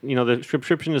the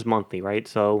subscription is monthly, right?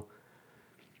 So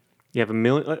you have $1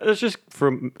 million. Let's just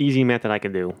for easy math that I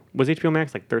could do. Was HBO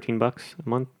Max like $13 a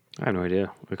month? I have no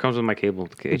idea. It comes with my cable.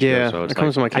 HBO, Yeah, so it's it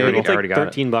comes with my I cable. think it's I like already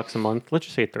got it. $13 a month. Let's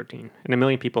just say 13, and 1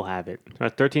 million people have it. So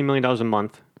that's $13 million a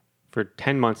month. For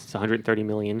 10 months, it's 130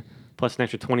 million plus an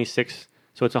extra 26.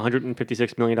 So it's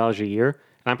 156 million dollars a year.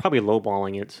 And I'm probably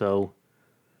lowballing it. So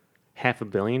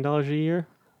 $500 million a year,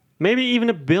 maybe even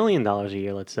 $1 billion a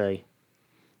year. Let's say.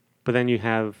 But then you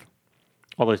have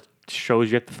all the shows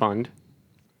you have to fund,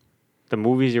 the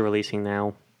movies you're releasing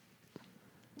now.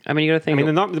 I mean, you got to I think.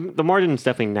 mean, the margin's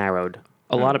definitely narrowed.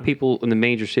 a lot of people in the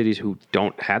major cities who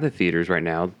don't have the theaters right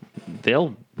now, they're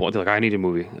like, I need a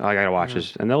movie. I gotta watch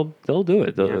this, and they'll do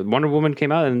it. The Wonder Woman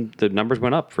came out, and the numbers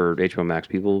went up for HBO Max.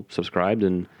 People subscribed,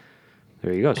 and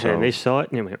there you go. So And they saw it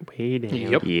and it went way down.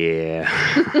 Yep.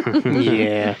 yeah,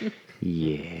 Yeah.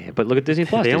 yeah. But look at Disney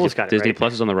Plus. They almost got it Disney right.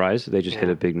 Plus is on the rise. They just hit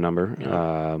a big number.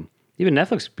 Even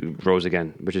Netflix rose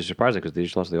again, which is surprising because they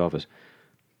just lost The Office,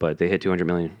 but they hit 200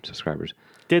 million subscribers.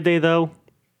 Did they though?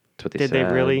 That's what they Did said.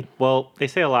 they really? Well, they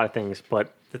say a lot of things,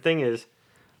 but the thing is,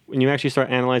 when you actually start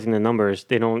analyzing the numbers,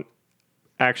 they don't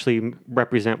actually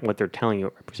represent what they're telling you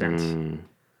it represents.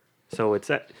 So it's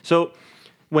so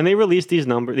when they release these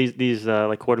these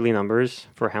like quarterly numbers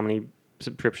for how many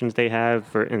subscriptions they have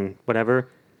for and whatever,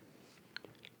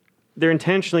 they're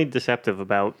intentionally deceptive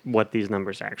about what these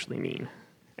numbers actually mean.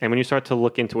 And when you start to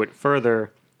look into it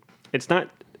further, it's not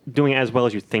doing as well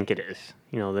as you think it is.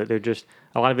 You know, they're just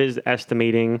a lot of it is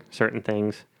estimating certain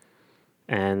things,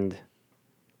 and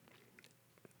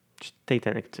just take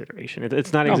that into consideration.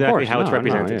 It's not No, of exactly course. how it's No,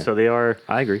 represented. yeah. So they are.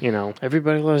 I agree. You know,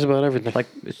 Everybody lies about everything. Like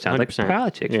it sounds like 100%.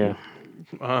 politics. Yeah,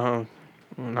 I'm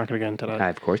not gonna get into that.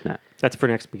 Of course not. that's for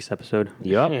next week's episode.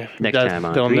 Yup. Yeah. Next That- time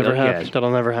on that'll Three never Up happen. Guys.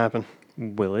 That'll never happen.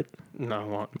 Will it? No, it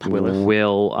won't. Willis?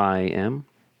 Will I am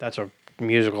That's a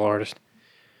musical artist.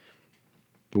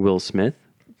 Will Smith,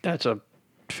 That's a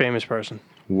famous person.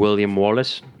 William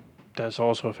Wallace, That's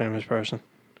also a famous person.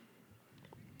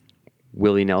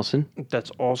 Willie Nelson,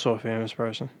 That's also a famous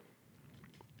person.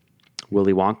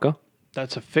 Willy Wonka.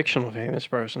 That's a fictional famous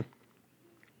person.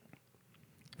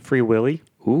 Free Willy?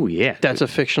 Ooh, yeah. That's a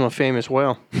fictional famous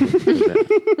whale.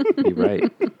 You're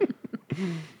right.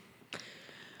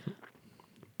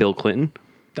 Bill Clinton.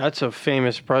 That's a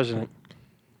famous president.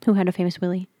 Who had a famous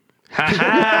Willie?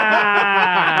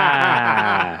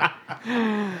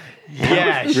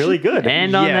 Yes. Really good.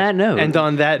 And on that note. And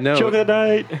on that note. Joke of the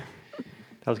night.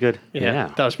 That was good. Yeah,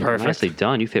 that was perfect. Nicely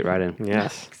done. You fit right in.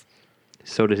 Yes.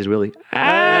 So does his Willie. Right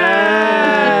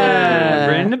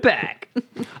in the back.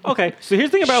 Okay, so here's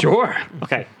the thing about Sure.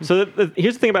 Okay, so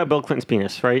here's the thing about Bill Clinton's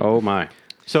penis, right? Oh, my.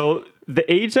 So the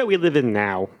age that we live in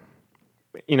now,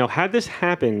 you know, had this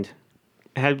happened,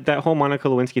 had that whole Monica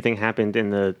Lewinsky thing happened in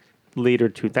the later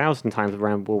 2000 times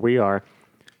around where we are,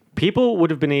 people would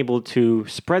have been able to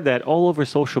spread that all over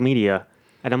social media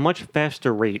at a much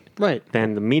faster rate Right.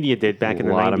 than the media did back in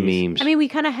the 90s. A lot of memes. I mean, we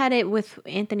kind of had it with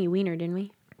Anthony Weiner, didn't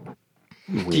we?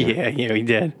 Yeah, he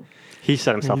did. He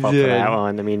set himself up for Yeah. that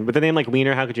one. I mean, with a name like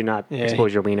Wiener, how could you not Yeah.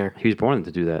 expose your wiener? He was born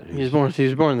to do that. He was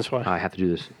born this way. I have to do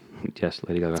this. Yes,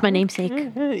 Lady Gaga. It's my namesake.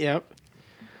 Yep.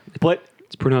 But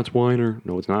It's pronounced Weiner.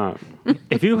 No, it's not.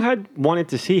 if you had wanted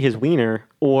to see his wiener,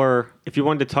 or if you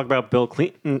wanted to talk about Bill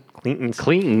Clinton's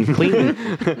Clinton.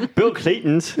 Bill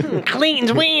Clinton's,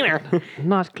 Clean's wiener.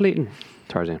 Not Clinton.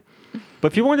 Tarzan.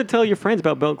 but if you wanted to tell your friends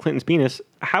about Bill Clinton's penis,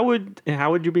 how would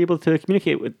you be able to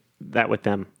communicate with that with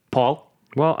them. Paul?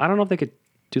 Well, I don't know if they could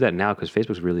do that now because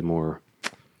Facebook's really more,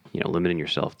 limiting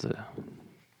yourself to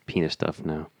penis stuff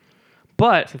now.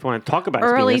 But If you want to talk about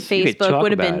his Early penis, you could Facebook talk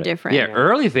would have about been it. different. Yeah,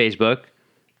 early Facebook,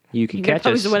 you could You can catch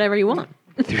post us whatever you want.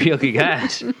 3 ugly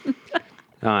guys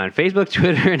on Facebook,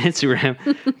 Twitter, and Instagram.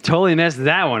 Totally messed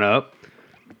that one up.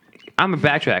 I'm gonna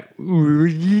backtrack.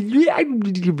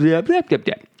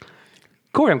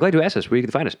 Corey, I'm glad you asked us where you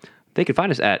can find us. They can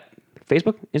find us at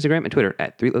Facebook, Instagram, and Twitter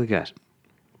at 3 ugly guys.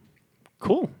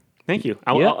 cool. Thank you.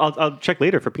 Yeah. I'll check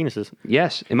later for penises.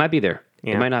 Yes, it might be there.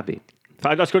 Yeah. It might not be.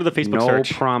 Let's go to the Facebook No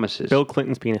search. promises. Bill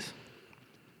Clinton's penis.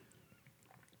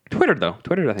 Twitter though.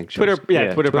 Twitter, I think. Shows.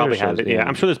 Twitter probably has shows, it. Yeah,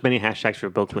 I'm sure there's many hashtags for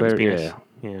Bill Clinton's Twitter, penis.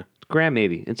 Yeah. Graham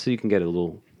maybe, and so you can get a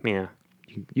little. Yeah.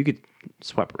 You could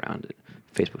swipe around it.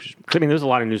 Facebook's just 'Cause, I mean, there's a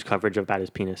lot of news coverage about his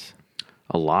penis.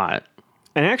 a lot.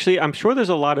 And actually, I'm sure there's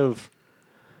a lot of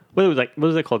what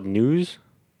was it called? News,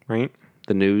 right?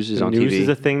 The news is on News TV. is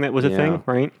a thing that was a Yeah. thing,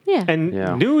 right? Yeah. And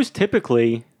Yeah. news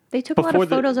typically, They took a lot Before of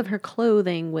the- photos of her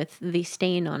clothing with the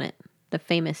stain on it, the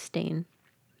famous stain.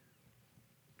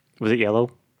 was it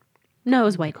yellow? No, it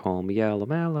was white. Call me yellow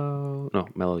mellow. No,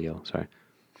 mellow yellow. Sorry.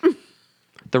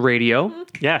 The radio.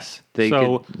 Yes. They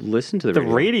so could listen to the the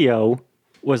radio. radio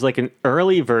was like an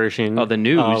early version Of the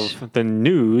news. of the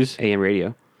news, AM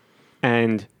radio.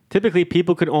 and typically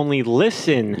people could only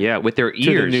listen Yeah, with their to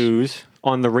ears. the news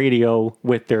on the radio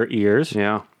with their ears.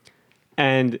 Yeah.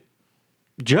 And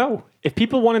Joe, if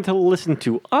people wanted to listen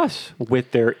to us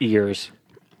with their ears,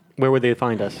 where would they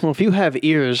find us? Well, if you have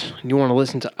ears and you want to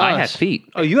listen to us, I have feet.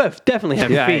 Oh, you definitely have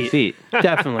Yeah, I feet. have feet.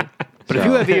 Definitely. But if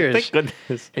you have ears Thank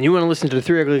goodness. and you want to listen to the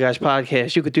Three Ugly Guys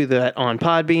podcast, you could do that on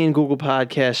Podbean, Google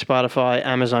Podcasts, Spotify,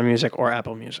 Amazon Music, or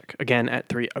Apple Music. Again, at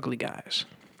Three Ugly Guys.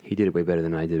 He did it way better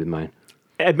than I did with mine.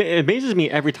 It amazes me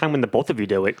every time when the both of you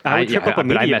do it. I would trip up but I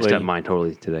immediately. messed up mine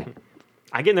totally today.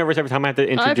 I get nervous every time I have to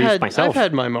introduce I've myself.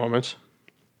 had my moments.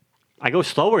 I go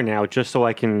slower now just so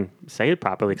I can say it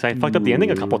properly because I fucked up the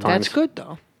ending a couple times. That's good,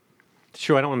 though.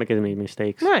 Sure, I don't want to make any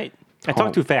mistakes. Right. I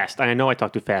talk too fast, and I know I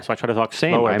talk too fast, so I try to talk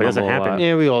Same, slower, I but it doesn't mumble a happen. lot.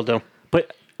 Yeah, we all do.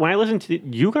 But when I listen to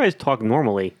you guys talk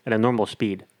normally at a normal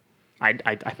speed, I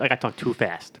feel like I talk too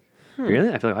fast. Really?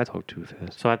 I feel like I talk too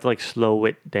fast. So I have to like slow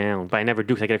it down, but I never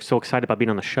do because I get so excited about being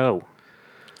on the show.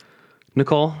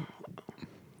 Nicole,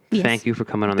 Yes. thank you for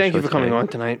coming on the Thank show you for coming today. on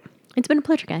tonight. It's been a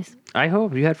pleasure, guys. I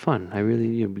hope you had fun. I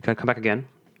really, we gotta come back again.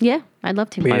 Yeah, I'd love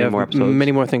to. We Many have more episodes.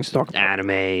 many more things to talk about.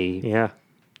 Anime, Yeah.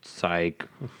 psych.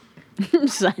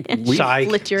 Psych.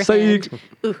 Split your Psych. hand.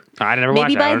 Ooh. I never watched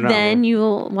Maybe it. I by don't know. then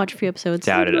you'll watch a few episodes.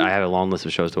 Doubt it. I have a long list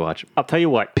of shows to watch. I'll tell you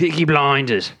what. Peaky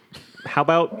Blinders. How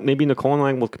about maybe Nicole and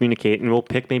I will communicate and we'll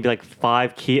pick maybe like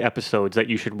 5 key episodes that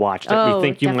you should watch that we Oh,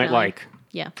 think you might definitely. like.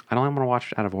 Yeah. I don't want to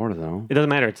watch it out of order though. It doesn't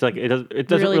matter. It's like it doesn't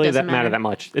Really really doesn't matter matter. that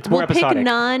much. It's more We'll pick episodic.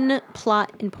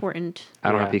 non-plot important I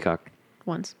don't Yeah. have Peacock.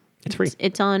 ones. It's free.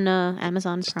 It's on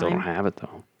Amazon Still Prime. don't have it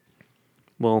though.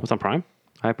 Well, What's on Prime?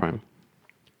 I have Prime.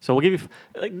 so we'll give you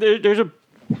like there's a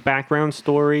background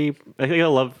story, like a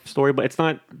love story, but it's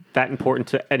not that important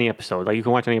to any episode. Like you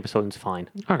can watch any episode and it's fine.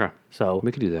 Okay. So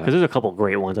We could do that. because there's a couple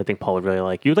great ones I think Paul would really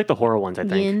like. You'd like the horror ones, I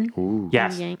think. Yin. Ooh.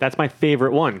 Yes, Yang. that's my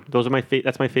favorite one. Those are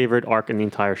that's my favorite arc in the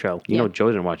entire show. You know, Yeah. Joe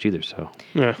didn't watch either, so.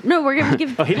 Yeah. No, we're gonna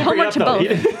give Oh, he didn't bring it homework up, to though. both. He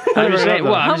didn't- I'm just saying,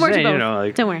 well, I'm just Homework to saying, both. you know,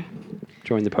 like, Don't worry.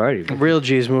 join the party. Real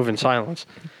G's move in silence.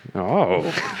 Oh.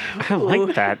 I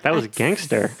like that. That was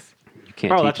gangster. You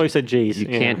can't Oh, teach, that's why I said G's. you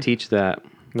Yeah. can't teach that.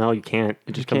 No, you can't.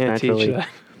 It just comes Can't naturally. teach that.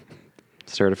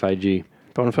 Certified G.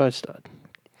 Bonafide stud.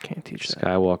 Can't teach that.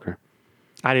 Skywalker.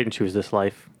 I didn't choose this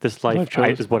life. This life Life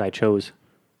chose. is what I chose.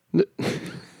 No,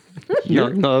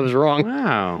 that was wrong.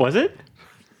 Wow. Was it?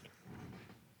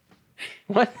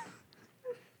 What?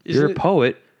 You're a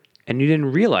poet, and you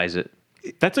didn't realize it.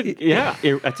 That's a yeah.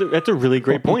 That's a really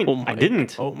great point. Oh I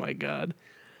didn't. Oh my god.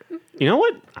 You know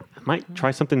what? I might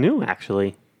try something new.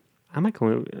 Actually, I might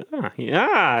go.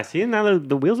 Yeah. See, now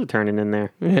the wheels are turning in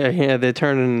there. Yeah, they're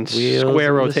turning Wheels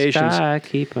square of the rotations. sky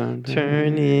keep on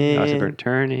Turning. Oh, it's different.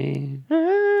 Turning.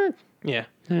 Yeah.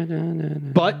 Na, na, na,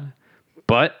 na. But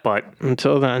But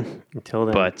until then, until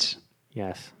then, But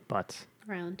yes, butts.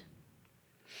 Round.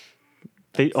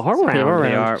 They are around. They are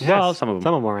they around. are. Yes. Well, some of them.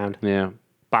 Some of them are around. Yeah.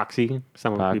 Boxy.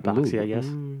 Some of them would be boxy, I guess.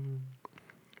 Ooh.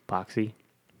 Boxy.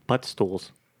 Butt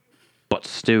stools. But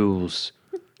stools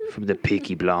from the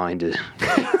Peaky Blinders.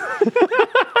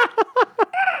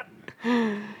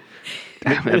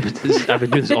 I've been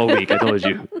doing this all week. I told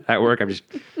you. At work, I'm just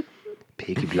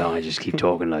Peaky Blinders. Keep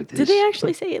talking like this. Did they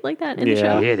actually say it like that in the Yeah.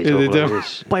 show? Yeah, they Yeah, talk they like do.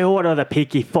 this. By order of the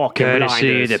Peaky fucking Courtesy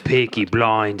Blinders. the Peaky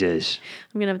Blinders.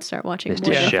 I'm gonna have to start watching Mr.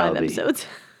 more than 5 Shelby. episodes.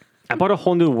 I bought a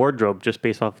whole new wardrobe just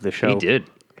based off of the show. He did.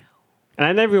 And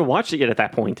I never even watched it yet at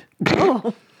that point.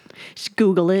 Oh, just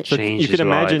Google it. Changed You could his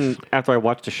imagine life. after I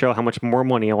watched the show how much more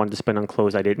money I wanted to spend on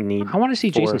clothes I didn't need. I want to see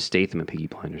for- Jason Statham in Peaky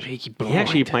Blinders. He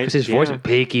actually played Because his voice, yeah.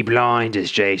 Peaky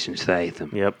Blinders, Jason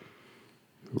Statham. Yep.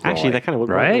 Actually, that kind of would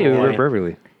work. right. It would work Yeah.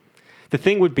 perfectly. The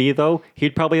thing would be though,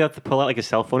 he'd probably have to pull out like a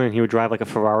cell phone and he would drive like a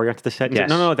Ferrari onto the set. And he's like,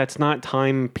 Yes. no, that's not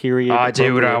time period. I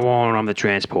do what I appropriate." want. I'm the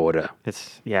transporter.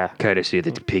 It's yeah. Courtesy of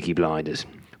the Peaky Blinders.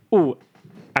 Ooh,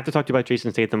 I have to talk to you about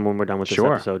Jason Statham when we're done with this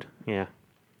Sure. episode. Yeah.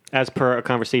 As per a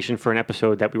conversation for an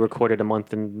episode that we recorded a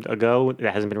month ago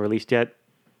that hasn't been released yet.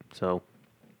 So,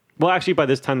 well, actually, by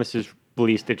this time this is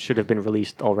released, it should have been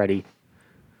released already.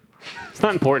 It's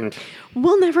not important.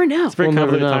 We'll never know. It's very We'll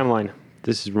never convoluted know. timeline.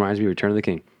 This reminds me of Return of the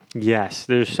King. Yes,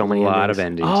 there's so many. A lot endings. of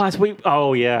endings. Oh, that's wait.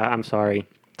 Oh yeah, I'm sorry.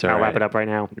 all I'll wrap right. it up right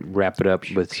now. Wrap it up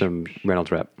with some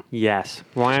Reynolds rap. Yes,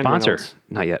 Ryan Sponsor. Reynolds.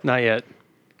 Not yet. Not yet.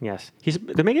 Yes,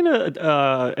 they're making a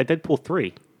Deadpool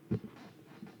 3.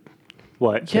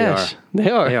 What? Yes, they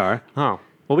are. They are. Oh,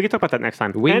 well, we can talk about that next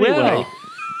time. We anyway, will.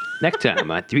 Next time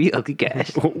on Three Ugly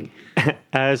Guys.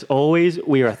 as always,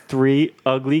 we are three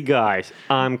ugly guys.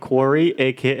 I'm Corey,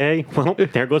 aka well,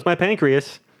 there goes my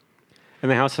pancreas. In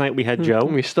the house tonight, we had Joe.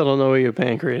 We still don't know where your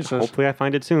pancreas is. Hopefully, I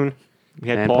find it soon. We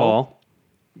had And Paul. Paul.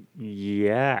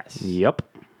 Yes. Yep.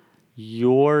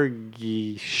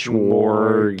 Yorgi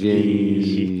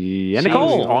Schmorgy. And That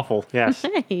was Nicole. awful. Yes.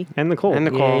 Hey, And Nicole. And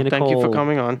Nicole, Yay, thank you for Nicole.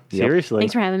 coming on. Yep. Seriously.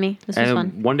 thanks for having me. This was And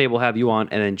fun. one day we'll have you on,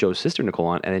 and then Joe's sister Nicole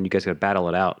on, and then you guys got to battle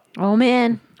it out. Oh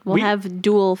man, we'll We- have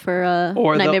duel for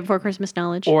Or the- Nightmare Before Christmas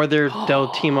knowledge. Or they'll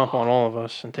team up on all of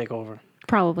us and take over.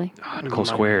 Probably. Nicole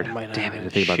squared. Might Damn it, I not. didn't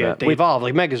think about Shit, that. They evolve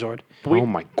like Megazord. Oh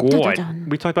my Dun, god. dun, dun.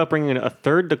 We talked about bringing a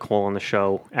third Nicole on the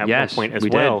show at Yes, one point as we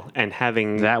did. well, and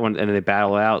having That one, and then they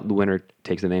battle it out. The winner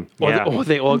takes the name. Yeah. Or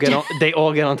they all get on, they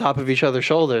all get on top of each other's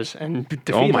shoulders and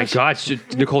defeat Oh my us. god,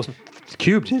 Nicole's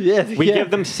cubed. Yeah, we yeah.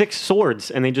 give them 6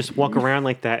 swords, and they just walk around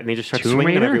like that, and they just start Tomb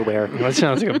swinging Raider? everywhere. That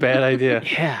sounds like a bad idea.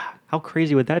 Yeah, how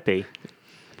crazy would that be?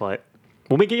 But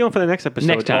when we get you on for the next episode,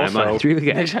 Next time also, on Three Ugly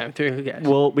Next Guys. time, three guys.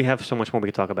 well, we have so much more we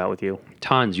could talk about with you.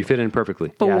 Tons. You fit in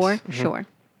perfectly. For Yes. sure.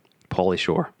 Pauly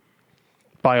Shore.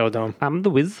 Biodome. I'm the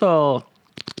wizard.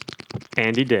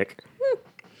 Andy Dick,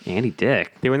 Andy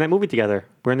Dick. they were in that movie together.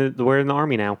 We're in the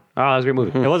army now. Oh, that was a great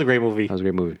movie. It was a great movie. That was a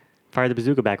great movie. Fire the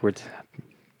bazooka backwards.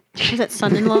 Was that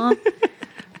Son-in-Law?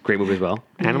 Great movie as well.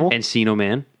 Animal. Encino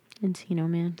Man. Encino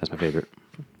Man. That's my favorite.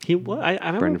 He was. I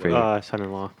Brendan remember Fraser.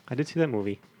 Son-in-Law. I did see that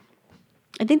movie.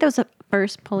 I think that was the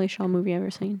first Pauly Shaw movie I've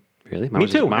ever seen. Really? Me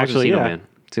too, Mine was actually, Encino yeah. Man.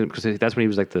 Because that's when he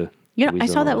was like the. You know, I Weasel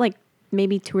saw that and all. like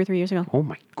maybe 2 or 3 years ago. Oh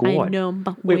my I god. know I'm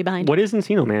way Wait, behind. what is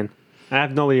Encino Man? I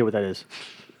have no idea what that is.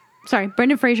 Sorry,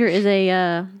 Brendan Fraser is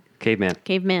a Caveman.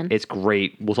 caveman. It's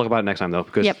great. We'll talk about it next time though,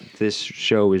 because Yep. this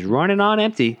show is running on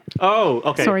empty. Oh,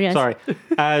 okay. Sorry, guys. Sorry.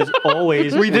 As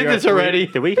always, We did are this already.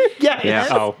 Did we? Yeah.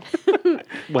 Oh.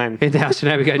 When? And now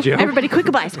tonight we got Joe. Everybody, quick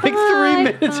goodbyes. Like 3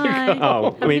 minutes ago. Oh,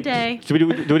 Have a good day. Should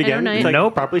we do it again? know. Like,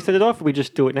 Nope. Properly set it off. Or we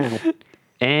just do it now.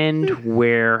 And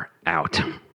we're out.